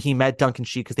 And he met Duncan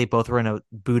Sheik because they both were in a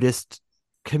Buddhist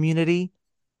community.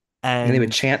 And they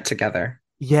would chant together.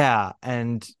 Yeah.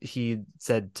 And he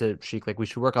said to Sheik, like, we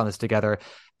should work on this together.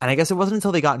 And I guess it wasn't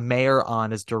until they got Mayer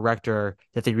on as director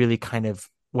that they really kind of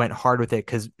went hard with it,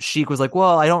 because Sheik was like,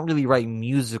 well, I don't really write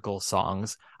musical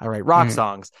songs. I write rock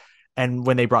songs. And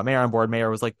when they brought Mayer on board, Mayer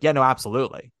was like, yeah, no,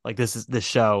 absolutely. Like, this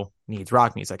show needs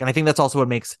rock music. And I think that's also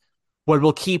what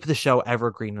will keep the show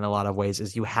evergreen in a lot of ways,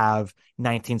 is you have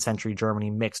 19th century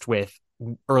Germany mixed with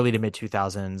early to mid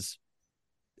 2000s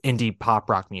indie pop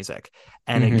rock music.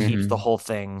 And it keeps the whole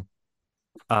thing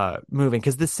moving,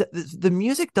 because the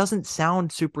music doesn't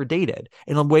sound super dated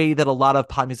in a way that a lot of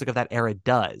pop music of that era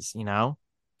does,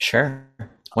 Sure.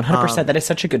 100%. That is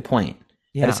such a good point.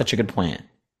 Yeah. That is such a good point.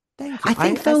 Thank you. I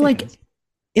think though, like,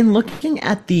 in looking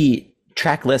at the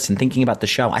track list and thinking about the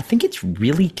show, I think it's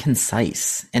really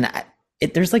concise, and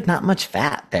there's like not much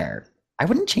fat there. I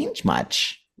wouldn't change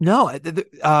much. No,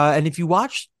 and if you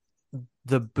watch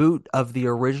the boot of the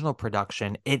original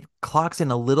production, it clocks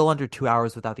in a little under 2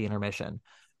 hours without the intermission,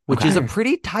 which is a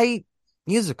pretty tight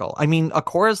musical. I mean, A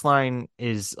Chorus Line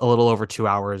is a little over 2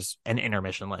 hours and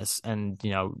intermissionless, and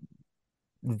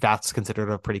that's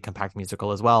considered a pretty compact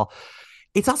musical as well.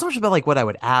 It's not so much about like what I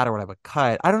would add or what I would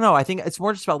cut. I don't know. I think it's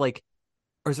more just about like,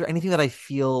 or is there anything that I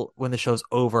feel when the show's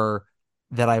over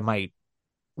that I might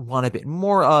want a bit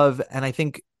more of? And I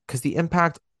think because the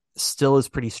impact still is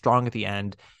pretty strong at the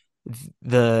end,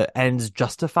 the ends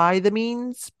justify the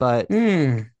means, but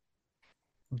I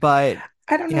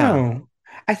don't know.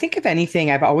 I think if anything,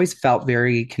 I've always felt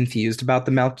very confused about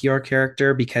the Melchior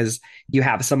character, because you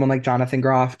have someone like Jonathan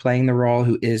Groff playing the role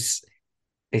who is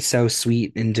so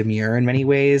sweet and demure in many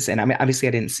ways. And I mean, obviously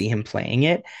I didn't see him playing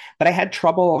it, but I had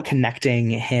trouble connecting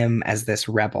him as this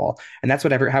rebel. And that's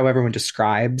how everyone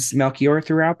describes Melchior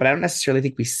throughout, but I don't necessarily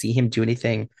think we see him do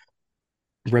anything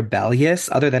rebellious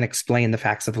other than explain the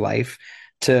facts of life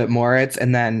to Moritz,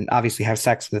 and then obviously have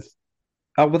sex with,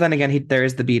 then again, there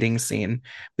is the beating scene,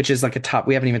 which is like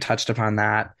we haven't even touched upon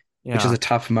that, which is a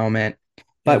tough moment.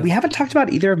 But we haven't talked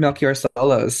about either of Melchior's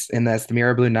solos in this, The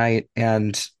Mirror Blue Night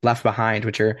and Left Behind,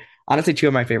 which are honestly two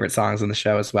of my favorite songs in the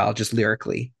show as well, just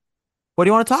lyrically. What do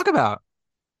you want to talk about?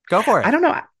 Go for it. I don't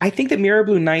know. I think that Mirror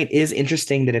Blue Night is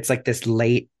interesting, that it's like this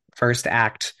late first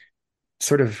act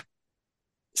sort of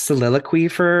soliloquy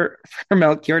for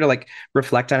Melchior to like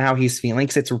reflect on how he's feeling,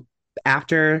 because it's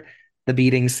after the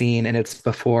beating scene and it's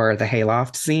before the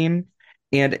hayloft scene.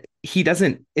 And he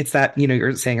doesn't, it's that, you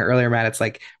were saying earlier, Matt, it's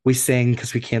like we sing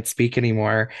because we can't speak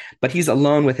anymore, but he's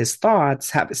alone with his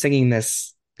thoughts, singing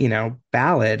this,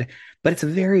 ballad, but it's a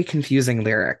very confusing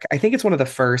lyric. I think it's one of the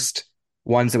first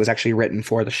ones that was actually written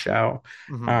for the show.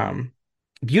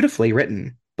 Beautifully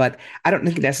written. but I don't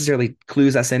think it necessarily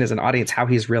clues us in as an audience how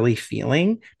he's really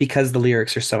feeling because the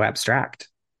lyrics are so abstract.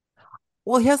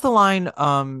 Well, he has the line,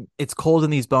 it's cold in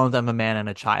these bones, I'm a man and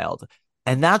a child.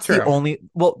 And that's the only,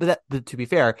 well, to be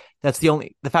fair,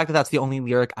 the fact that that's the only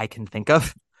lyric I can think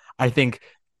of, I think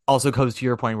also goes to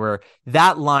your point where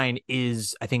that line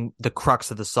is, I think, the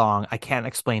crux of the song. I can't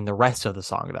explain the rest of the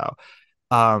song though.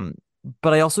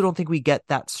 But I also don't think we get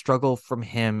that struggle from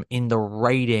him in the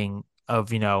writing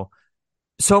of,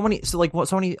 so many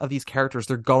of these characters,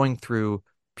 they're going through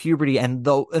puberty, and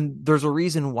there's a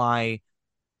reason why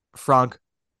Frank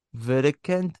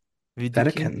Wedekind, right?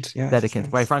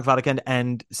 Frank Wedekind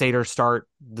and Sater start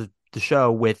the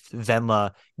show with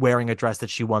Venla wearing a dress that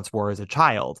she once wore as a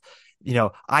child.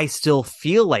 I still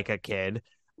feel like a kid.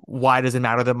 Why does it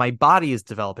matter that my body is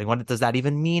developing? What does that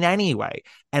even mean anyway?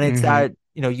 And it's that,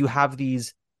 you have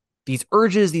these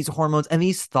urges, these hormones, and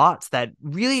these thoughts that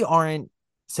really aren't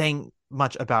saying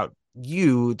much about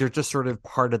you. They're just sort of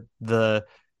part of the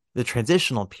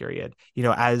transitional period,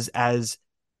 as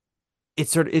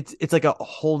it's like a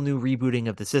whole new rebooting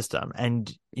of the system.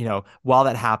 And, while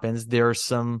that happens, there's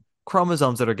some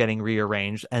chromosomes that are getting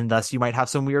rearranged, and thus you might have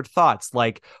some weird thoughts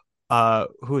like,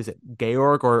 who is it?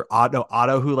 Georg or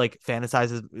Otto, who like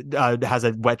fantasizes, has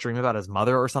a wet dream about his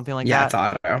mother or something like that. Yeah, it's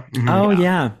Otto. Mm-hmm. Oh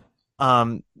yeah.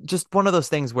 Just one of those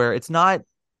things where it's not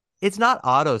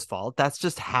Otto's fault. That's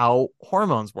just how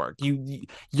hormones work.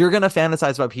 You're gonna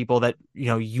fantasize about people that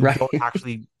you right. don't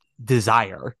actually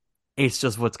desire. It's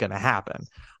just what's gonna happen.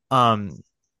 And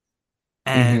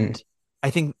I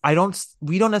think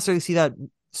we don't necessarily see that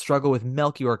struggle with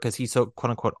Melchior because he's so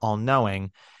quote unquote all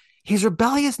knowing. His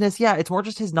rebelliousness, yeah, it's more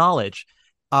just his knowledge.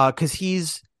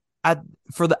 Because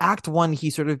for the act one,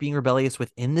 he's sort of being rebellious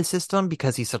within the system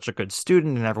because he's such a good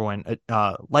student and everyone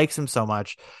likes him so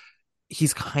much.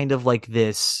 He's kind of like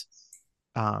this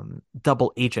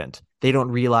double agent. They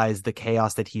don't realize the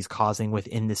chaos that he's causing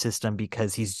within the system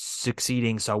because he's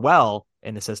succeeding so well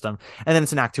in the system. And then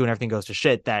it's an act two and everything goes to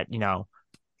shit that,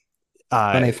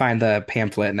 when they find the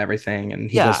pamphlet and everything and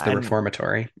he goes to the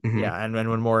reformatory. Mm-hmm. Yeah, and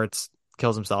when Moritz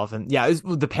kills himself, and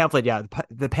the pamphlet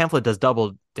does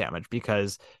double damage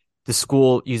because the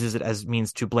school uses it as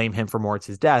means to blame him for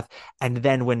Moritz's death. And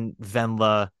then when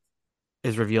Venla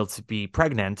is revealed to be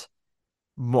pregnant,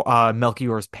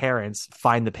 Melchior's parents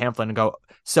find the pamphlet and go,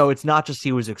 so it's not just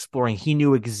he was exploring, he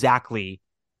knew exactly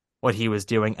what he was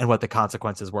doing and what the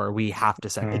consequences were. We have to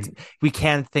send we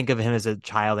can't think of him as a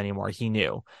child anymore. He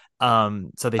knew.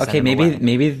 So they send him away.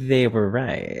 Maybe they were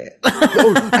right.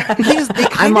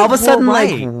 I'm all of a sudden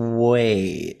right. Like,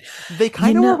 wait, they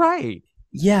kind of were right.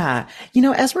 Yeah,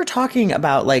 as we're talking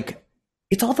about, like,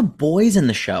 it's all the boys in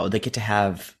the show that get to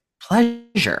have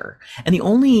pleasure, and the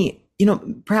only,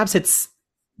 perhaps it's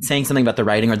saying something about the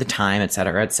writing or the time, et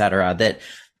cetera, that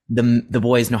the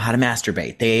boys know how to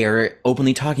masturbate. They are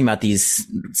openly talking about these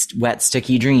wet,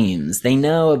 sticky dreams. They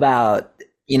know about,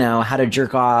 how to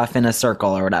jerk off in a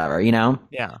circle or whatever, Yeah.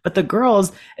 But the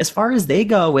girls, as far as they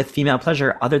go with female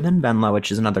pleasure, other than Venla,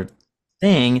 which is another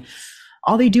thing,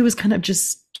 all they do is kind of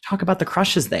just talk about the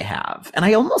crushes they have. And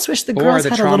I almost wish the girls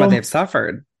had a little... they've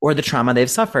suffered. Or the trauma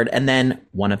they've suffered. And then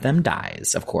one of them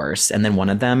dies, of course. And then one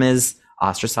of them is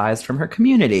ostracized from her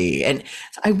community. And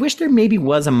I wish there maybe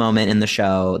was a moment in the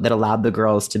show that allowed the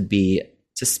girls to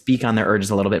speak on their urges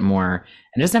a little bit more.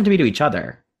 And it doesn't have to be to each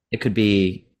other. It could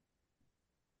be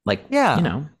like,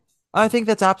 I think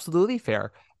that's absolutely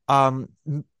fair. But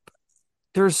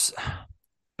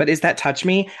is that Touch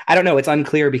Me? I don't know. It's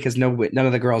unclear because none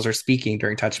of the girls are speaking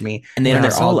during Touch Me, and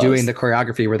they're all doing the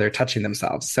choreography where they're touching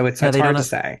themselves. So it's hard to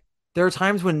say. There are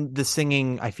times when the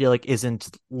singing, I feel like,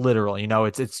 isn't literal.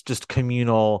 It's just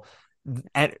communal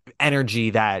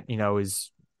energy that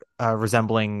is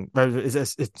resembling.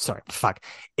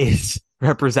 Is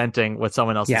representing what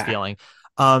someone else is feeling.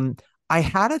 I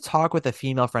had a talk with a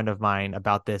female friend of mine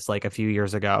about this like a few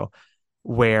years ago,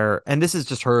 and this is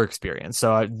just her experience.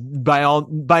 So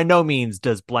by no means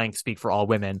does blank speak for all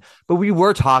women, but we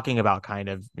were talking about kind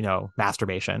of,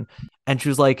 masturbation. And she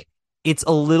was like, it's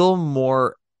a little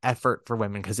more effort for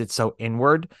women because it's so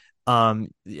inward.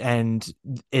 And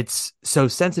it's so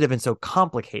sensitive and so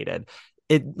complicated.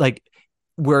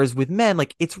 Whereas with men,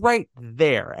 like, it's right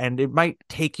there, and it might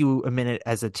take you a minute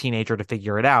as a teenager to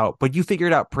figure it out, but you figure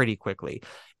it out pretty quickly.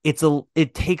 It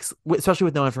takes, especially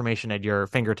with no information at your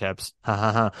fingertips.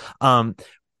 It's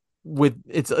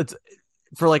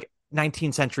for like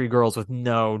 19th century girls with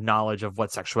no knowledge of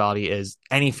what sexuality is.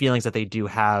 Any feelings that they do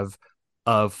have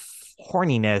of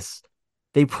horniness,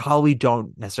 they probably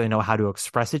don't necessarily know how to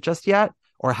express it just yet,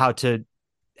 or how to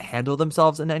handle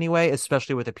themselves in any way,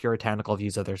 especially with the puritanical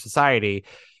views of their society.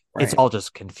 It's all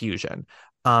just confusion.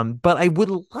 But I would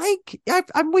like,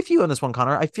 I'm with you on this one,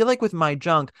 Connor. I feel like with My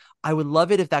Junk, I would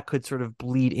love it if that could sort of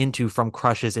bleed into from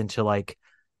crushes into like,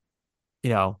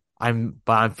 I'm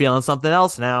feeling something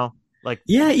else now. Like,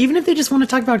 yeah, even if they just want to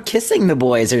talk about kissing the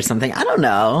boys or something, I don't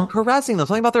know, caressing them,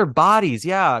 something about their bodies,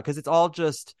 yeah, because it's all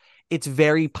just, it's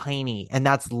very piney, and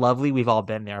that's lovely. We've all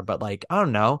been there, but like, I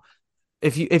don't know,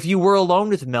 if you were alone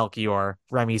with Melchior,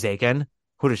 Remy Zakin,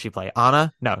 who does she play?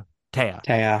 Anna? No, Taya.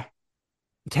 Taya.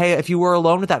 If you were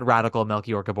alone with that radical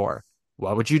Melchior Gabor,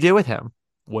 what would you do with him?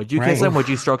 Would you kiss him? Would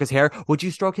you stroke his hair? Would you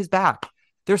stroke his back?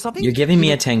 There's something. You're giving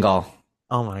me a tingle.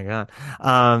 Oh my God.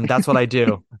 That's what I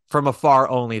do. From afar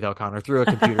only though, Connor, through a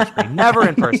computer screen, never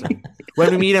in person.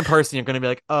 When we meet in person, you're going to be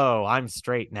like, oh, I'm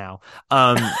straight now.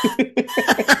 But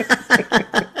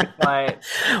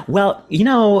well,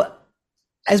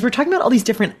 as we're talking about all these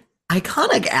different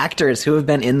iconic actors who have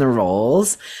been in the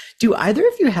roles, do either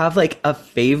of you have like a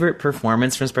favorite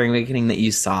performance from Spring Awakening that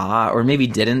you saw or maybe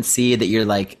didn't see that you're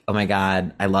like, oh my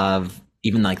God, I love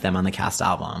even like them on the cast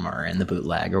album or in the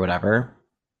bootleg or whatever?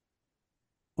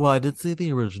 Well, I did see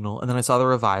the original and then I saw the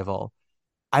revival.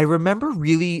 I remember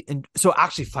really, so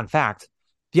actually, fun fact,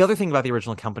 the other thing about the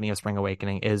original company of Spring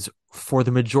Awakening is for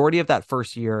the majority of that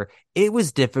first year, it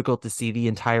was difficult to see the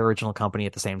entire original company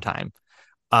at the same time.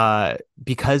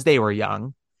 Because they were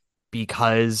young,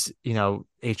 because,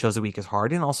 8 shows a week is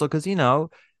hard. And also because,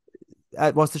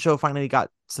 once the show finally got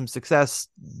some success,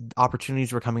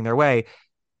 opportunities were coming their way.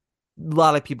 A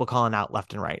lot of people calling out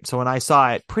left and right. So when I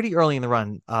saw it pretty early in the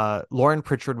run, Lauren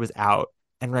Pritchard was out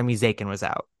and Remy Zakin was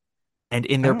out. And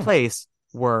in their place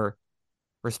were,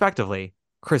 respectively,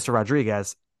 Krista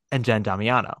Rodriguez and Jen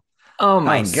Damiano. Oh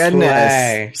my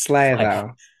goodness. Slay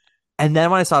though. And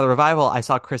then when I saw the revival, I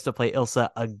saw Krista play Ilsa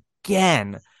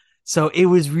again. So it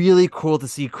was really cool to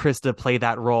see Krista play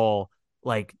that role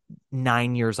like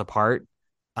 9 years apart,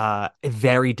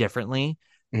 very differently.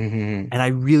 Mm-hmm. And I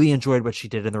really enjoyed what she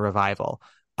did in the revival.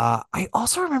 I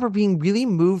also remember being really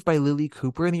moved by Lily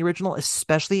Cooper in the original,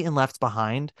 especially in Left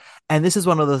Behind. And this is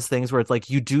one of those things where it's like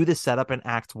you do the setup in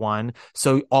Act 1,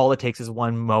 so all it takes is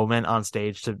one moment on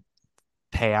stage to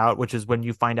pay out, which is when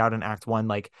you find out in Act 1,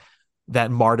 like,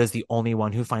 that Marta's the only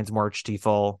one who finds Mort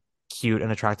Stiefel cute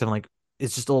and attractive, and like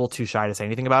is just a little too shy to say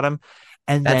anything about him.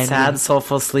 And that then sad,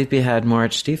 soulful, sleepyhead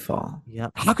Mort Stiefel. Yeah,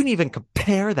 how can you even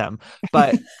compare them?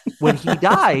 But when he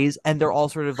dies and they're all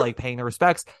sort of like paying their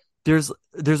respects, there's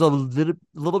a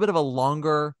little bit of a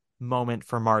longer moment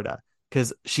for Marta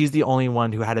because she's the only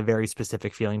one who had a very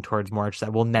specific feeling towards Mort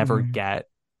that will never get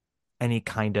any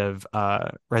kind of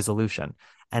resolution.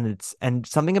 And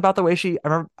something about the way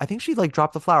I think she like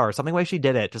dropped the flower, something the way she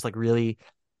did it just like really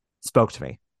spoke to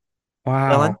me.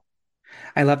 Wow. Ellen?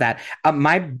 I love that.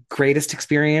 My greatest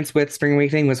experience with Spring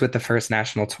Awakening was with the first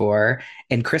national tour,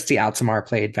 and Christy Altamar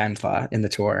played Wendla in the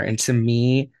tour. And to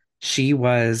me, she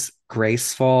was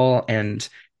graceful and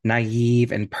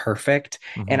naive and perfect.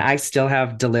 And I still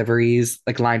have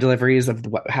line deliveries of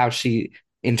how she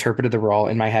interpreted the role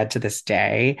in my head to this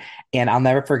day. And I'll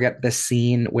never forget the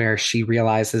scene where she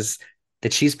realizes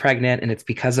that she's pregnant and it's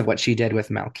because of what she did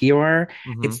with Melchior.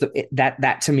 It's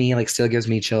that to me like still gives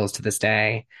me chills to this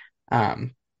day.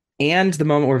 And the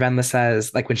moment where Wendla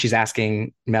says, like when she's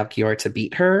asking Melchior to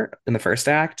beat her in the first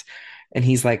act, and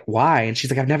he's like, why? And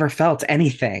she's like, I've never felt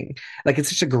anything. Like, it's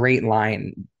such a great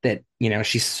line that,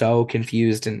 she's so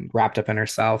confused and wrapped up in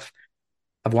herself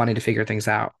of wanting to figure things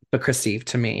out. But Christy,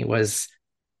 to me, was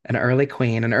an early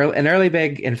queen, an early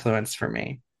big influence for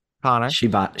me. Connor? She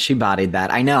bodied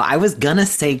that. I know. I was gonna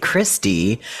say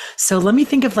Christy. So let me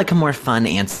think of like a more fun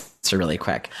answer really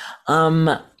quick.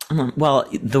 Well,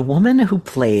 the woman who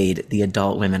played the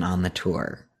adult women on the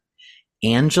tour,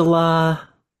 Angela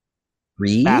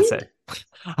Reed? Bassett.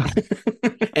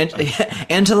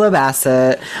 Angela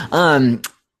Bassett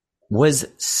was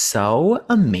so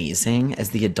amazing as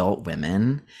the adult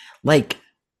women. Like,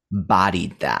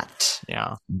 bodied that.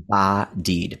 Yeah.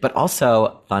 Bodied. But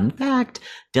also, fun fact,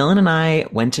 Dylan and I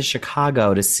went to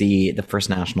Chicago to see the first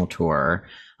national tour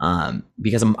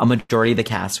because a majority of the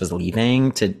cast was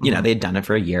leaving to, they had done it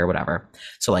for a year or whatever.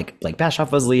 So like Blake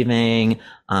Bashoff was leaving,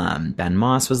 Ben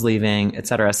Moss was leaving,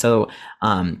 etc. So,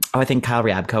 I think Kyle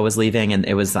Ryabko was leaving, and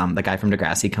it was the guy from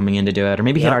Degrassi coming in to do it, or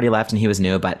maybe he had already left and he was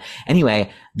new. But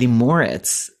anyway, the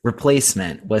Moritz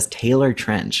replacement was Taylor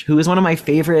Trench, who is one of my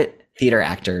favorite theater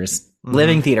actors,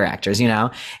 living theater actors,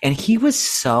 and he was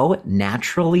so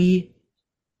naturally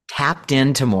tapped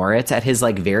into Moritz at his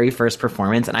like very first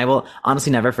performance. And I will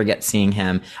honestly never forget seeing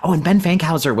him. Oh, and Ben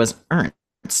Fankhauser was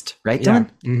Ernst, right, Dylan?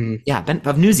 Yeah. Yeah, Ben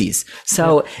of Newsies.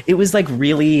 So it was like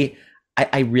really,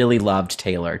 I really loved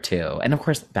Taylor too. And of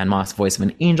course, Ben Moss, voice of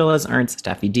an angel as Ernst,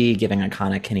 Steffi D giving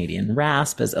iconic Canadian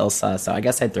rasp as Ilsa. So I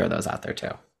guess I'd throw those out there too.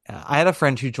 I had a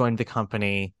friend who joined the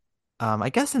company, I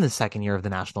guess in the second year of the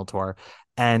national tour.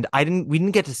 And we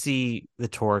didn't get to see the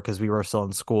tour because we were still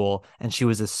in school, and she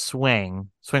was a swinger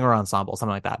ensemble,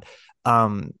 something like that.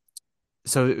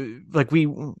 So like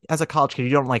as a college kid, you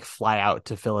don't like fly out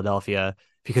to Philadelphia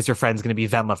because your friend's going to be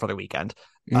Venla for the weekend.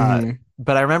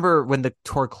 But I remember when the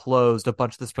tour closed, a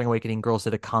bunch of the Spring Awakening girls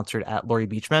did a concert at Laurie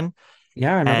Beachman.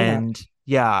 Yeah, I remember that.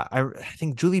 Yeah, I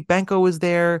think Julie Benko was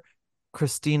there,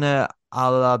 Christina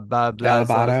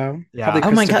Alabato. Yeah.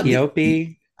 Probably Krista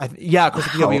Kiopi. Krista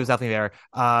Kiopi was definitely there.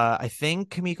 I think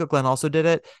Kamiko Glenn also did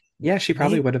it. Yeah, she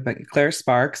probably would have been. Claire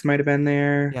Sparks might have been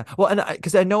there. Yeah, well, and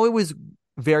because I know it was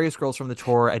various girls from the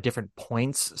tour at different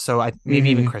points, so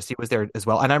maybe even Christy was there as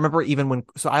well. And I remember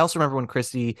I also remember when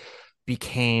Christy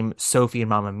became Sophie in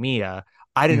Mamma Mia.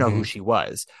 I didn't know who she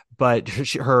was, but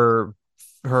her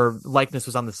likeness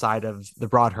was on the side of the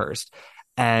Broadhurst.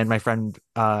 And my friend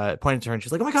pointed to her and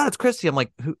she's like, "Oh my God, it's Christy." I'm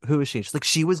like, who is she? She's like,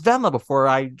 "She was Venla before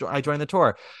I joined the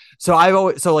tour." So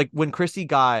like when Christy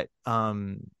got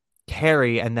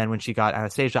Carrie, and then when she got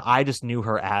Anastasia, I just knew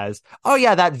her as, oh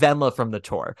yeah, that Venla from the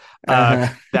tour.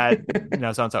 That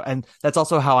so and so. And that's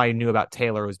also how I knew about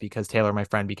Taylor, was because Taylor, my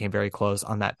friend, became very close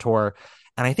on that tour.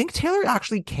 And I think Taylor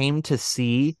actually came to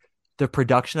see the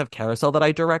production of Carousel that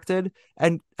I directed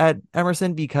at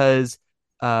Emerson, because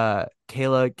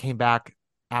Kayla came back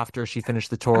after she finished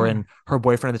the tour, and her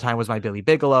boyfriend at the time was my Billy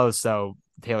Bigelow. So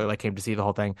Taylor came to see the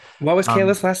whole thing. What was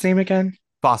Kayla's last name again?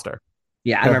 Foster.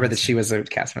 Yeah, I remember that she was a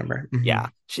cast member. Yeah,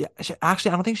 she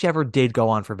actually, I don't think she ever did go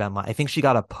on for Venla. I think she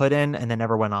got a put in and then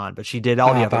never went on, but she did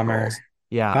all the other roles.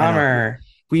 Yeah, bummer.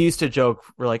 We used to joke,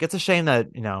 we're like, it's a shame that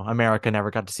America never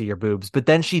got to see your boobs. But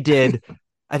then she did.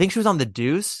 I think she was on The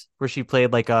Deuce, where she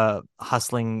played like a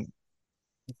hustling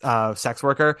sex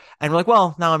worker, and we're like,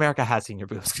 well, now America has seen your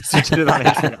boobs. She did it on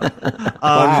HBO.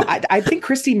 Wow, I think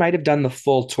Christy might have done the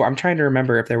full tour. I'm trying to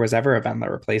remember if there was ever a Venla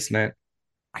replacement.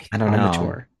 I don't know. The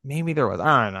tour. Maybe there was.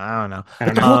 I don't know.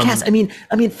 But the whole cast. I mean,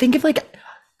 think of like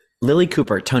Lily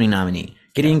Cooper, Tony nominee.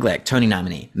 Gideon Glick, Tony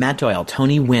nominee. Matt Doyle,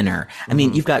 Tony winner. I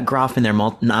mean, you've got Groff in there,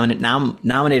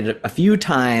 nominated a few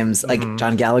times. Like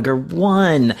John Gallagher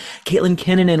won. Caitlin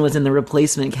Kinnunen was in the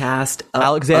replacement cast.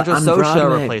 Alexandra on Sosha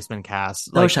Broadway. Replacement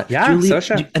cast. Sosha, yeah,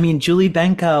 Sosha. I mean, Julie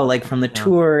Benko, like from the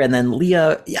tour, and then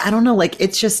Leah. I don't know. Like,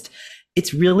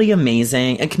 it's really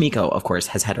amazing. And Kamiko, of course,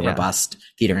 has had a robust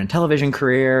theater and television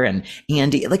career, and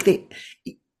Andy,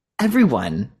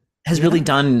 everyone has really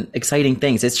done exciting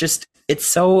things. It's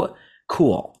so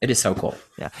cool. It is so cool.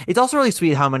 Yeah. It's also really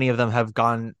sweet how many of them have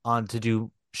gone on to do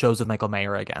shows with Michael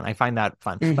Mayer again. I find that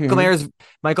fun. Michael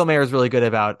Mayer is really good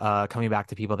about coming back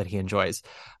to people that he enjoys.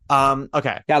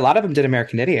 Okay. Yeah, a lot of them did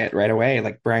American Idiot right away,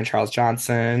 like Brian Charles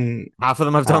Johnson. Half of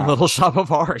them have done Little Shop of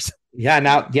Horrors.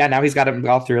 Now he's got them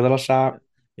all through Little Shop.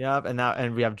 Yep,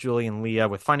 and we have Julie and Leah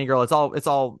with Funny Girl. It's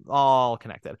all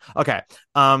connected. Okay.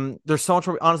 There's so much.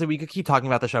 Honestly, we could keep talking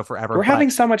about the show forever. We're having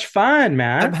so much fun,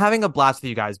 man. I'm having a blast with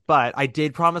you guys, but I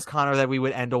did promise Connor that we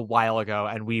would end a while ago,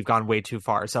 and we've gone way too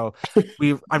far. So I'm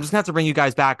just gonna have to bring you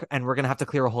guys back, and we're gonna have to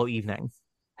clear a whole evening.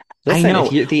 Listen, I know.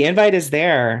 The invite is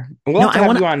there. We'll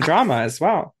have you on drama as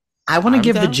well. I want to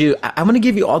give the juice. I want to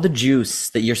give you all the juice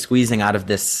that you're squeezing out of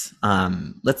this.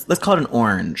 Let's call it an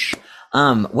orange.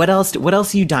 What else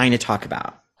are you dying to talk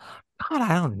about? God,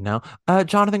 I don't know.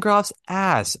 Jonathan Groff's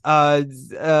ass.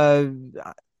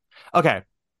 Okay.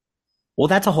 Well,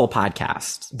 that's a whole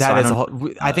podcast. That is a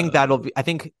whole. I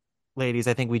think ladies,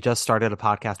 I think we just started a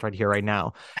podcast right here, right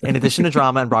now. In addition to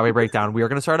drama and Broadway Breakdown, we are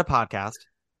going to start a podcast,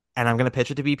 and I'm going to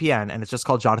pitch it to BPN, and it's just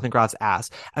called Jonathan Groff's Ass,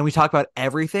 and we talk about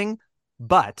everything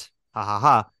but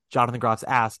Jonathan Groff's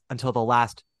ass until the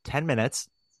last 10 minutes.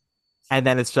 And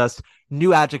then it's just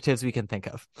new adjectives we can think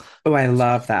of. Oh, I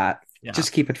love that. Yeah.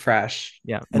 Just keep it fresh.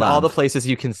 Yeah. And all the places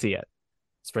you can see it.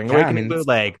 Spring Awakening,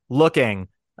 Bootleg, Looking,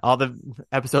 all the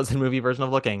episodes and movie version of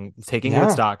Looking, Taking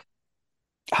Woodstock,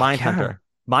 Mindhunter.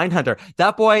 Mindhunter.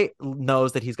 That boy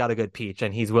knows that he's got a good peach,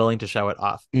 and he's willing to show it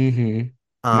off.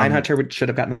 Mindhunter should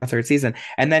have gotten a third season.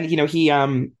 And then, he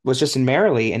was just in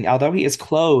Merrily, and although he is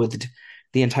clothed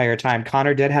the entire time,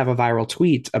 Connor did have a viral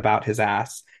tweet about his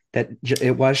ass that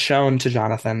it was shown to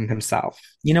Jonathan himself.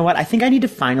 You know what? I think I need to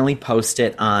finally post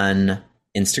it on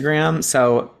Instagram.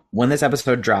 So when this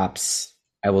episode drops,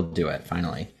 I will do it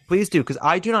finally. Please do, because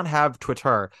I do not have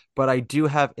Twitter, but I do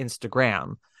have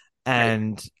Instagram,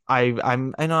 and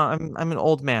I'm an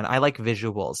old man. I like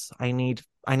visuals. I need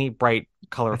bright,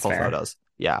 colorful photos.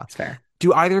 Yeah, that's fair.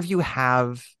 Do either of you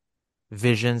have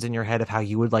visions in your head of how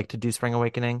you would like to do Spring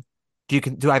Awakening? Do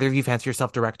either of you fancy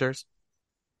yourself directors?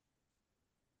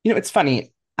 You know, it's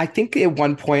funny. I think at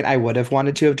one point I would have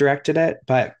wanted to have directed it,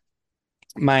 but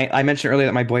I mentioned earlier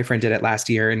that my boyfriend did it last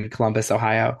year in Columbus,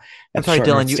 Ohio. I'm sorry,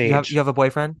 Dylan. You have a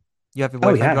boyfriend? You have a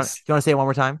boyfriend? Oh, yes. You want to say it one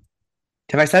more time?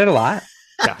 Have I said it a lot?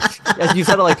 Yeah, you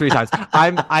said it like 3 times.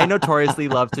 I notoriously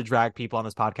love to drag people on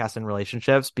this podcast in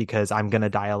relationships because I'm gonna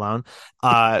die alone.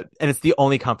 And it's the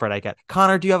only comfort I get.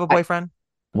 Connor, do you have a boyfriend?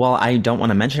 Well, I don't want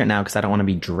to mention it now because I don't want to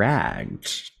be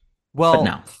dragged. Well, but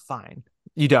no, fine.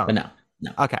 You don't. But no.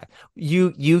 Okay.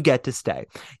 You get to stay,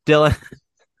 Dylan.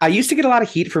 I used to get a lot of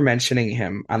heat for mentioning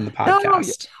him on the podcast. No,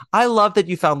 I love that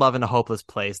you found love in a hopeless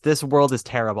place. This world is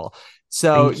terrible.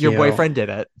 So your boyfriend did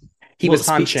it. He was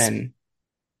Hanshin.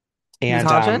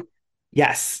 And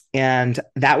yes, and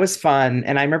that was fun.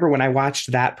 And I remember when I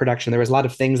watched that production, there was a lot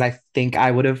of things I think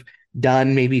I would have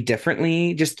done maybe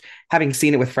differently, just having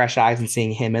seen it with fresh eyes and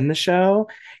seeing him in the show.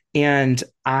 And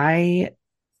I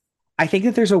think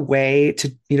that there's a way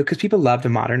to, because people love to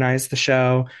modernize the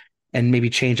show and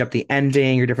maybe change up the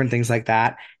ending or different things like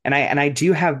that. And I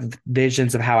do have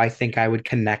visions of how I think I would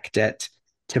connect it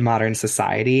to modern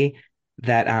society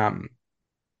that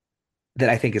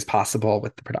I think is possible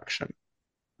with the production.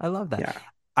 I love that. Yeah.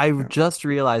 I just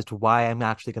realized why I'm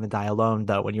actually going to die alone,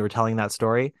 though, when you were telling that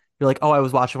story. You're like, oh, I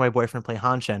was watching my boyfriend play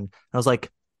Hanshin. And I was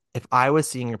like, if I was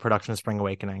seeing a production of Spring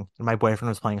Awakening and my boyfriend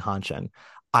was playing Hanshin,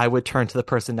 I would turn to the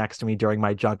person next to me during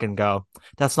my junk and go,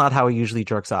 that's not how he usually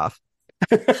jerks off.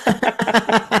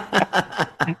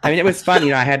 I mean, it was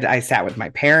fun. I sat with my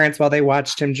parents while they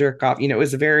watched him jerk off. It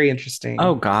was very interesting.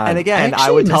 Oh, God. And again,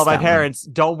 I would tell my parents,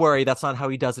 don't worry, that's not how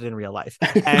he does it in real life.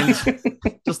 And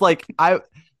just like,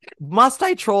 must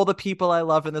I troll the people I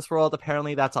love in this world?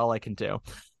 Apparently, that's all I can do.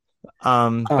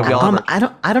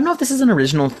 I don't know if this is an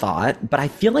original thought, but I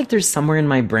feel like there's somewhere in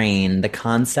my brain the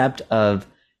concept of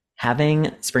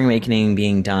having Spring Awakening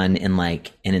being done in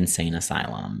like an insane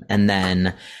asylum, and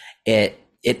then it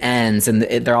ends and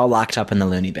they're all locked up in the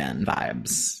loony bin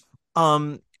vibes.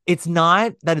 It's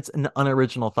not that it's an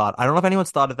unoriginal thought. I don't know if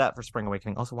anyone's thought of that for Spring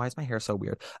Awakening. Also, why is my hair so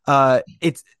weird? So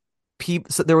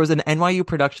there was an NYU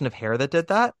production of Hair that did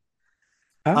that.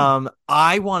 Oh.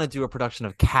 I want to do a production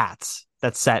of Cats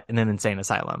that's set in an insane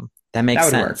asylum. That makes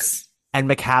sense. And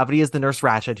Macavity is the Nurse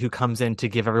Ratched who comes in to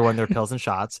give everyone their pills and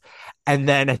shots. And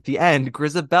then at the end,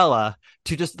 Grisabella,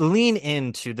 to just lean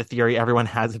into the theory everyone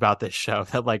has about this show,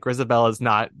 that like Grisabella is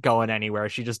not going anywhere.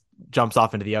 She just jumps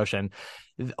off into the ocean.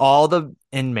 All the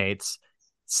inmates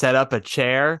set up a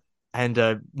chair and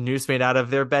a noose made out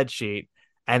of their bed sheet.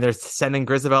 And they're sending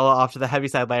Grisabella off to the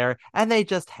Heaviside layer, and they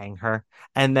just hang her.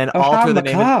 And then alter the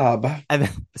name. And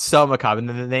then, so macabre. And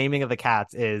then the naming of the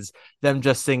cats is them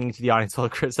just singing to the audience while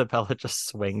Grisabella just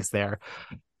swings there.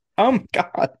 Oh my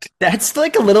God. That's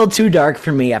like a little too dark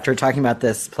for me after talking about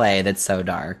this play that's so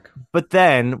dark. But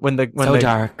then when the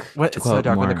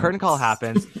curtain call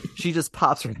happens, she just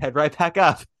pops her head right back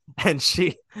up. And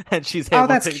she's able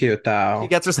that's cute though. She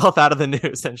gets herself out of the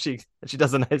noose and she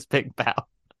does a nice big bow.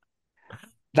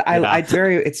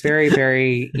 It's very,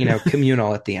 very,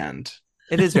 communal at the end.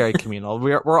 It is very communal.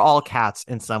 We're all cats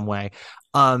in some way.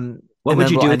 What would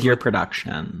you do with your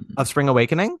production of Spring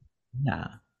Awakening? Yeah.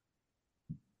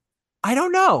 I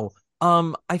don't know.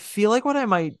 I feel like what I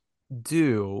might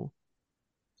do,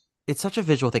 it's such a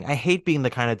visual thing. I hate being the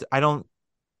kind of,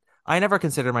 I never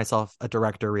considered myself a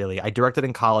director, really. I directed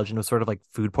in college and it was sort of like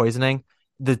food poisoning.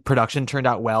 The production turned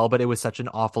out well, but it was such an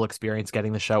awful experience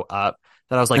getting the show up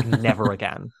that I was like, never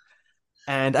again.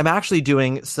 And I'm actually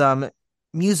doing some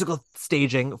musical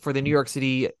staging for the New York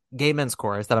City Gay Men's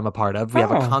Chorus that I'm a part of. We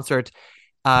have a concert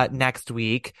next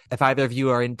week. If either of you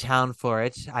are in town for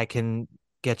it, I can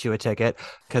get you a ticket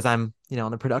because I'm,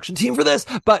 on the production team for this.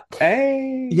 But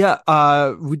yeah,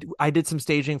 I did some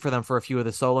staging for them for a few of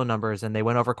the solo numbers and they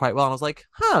went over quite well. And I was like,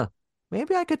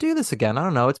 maybe I could do this again. I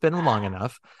don't know. It's been long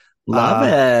enough. Love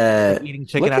it. Eating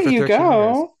chicken after 13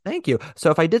 years. Thank you.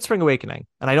 So if I did Spring Awakening,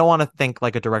 and I don't want to think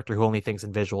like a director who only thinks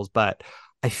in visuals, but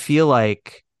I feel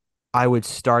like I would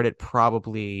start it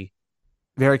probably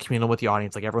very communal with the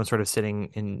audience, like everyone sort of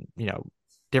sitting in,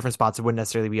 different spots. It wouldn't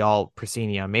necessarily be all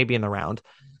proscenium, maybe in the round.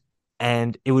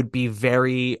 And it would be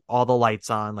very all the lights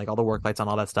on, like all the work lights on,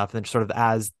 all that stuff. And then sort of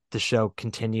as the show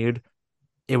continued,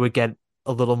 it would get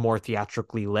a little more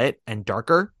theatrically lit and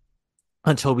darker.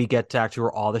 Until we get to actually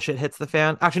where all the shit hits the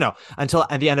fan. Actually, no. Until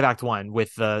at the end of Act 1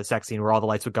 with the sex scene where all the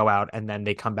lights would go out and then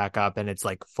they come back up and it's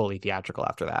like fully theatrical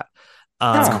after that.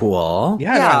 That's cool.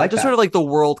 Yeah, I like just that. Sort of like the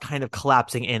world kind of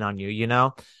collapsing in on you,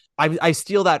 I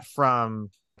steal that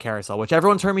from Carousel, which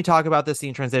everyone's heard me talk about this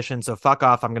scene transition, so fuck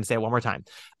off. I'm going to say it one more time.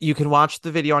 You can watch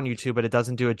the video on YouTube, but it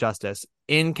doesn't do it justice.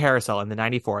 In Carousel in the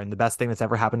 94, and the best thing that's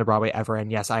ever happened to Broadway ever,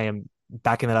 and yes, I am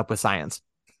backing it up with science.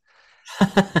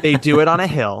 They do it on a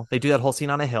hill. They do that whole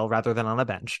scene on a hill rather than on a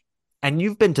bench. And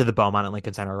you've been to the Beaumont at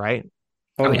Lincoln Center, right?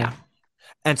 Oh, yeah.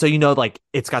 And so, you know, like,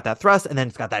 it's got that thrust and then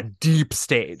it's got that deep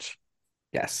stage.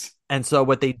 Yes. And so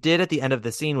what they did at the end of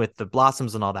the scene with the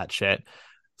blossoms and all that shit,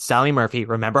 Sally Murphy,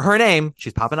 remember her name,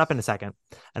 she's popping up in a second,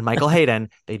 and Michael Hayden,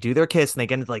 they do their kiss and they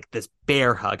get into like this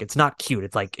bear hug. It's not cute.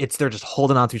 It's like, they're just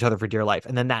holding on to each other for dear life.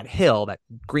 And then that hill, that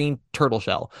green turtle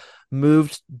shell,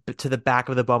 moved to the back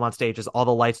of the Beaumont stage as all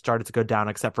the lights started to go down,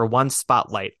 except for one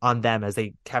spotlight on them as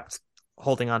they kept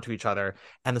holding on to each other.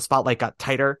 And the spotlight got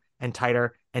tighter and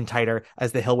tighter and tighter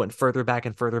as the hill went further back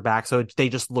and further back. So they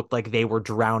just looked like they were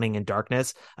drowning in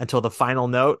darkness until the final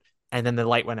note, and then the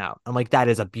light went out. I'm like, that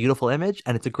is a beautiful image,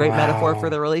 and it's a great metaphor for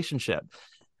their relationship.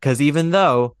 Because even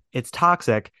though it's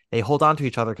toxic, they hold on to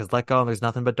each other because let go and there's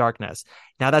nothing but darkness.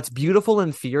 Now, that's beautiful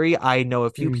in theory. I know a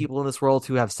few people in this world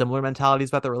who have similar mentalities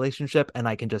about the relationship, and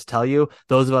I can just tell you,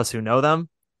 those of us who know them,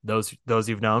 those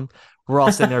you've known, we're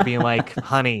all sitting there being like,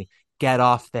 honey, get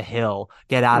off the hill,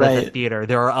 get out of the theater.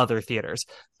 There are other theaters.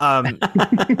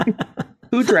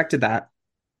 Who directed that?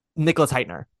 Nicholas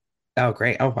Heitner. Oh,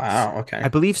 great. Oh, wow. Okay. I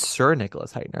believe Sir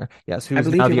Nicholas Heitner. Yes. Who's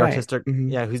now the artistic.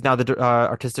 Yeah. Who's now the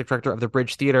artistic director of the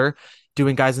Bridge Theater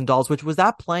doing Guys and Dolls, which was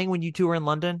that playing when you two were in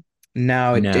London?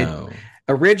 No, it did.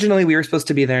 Originally, we were supposed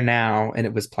to be there now, and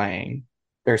it was playing.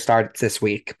 There starts this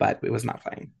week, but it was not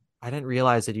playing. I didn't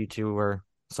realize that you two were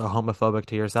so homophobic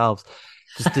to yourselves.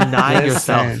 Just deny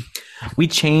yourself. We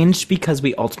changed because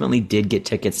we ultimately did get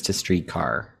tickets to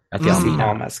Streetcar at the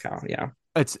Paul Mescal. Yeah.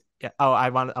 It's Oh, I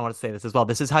want to say this as well.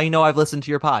 This is how you know I've listened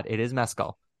to your pod. It is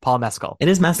Mescal. Paul Mescal. It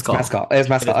is Mescal. It is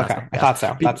Mescal. Okay. Yeah. I thought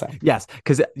so. Yes.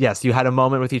 Because, yes, you had a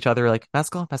moment with each other like,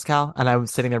 Mescal. And I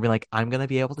was sitting there being like, I'm going to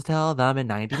be able to tell them in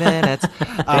 90 minutes.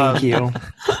 Thank you.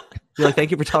 You're like,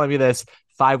 thank you for telling me this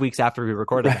 5 weeks after we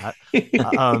recorded that.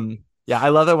 Yeah, I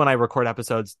love that when I record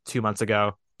episodes 2 months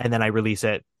ago and then I release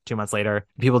it 2 months later.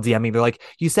 People DM me. They're like,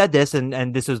 you said this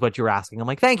and this is what you were asking. I'm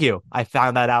like, thank you. I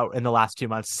found that out in the last 2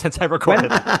 months since I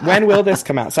recorded it. When will this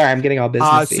come out? Sorry, I'm getting all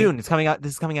businessy. Soon. It's coming out.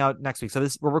 This is coming out next week. So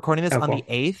we're recording this on the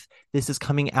 8th. This is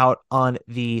coming out on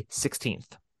the 16th.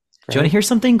 Do you want to hear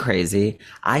something crazy?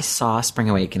 I saw Spring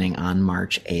Awakening on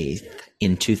March 8th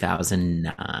in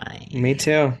 2009. Me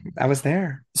too. I was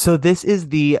there. So this is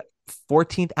the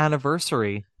 14th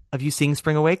anniversary of you seeing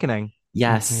Spring Awakening.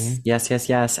 Yes.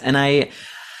 Yes. And I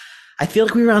feel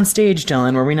like we were on stage,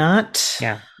 Dylan, were we not?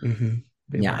 Yeah.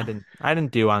 Mm-hmm. Yeah. I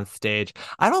didn't do on stage.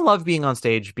 I don't love being on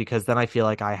stage because then I feel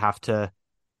like I have to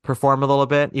perform a little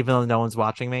bit, even though no one's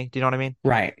watching me. Do you know what I mean?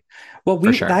 Right. Well,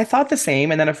 I thought the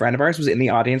same. And then a friend of ours was in the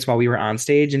audience while we were on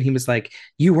stage, and he was like,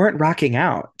 you weren't rocking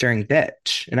out during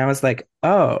Bitch. And I was like,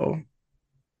 oh,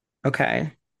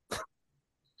 okay.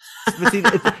 But see,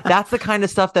 that's the kind of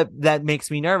stuff that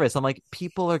makes me nervous. I'm like,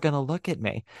 people are going to look at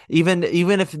me, even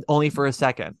if only for a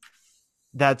second.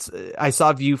 I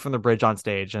saw View from the Bridge on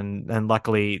stage, and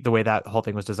luckily the way that whole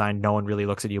thing was designed, no one really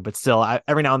looks at you. But still,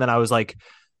 every now and then I was like,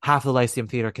 half the Lyceum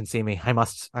Theater can see me. I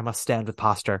must stand with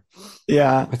posture.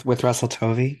 Yeah, with Russell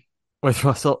Tovey. With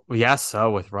Russell, yes.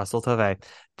 So with Russell Tovey,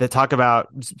 they talk about,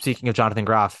 speaking of Jonathan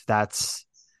Groff, that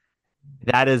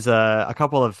is a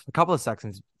couple of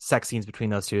sex scenes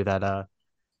between those two that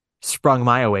sprung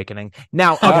my awakening.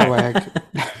 Now, okay.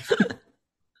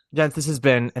 Gents, this has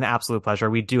been an absolute pleasure.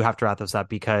 We do have to wrap this up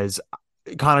because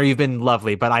Connor, you've been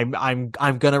lovely, but I'm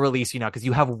gonna release you now because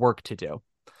you have work to do.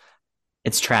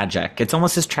 It's tragic. It's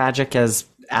almost as tragic as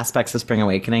aspects of Spring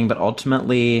Awakening, but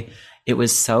ultimately it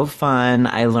was so fun.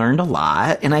 I learned a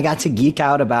lot, and I got to geek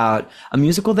out about a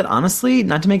musical that, honestly,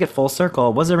 not to make it full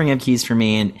circle, was a ring of keys for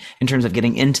me in terms of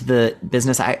getting into the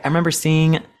business. I remember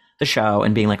seeing the show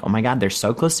and being like, oh my God, they're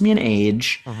so close to me in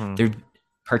age. Mm-hmm. They're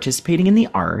participating in the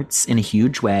arts in a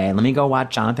huge way. Let me go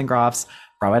watch Jonathan Groff's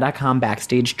Broadway.com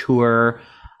backstage tour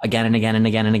again and again and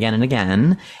again and again and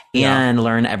again, and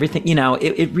learn everything. You know,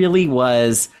 it really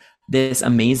was this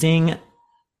amazing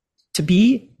to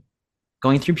be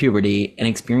going through puberty and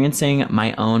experiencing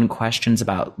my own questions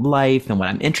about life and what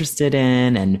I'm interested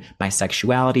in and my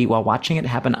sexuality while watching it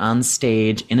happen on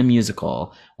stage in a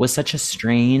musical was such a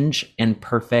strange and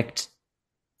perfect,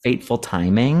 fateful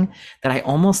timing that I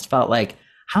almost felt like,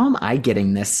 how am I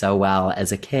getting this so well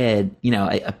as a kid, you know,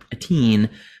 a teen,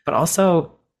 but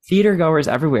also theater goers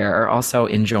everywhere are also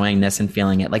enjoying this and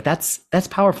feeling it. Like that's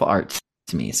powerful art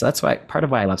to me. So that's part of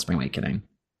why I love Spring Awakening.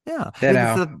 Yeah.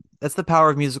 That's the power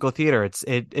of musical theater.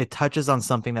 It touches on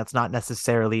something that's not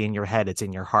necessarily in your head. It's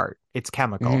in your heart. It's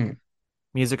chemical.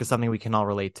 Music is something we can all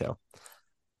relate to.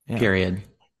 Yeah. Period.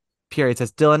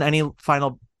 Says Dylan, any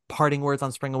final parting words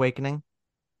on Spring Awakening?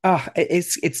 Oh,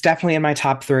 it's definitely in my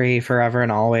top 3 forever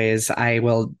and always. I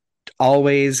will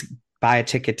always buy a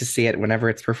ticket to see it whenever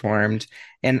it's performed.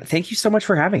 And thank you so much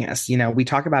for having us. You know, we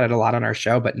talk about it a lot on our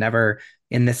show, but never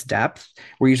in this depth.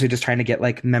 We're usually just trying to get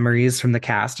like memories from the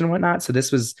cast and whatnot. So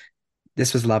this was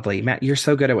lovely. Matt, you're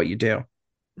so good at what you do.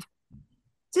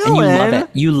 Dylan. And you love it.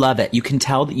 You love it. You can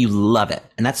tell that you love it.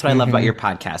 And that's what I love about your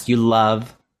podcast. You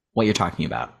love what you're talking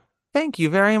about. Thank you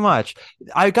very much.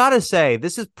 I gotta say,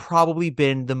 this has probably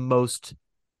been the most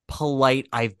polite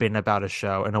I've been about a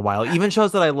show in a while, even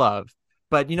shows that I love.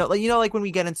 But like when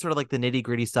we get into sort of like the nitty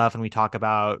gritty stuff and we talk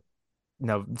about,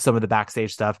 some of the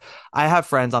backstage stuff, I have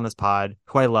friends on this pod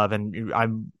who I love, and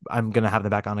I'm gonna have them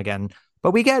back on again.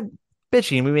 But we get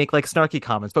bitchy and we make like snarky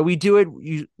comments, but we do it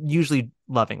usually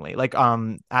lovingly. Like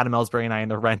Adam Ellsbury and I in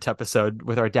the Rent episode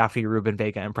with our Daphne Rubin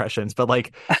Vega impressions. But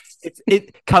like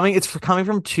it's coming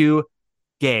from 2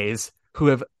 gays who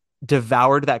have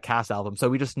devoured that cast album, so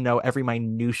we just know every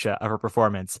minutia of her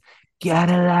performance. Get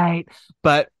it right.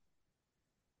 But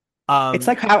it's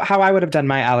like how I would have done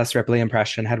my Alice Ripley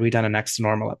impression had we done a Next to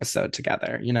Normal episode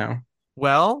together,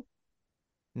 Well,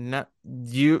 no,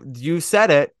 you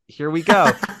said it. Here we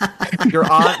go. You're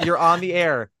on the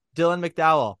air. Dylan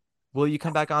McDowell, will you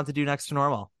come back on to do Next to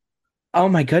Normal? Oh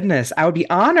my goodness, I would be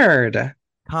honored.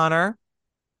 Connor,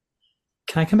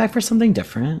 can I come back for something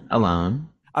different alone?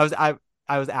 I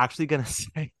was actually gonna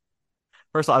say,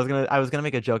 first of all, I was gonna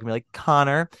make a joke and be like,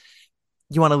 Connor,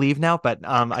 you want to leave now? But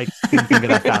I couldn't think of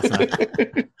that fast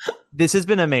enough. This has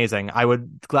been amazing. I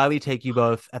would gladly take you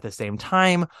both at the same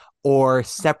time or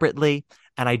separately,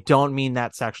 and I don't mean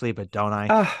that sexually, but don't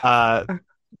I?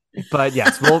 But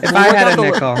yes, we'll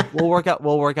work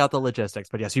out the logistics.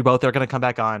 But yes, you both are going to come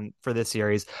back on for this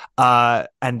series.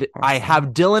 And I have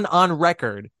Dylan on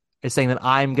record as saying that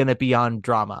I'm going to be on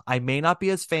drama. I may not be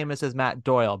as famous as Matt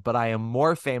Doyle, but I am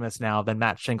more famous now than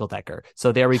Matt Shingledecker.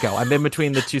 So there we go. I'm in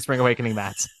between the 2 Spring Awakening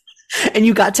Matts. And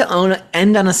you got to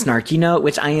end on a snarky note,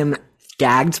 which I am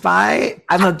gagged by.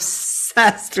 I'm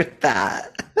obsessed with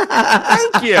that.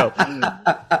 Thank you.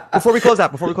 Before we close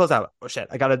out. Oh shit!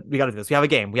 We gotta do this. We have a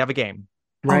game.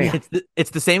 Right. It's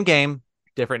the same game,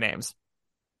 different names.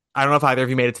 I don't know if either of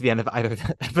you made it to the end of either of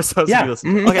the episodes. Yeah.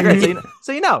 Okay, great.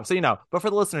 So you know. But for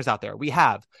the listeners out there, we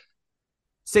have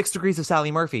 6 Degrees of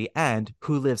Sally Murphy and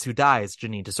Who Lives, Who Dies,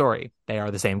 Janine Tesori. They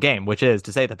are the same game, which is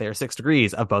to say that they are 6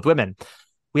 degrees of both women.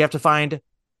 We have to find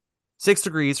 6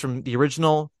 degrees from the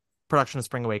original production of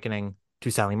Spring Awakening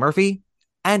to Sally Murphy,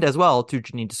 and as well to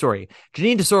Janine Tesori.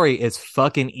 Janine Tesori is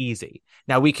fucking easy.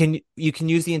 Now you can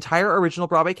use the entire original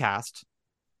Broadway cast,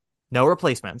 no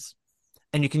replacements,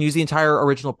 and you can use the entire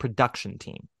original production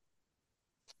team.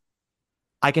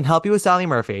 I can help you with Sally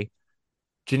Murphy.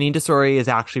 Janine Tesori is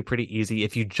actually pretty easy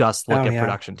if you just look at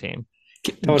production team.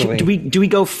 Totally. Do we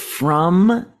go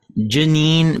from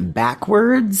Janine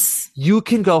backwards? You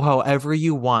can go however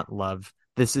you want, love.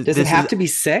 Does it have to be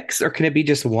 6 or can it be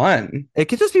just 1? It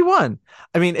could just be 1.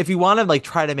 I mean, if you want to like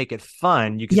try to make it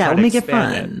fun, you can try to make it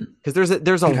fun. Because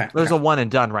there's a one and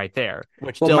done right there.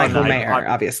 Which Michael Mayer,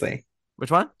 obviously.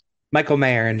 Which one? Michael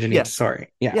Mayer and Janine Tesori.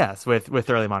 Yeah. Yes, with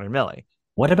Early Modern Millie.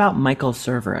 What about Michael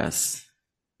Cerveris?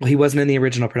 Well, he wasn't in the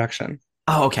original production.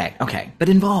 Oh, okay. But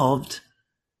involved.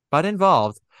 But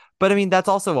I mean, that's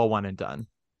also a one and done.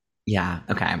 Yeah.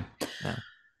 Okay. Yeah.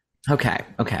 Okay.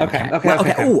 Okay.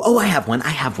 Oh, I have one.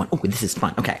 Oh, this is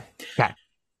fun. Okay.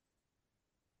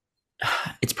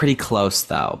 It's pretty close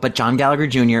though. But John Gallagher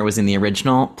Jr. was in the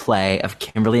original play of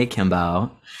Kimberly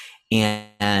Akimbo,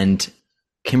 and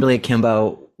Kimberly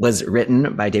Akimbo was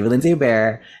written by David Lindsay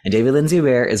Hubert, and David Lindsay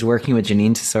Hubert is working with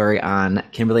Janine Tesori on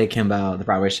Kimberly Akimbo, the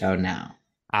Broadway show now.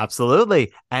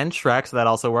 Absolutely. And Shrek, so that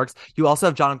also works. You also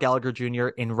have John Gallagher Jr.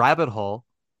 in Rabbit Hole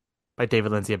by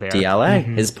David Lindsay Hubert. DLA,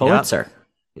 his Pulitzer.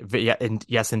 Yeah,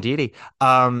 yes, indeedy.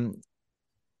 No,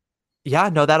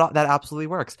 that absolutely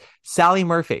works. Sally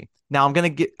Murphy. Now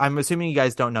I'm assuming you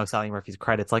guys don't know Sally Murphy's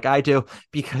credits like I do,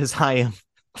 because I am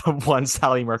the one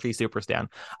Sally Murphy superstan.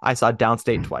 I saw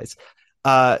Downstate twice.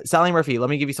 Sally Murphy, let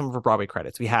me give you some of her Broadway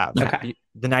credits. We have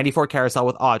the 94 Carousel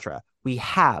with Audra. We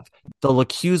have the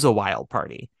LaCusa Wild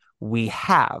Party. We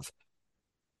have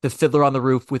the Fiddler on the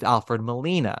Roof with Alfred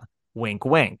Molina. Wink,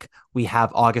 wink. We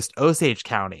have August Osage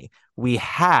County. We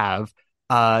have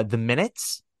the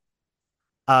Minutes.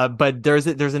 But there's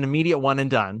an immediate one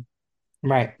and done.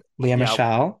 Right. Leah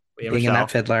Michelle being in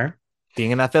that Fiddler. Being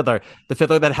in that Fiddler. The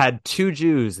Fiddler that had 2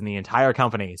 Jews in the entire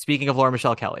company. Speaking of Laura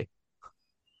Michelle Kelly.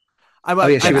 She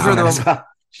wasn't as well.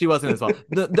 She wasn't as well.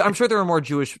 I'm sure there were more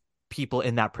Jewish people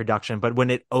in that production, but when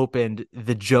it opened,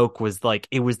 the joke was like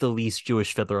it was the least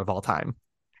Jewish Fiddler of all time.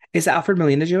 Is Alfred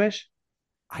Molina Jewish?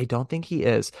 I don't think he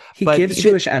is. He but gives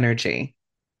Jewish energy.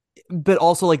 But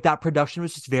also, like, that production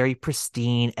was just very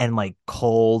pristine and like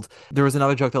cold. There was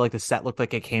another joke that like the set looked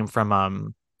like it came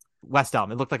from West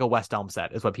Elm. It looked like a West Elm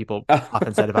set, is what people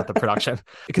often said about the production,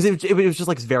 because it was just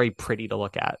like very pretty to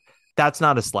look at. That's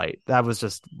not a slight. That was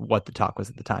just what the talk was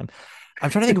at the time. I'm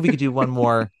trying to think if we could do one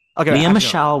more. Okay, Leah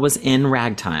Michelle was in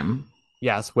Ragtime.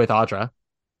 Yes, with Audra.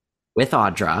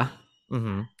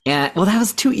 Mm-hmm. And well, that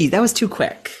was too easy. That was too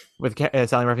quick. With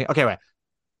Sally Murphy. Okay, wait.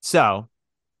 So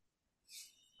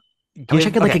I wish I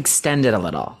could like extend it a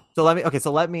little. So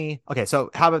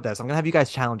so how about this? I'm gonna have you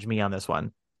guys challenge me on this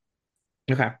one.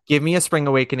 Okay. Give me a Spring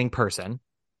Awakening person,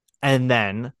 and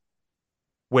then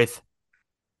we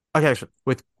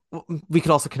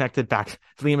could also connect it back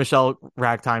to Leah Michelle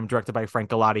Ragtime, directed by Frank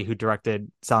Galati, who directed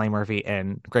Sally Murphy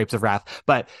in Grapes of Wrath.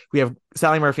 But we have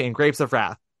Sally Murphy in Grapes of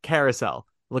Wrath, Carousel,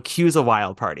 L'Accusa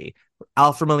Wild Party,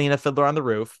 Alfred Molina Fiddler on the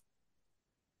Roof,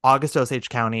 August Osage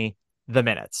County, The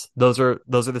Minutes. Those are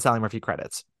the Sally Murphy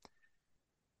credits.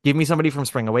 Give me somebody from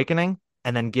Spring Awakening,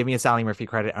 and then give me a Sally Murphy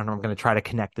credit, and I'm going to try to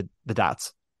connect the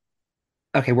dots.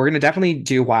 Okay, we're going to definitely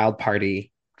do Wild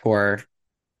Party for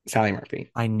Sally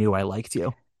Murphy. I knew I liked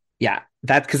you. Yeah,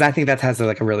 that's because I think that has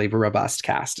like a really robust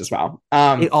cast as well.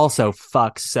 It also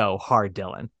fucks so hard,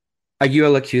 Dylan. Are you a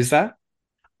L'Accusa?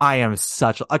 I am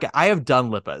I have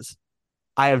done Lippas.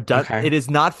 It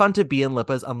is not fun to be in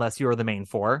Lippas unless you are the main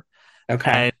four.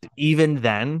 Okay. And even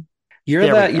then,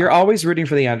 you're always rooting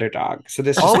for the underdog. So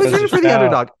this always rooting for the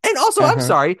underdog. And also, I'm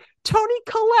sorry, Toni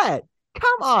Collette.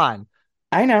 Come on.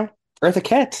 I know. Eartha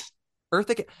Kitt,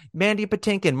 Mandy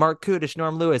Patinkin, Mark Kudish,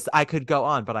 Norm Lewis. I could go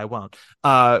on, but I won't.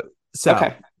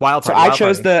 Okay. Wild Party.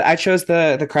 I chose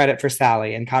the credit for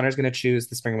Sally, and Connor's going to choose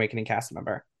the Spring Awakening cast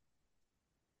member.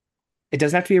 It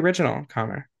doesn't have to be original,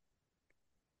 Connor.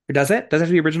 Or does it? Does it have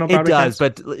to be original? It does,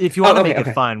 but if you want to make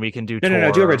it fun, we can do.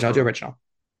 No. Do original.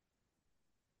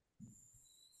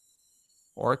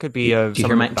 Or it could be Do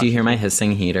you hear my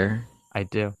hissing heater? I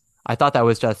do. I thought that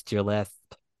was just your list.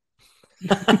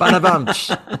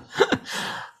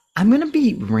 I'm gonna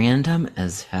be random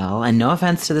as hell, and no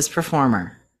offense to this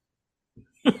performer.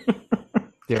 Do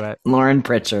it, Lauren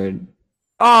Pritchard.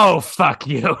 Oh fuck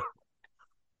you!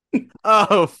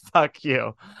 Oh fuck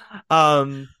you!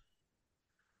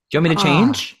 Do you want me to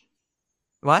change?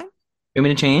 What? You want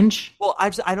me to change? Well,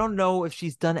 I don't know if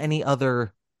she's done any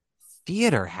other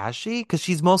theater, has she? Because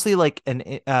she's mostly like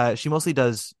she mostly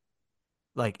does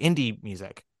like indie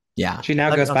music. Yeah. She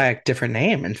now goes by a different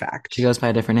name, in fact. She goes by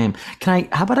a different name.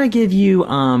 How about I give you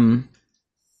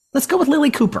let's go with Lily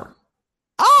Cooper.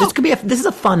 Oh, this is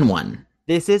a fun one.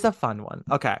 This is a fun one.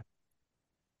 Okay.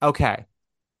 Okay.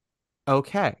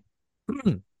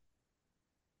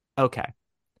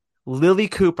 Lily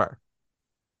Cooper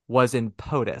was in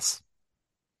POTUS.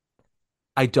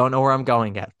 I don't know where I'm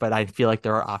going yet, but I feel like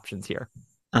there are options here.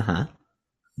 Uh-huh.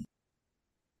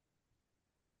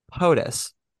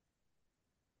 POTUS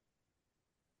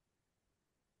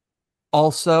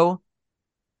also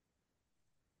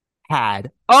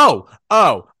had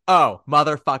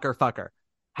motherfucker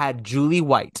had Julie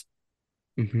White.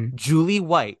 Mm-hmm. Julie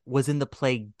White was in the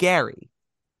play Gary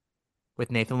with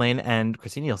Nathan Lane and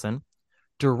Christine Nielsen,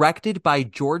 directed by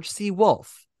George C.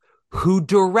 Wolfe, who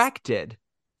directed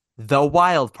The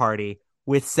Wild Party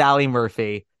with Sally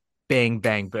Murphy. Bang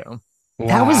Bang Boom. Wow.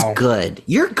 That was good.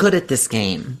 You're good at this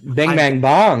game. Bing Bang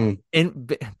Bong. In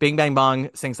Bing Bang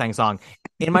Bong, Sing Sang Song.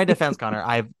 In my defense, Connor,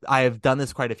 I have done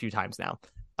this quite a few times now,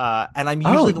 and I'm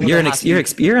usually you're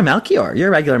a Melchior. You're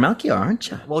a regular Melchior,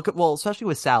 aren't you? Well, especially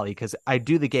with Sally, because I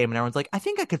do the game, and everyone's like, "I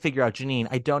think I could figure out Janine.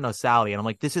 I don't know Sally," and I'm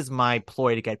like, "This is my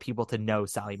ploy to get people to know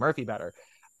Sally Murphy better."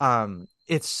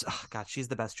 She's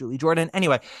the best Julie Jordan.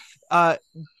 Anyway,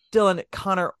 Dylan,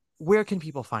 Connor, where can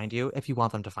people find you if you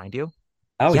want them to find you?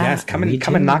 Oh, yeah, yes. Come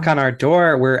and knock on our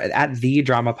door. We're at The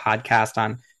Drama Podcast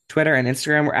on Twitter and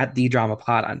Instagram. We're at The Drama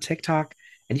Pod on TikTok.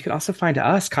 And you can also find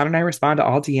us. Connor and I respond to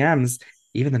all DMs,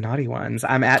 even the naughty ones.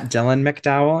 I'm at Dylan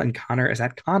McDowell, and Connor is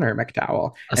at Connor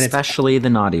McDowell. Especially the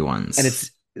naughty ones. And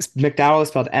it's McDowell is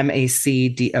spelled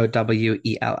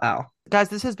MacDowell. Guys,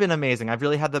 this has been amazing. I've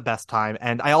really had the best time.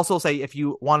 And I also say, if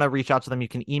you want to reach out to them, you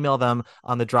can email them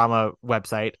on the Drama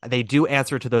website. They do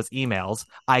answer to those emails.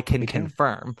 I can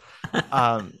confirm.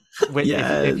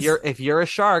 If you're a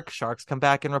shark, sharks come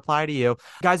back and reply to you.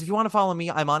 Guys, if you want to follow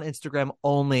me, I'm on Instagram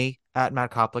only at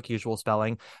Matt Koplik, usual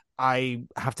spelling. I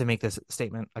have to make this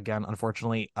statement again,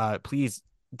 unfortunately. Please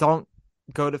don't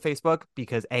go to Facebook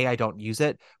because I don't use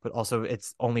it, but also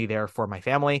it's only there for my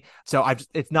family. So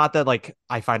it's not that like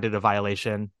I find it a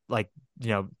violation, like,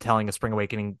 telling a Spring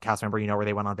Awakening cast member, where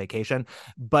they went on vacation,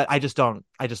 but I just don't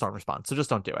respond. So just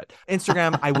don't do it.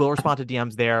 Instagram, I will respond to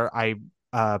DMs there. I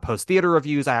post theater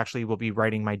reviews. I actually will be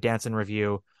writing my Dancing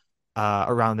review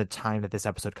around the time that this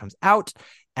episode comes out,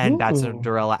 and Bad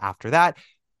Cinderella after that.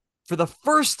 For the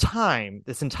first time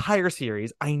this entire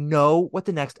series, I know what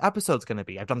the next episode's going to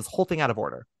be. I've done this whole thing out of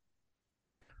order.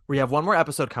 We have one more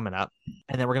episode coming up,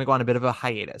 and then we're going to go on a bit of a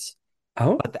hiatus.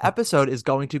 Oh. But the episode is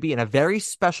going to be in a very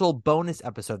special bonus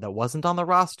episode that wasn't on the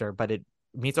roster, but it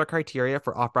meets our criteria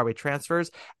for off-Broadway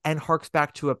transfers and harks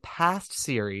back to a past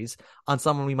series on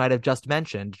someone we might have just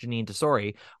mentioned, Janine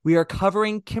Tesori. We are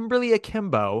covering Kimberly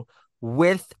Akimbo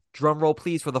with, drumroll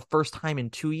please, for the first time in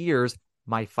 2 years,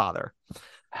 my father.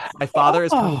 My father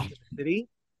is coming to the city.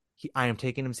 I am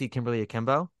taking him to see Kimberly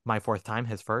Akimbo, my fourth time,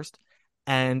 his first.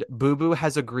 And Boo Boo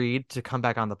has agreed to come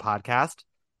back on the podcast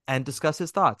and discuss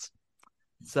his thoughts.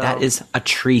 So that is a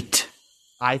treat.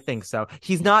 I think so.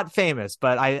 He's not famous,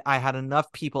 but I had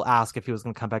enough people ask if he was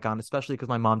going to come back on, especially because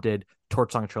my mom did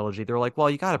Torch Song Trilogy. They were like, well,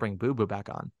 you got to bring Boo Boo back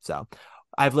on. So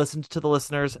I've listened to the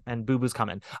listeners, and Boo Boo's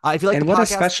coming. If you like, and the what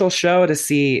podcast, a special show to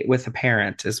see with a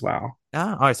parent as well.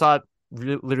 I saw it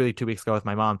literally 2 weeks ago with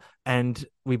my mom, and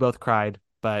we both cried,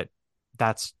 but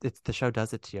the show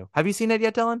does it to you. Have you seen it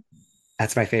yet, Dylan?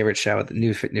 That's my favorite show, the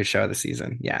new show of the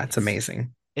season. Yeah, it's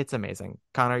amazing. It's amazing.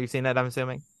 Connor, you've seen it, I'm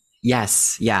assuming?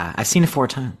 Yes. Yeah. I've seen it 4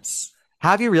 times.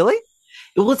 Have you really?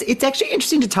 Well, it's actually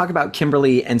interesting to talk about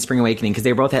Kimberly and Spring Awakening because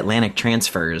they were both Atlantic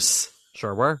transfers.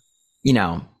 Sure were.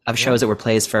 Of shows that were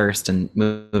plays first and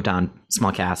moved on,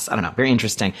 small casts. I don't know. Very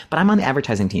interesting. But I'm on the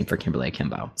advertising team for Kimberly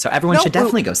Akimbo. So everyone should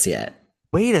definitely go see it.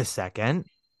 Wait a second.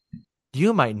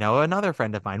 You might know another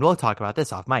friend of mine. We'll talk about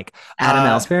this off mic. Adam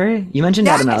Ellsbury? You mentioned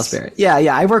Adam Ellsbury. Yeah.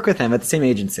 I work with him at the same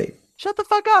agency. Shut the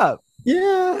fuck up.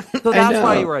 Yeah. So that's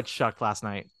why you were at Shuck last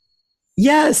night.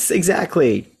 Yes,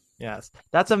 exactly. Yes.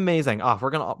 That's amazing. Oh,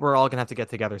 we're all gonna have to get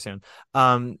together soon.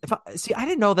 I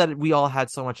didn't know that we all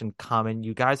had so much in common,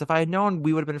 you guys. If I had known,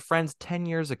 we would have been friends 10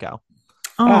 years ago.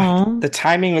 The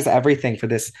timing was everything for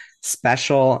this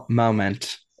special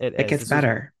moment. It gets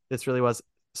better. This really was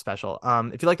special.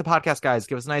 If you like the podcast, guys,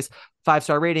 give us a nice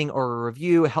 5-star rating or a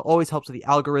review. It always helps with the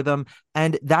algorithm.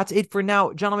 And that's it for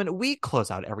now. Gentlemen, we close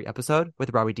out every episode with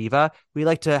a Broadway Diva. We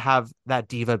like to have that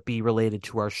diva be related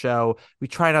to our show. We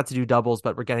try not to do doubles,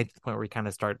 but we're getting to the point where we kind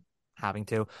of start having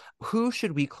to. Who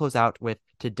should we close out with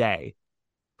today?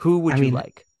 Who would you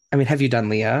like? Have you done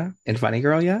Leah in Funny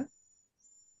Girl yet?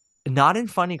 Not in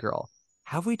Funny Girl.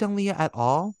 Have we done Leah at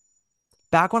all?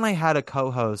 Back when I had a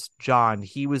co-host, John,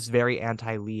 he was very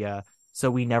anti-Leah,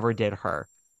 so we never did her.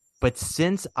 But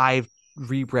since I've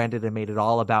rebranded and made it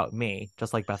all about me,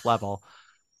 just like Beth Level,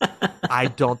 I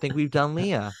don't think we've done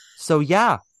Leah. So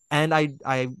yeah, and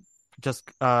I just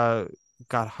I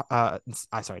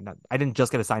didn't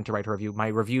just get assigned to write her review. My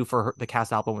review for the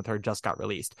cast album with her just got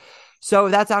released. So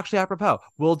that's actually apropos.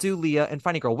 We'll do Leah and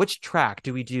Funny Girl. Which track?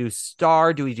 Do we do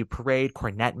Star? Do we do Parade?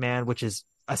 Cornet Man, which is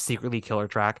a secretly killer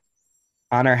track?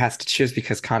 Connor has to choose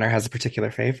because Connor has a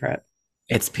particular favorite.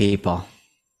 It's People.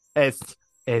 It's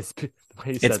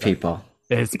People.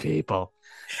 It's People.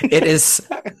 It is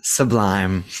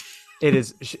sublime. It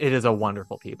is a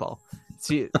wonderful People.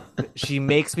 She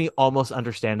makes me almost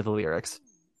understand the lyrics.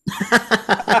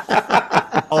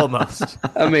 Almost.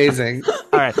 Amazing.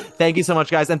 All right. Thank you so much,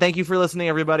 guys. And thank you for listening,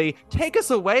 everybody. Take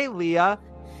us away, Leah.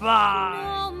 Bye.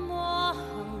 No more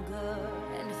hunger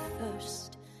and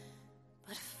thirst,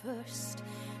 but first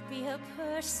be a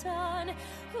person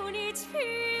who needs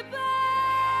people.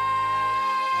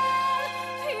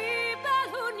 People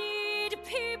who need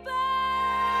people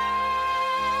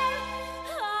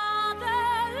are the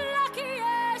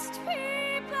luckiest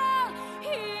people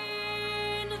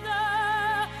in the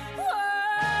world.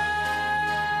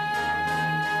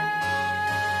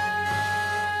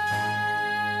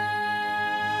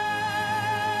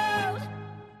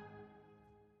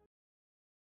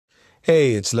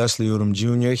 Hey, it's Leslie Odom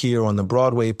Jr. here on the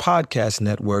Broadway Podcast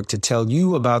Network to tell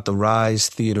you about the Rise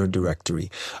Theater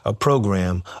Directory, a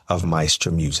program of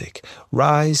Maestro Music.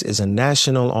 Rise is a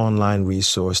national online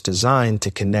resource designed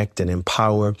to connect and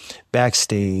empower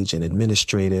backstage and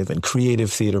administrative and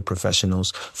creative theater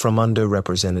professionals from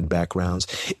underrepresented backgrounds.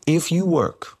 If you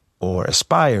work or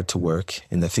aspire to work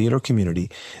in the theater community,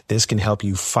 this can help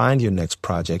you find your next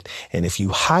project. And if you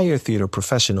hire theater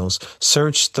professionals,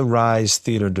 search the Rise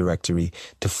Theater Directory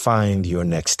to find your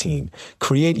next team.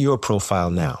 Create your profile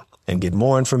now and get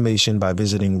more information by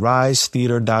visiting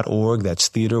risetheater.org. That's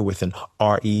theater with an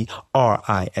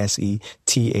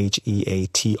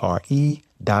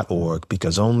RERISETHEATRE.org,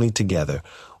 because only together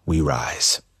we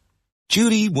rise.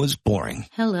 Judy was boring.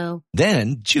 Hello.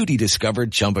 Then Judy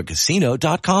discovered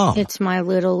ChumbaCasino.com. It's my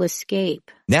little escape.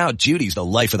 Now Judy's the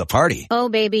life of the party. Oh,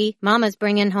 baby, mama's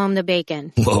bringing home the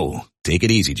bacon. Whoa, take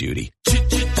it easy, Judy.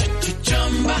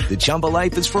 The Chumba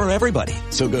life is for everybody.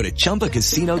 So go to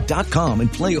ChumbaCasino.com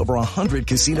and play over 100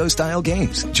 casino-style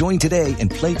games. Join today and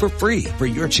play for free for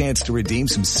your chance to redeem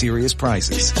some serious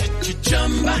prizes.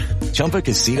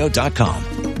 ChumbaCasino.com.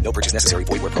 No purchase necessary.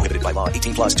 Void where prohibited by law.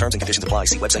 18+ terms and conditions apply.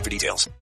 See website for details.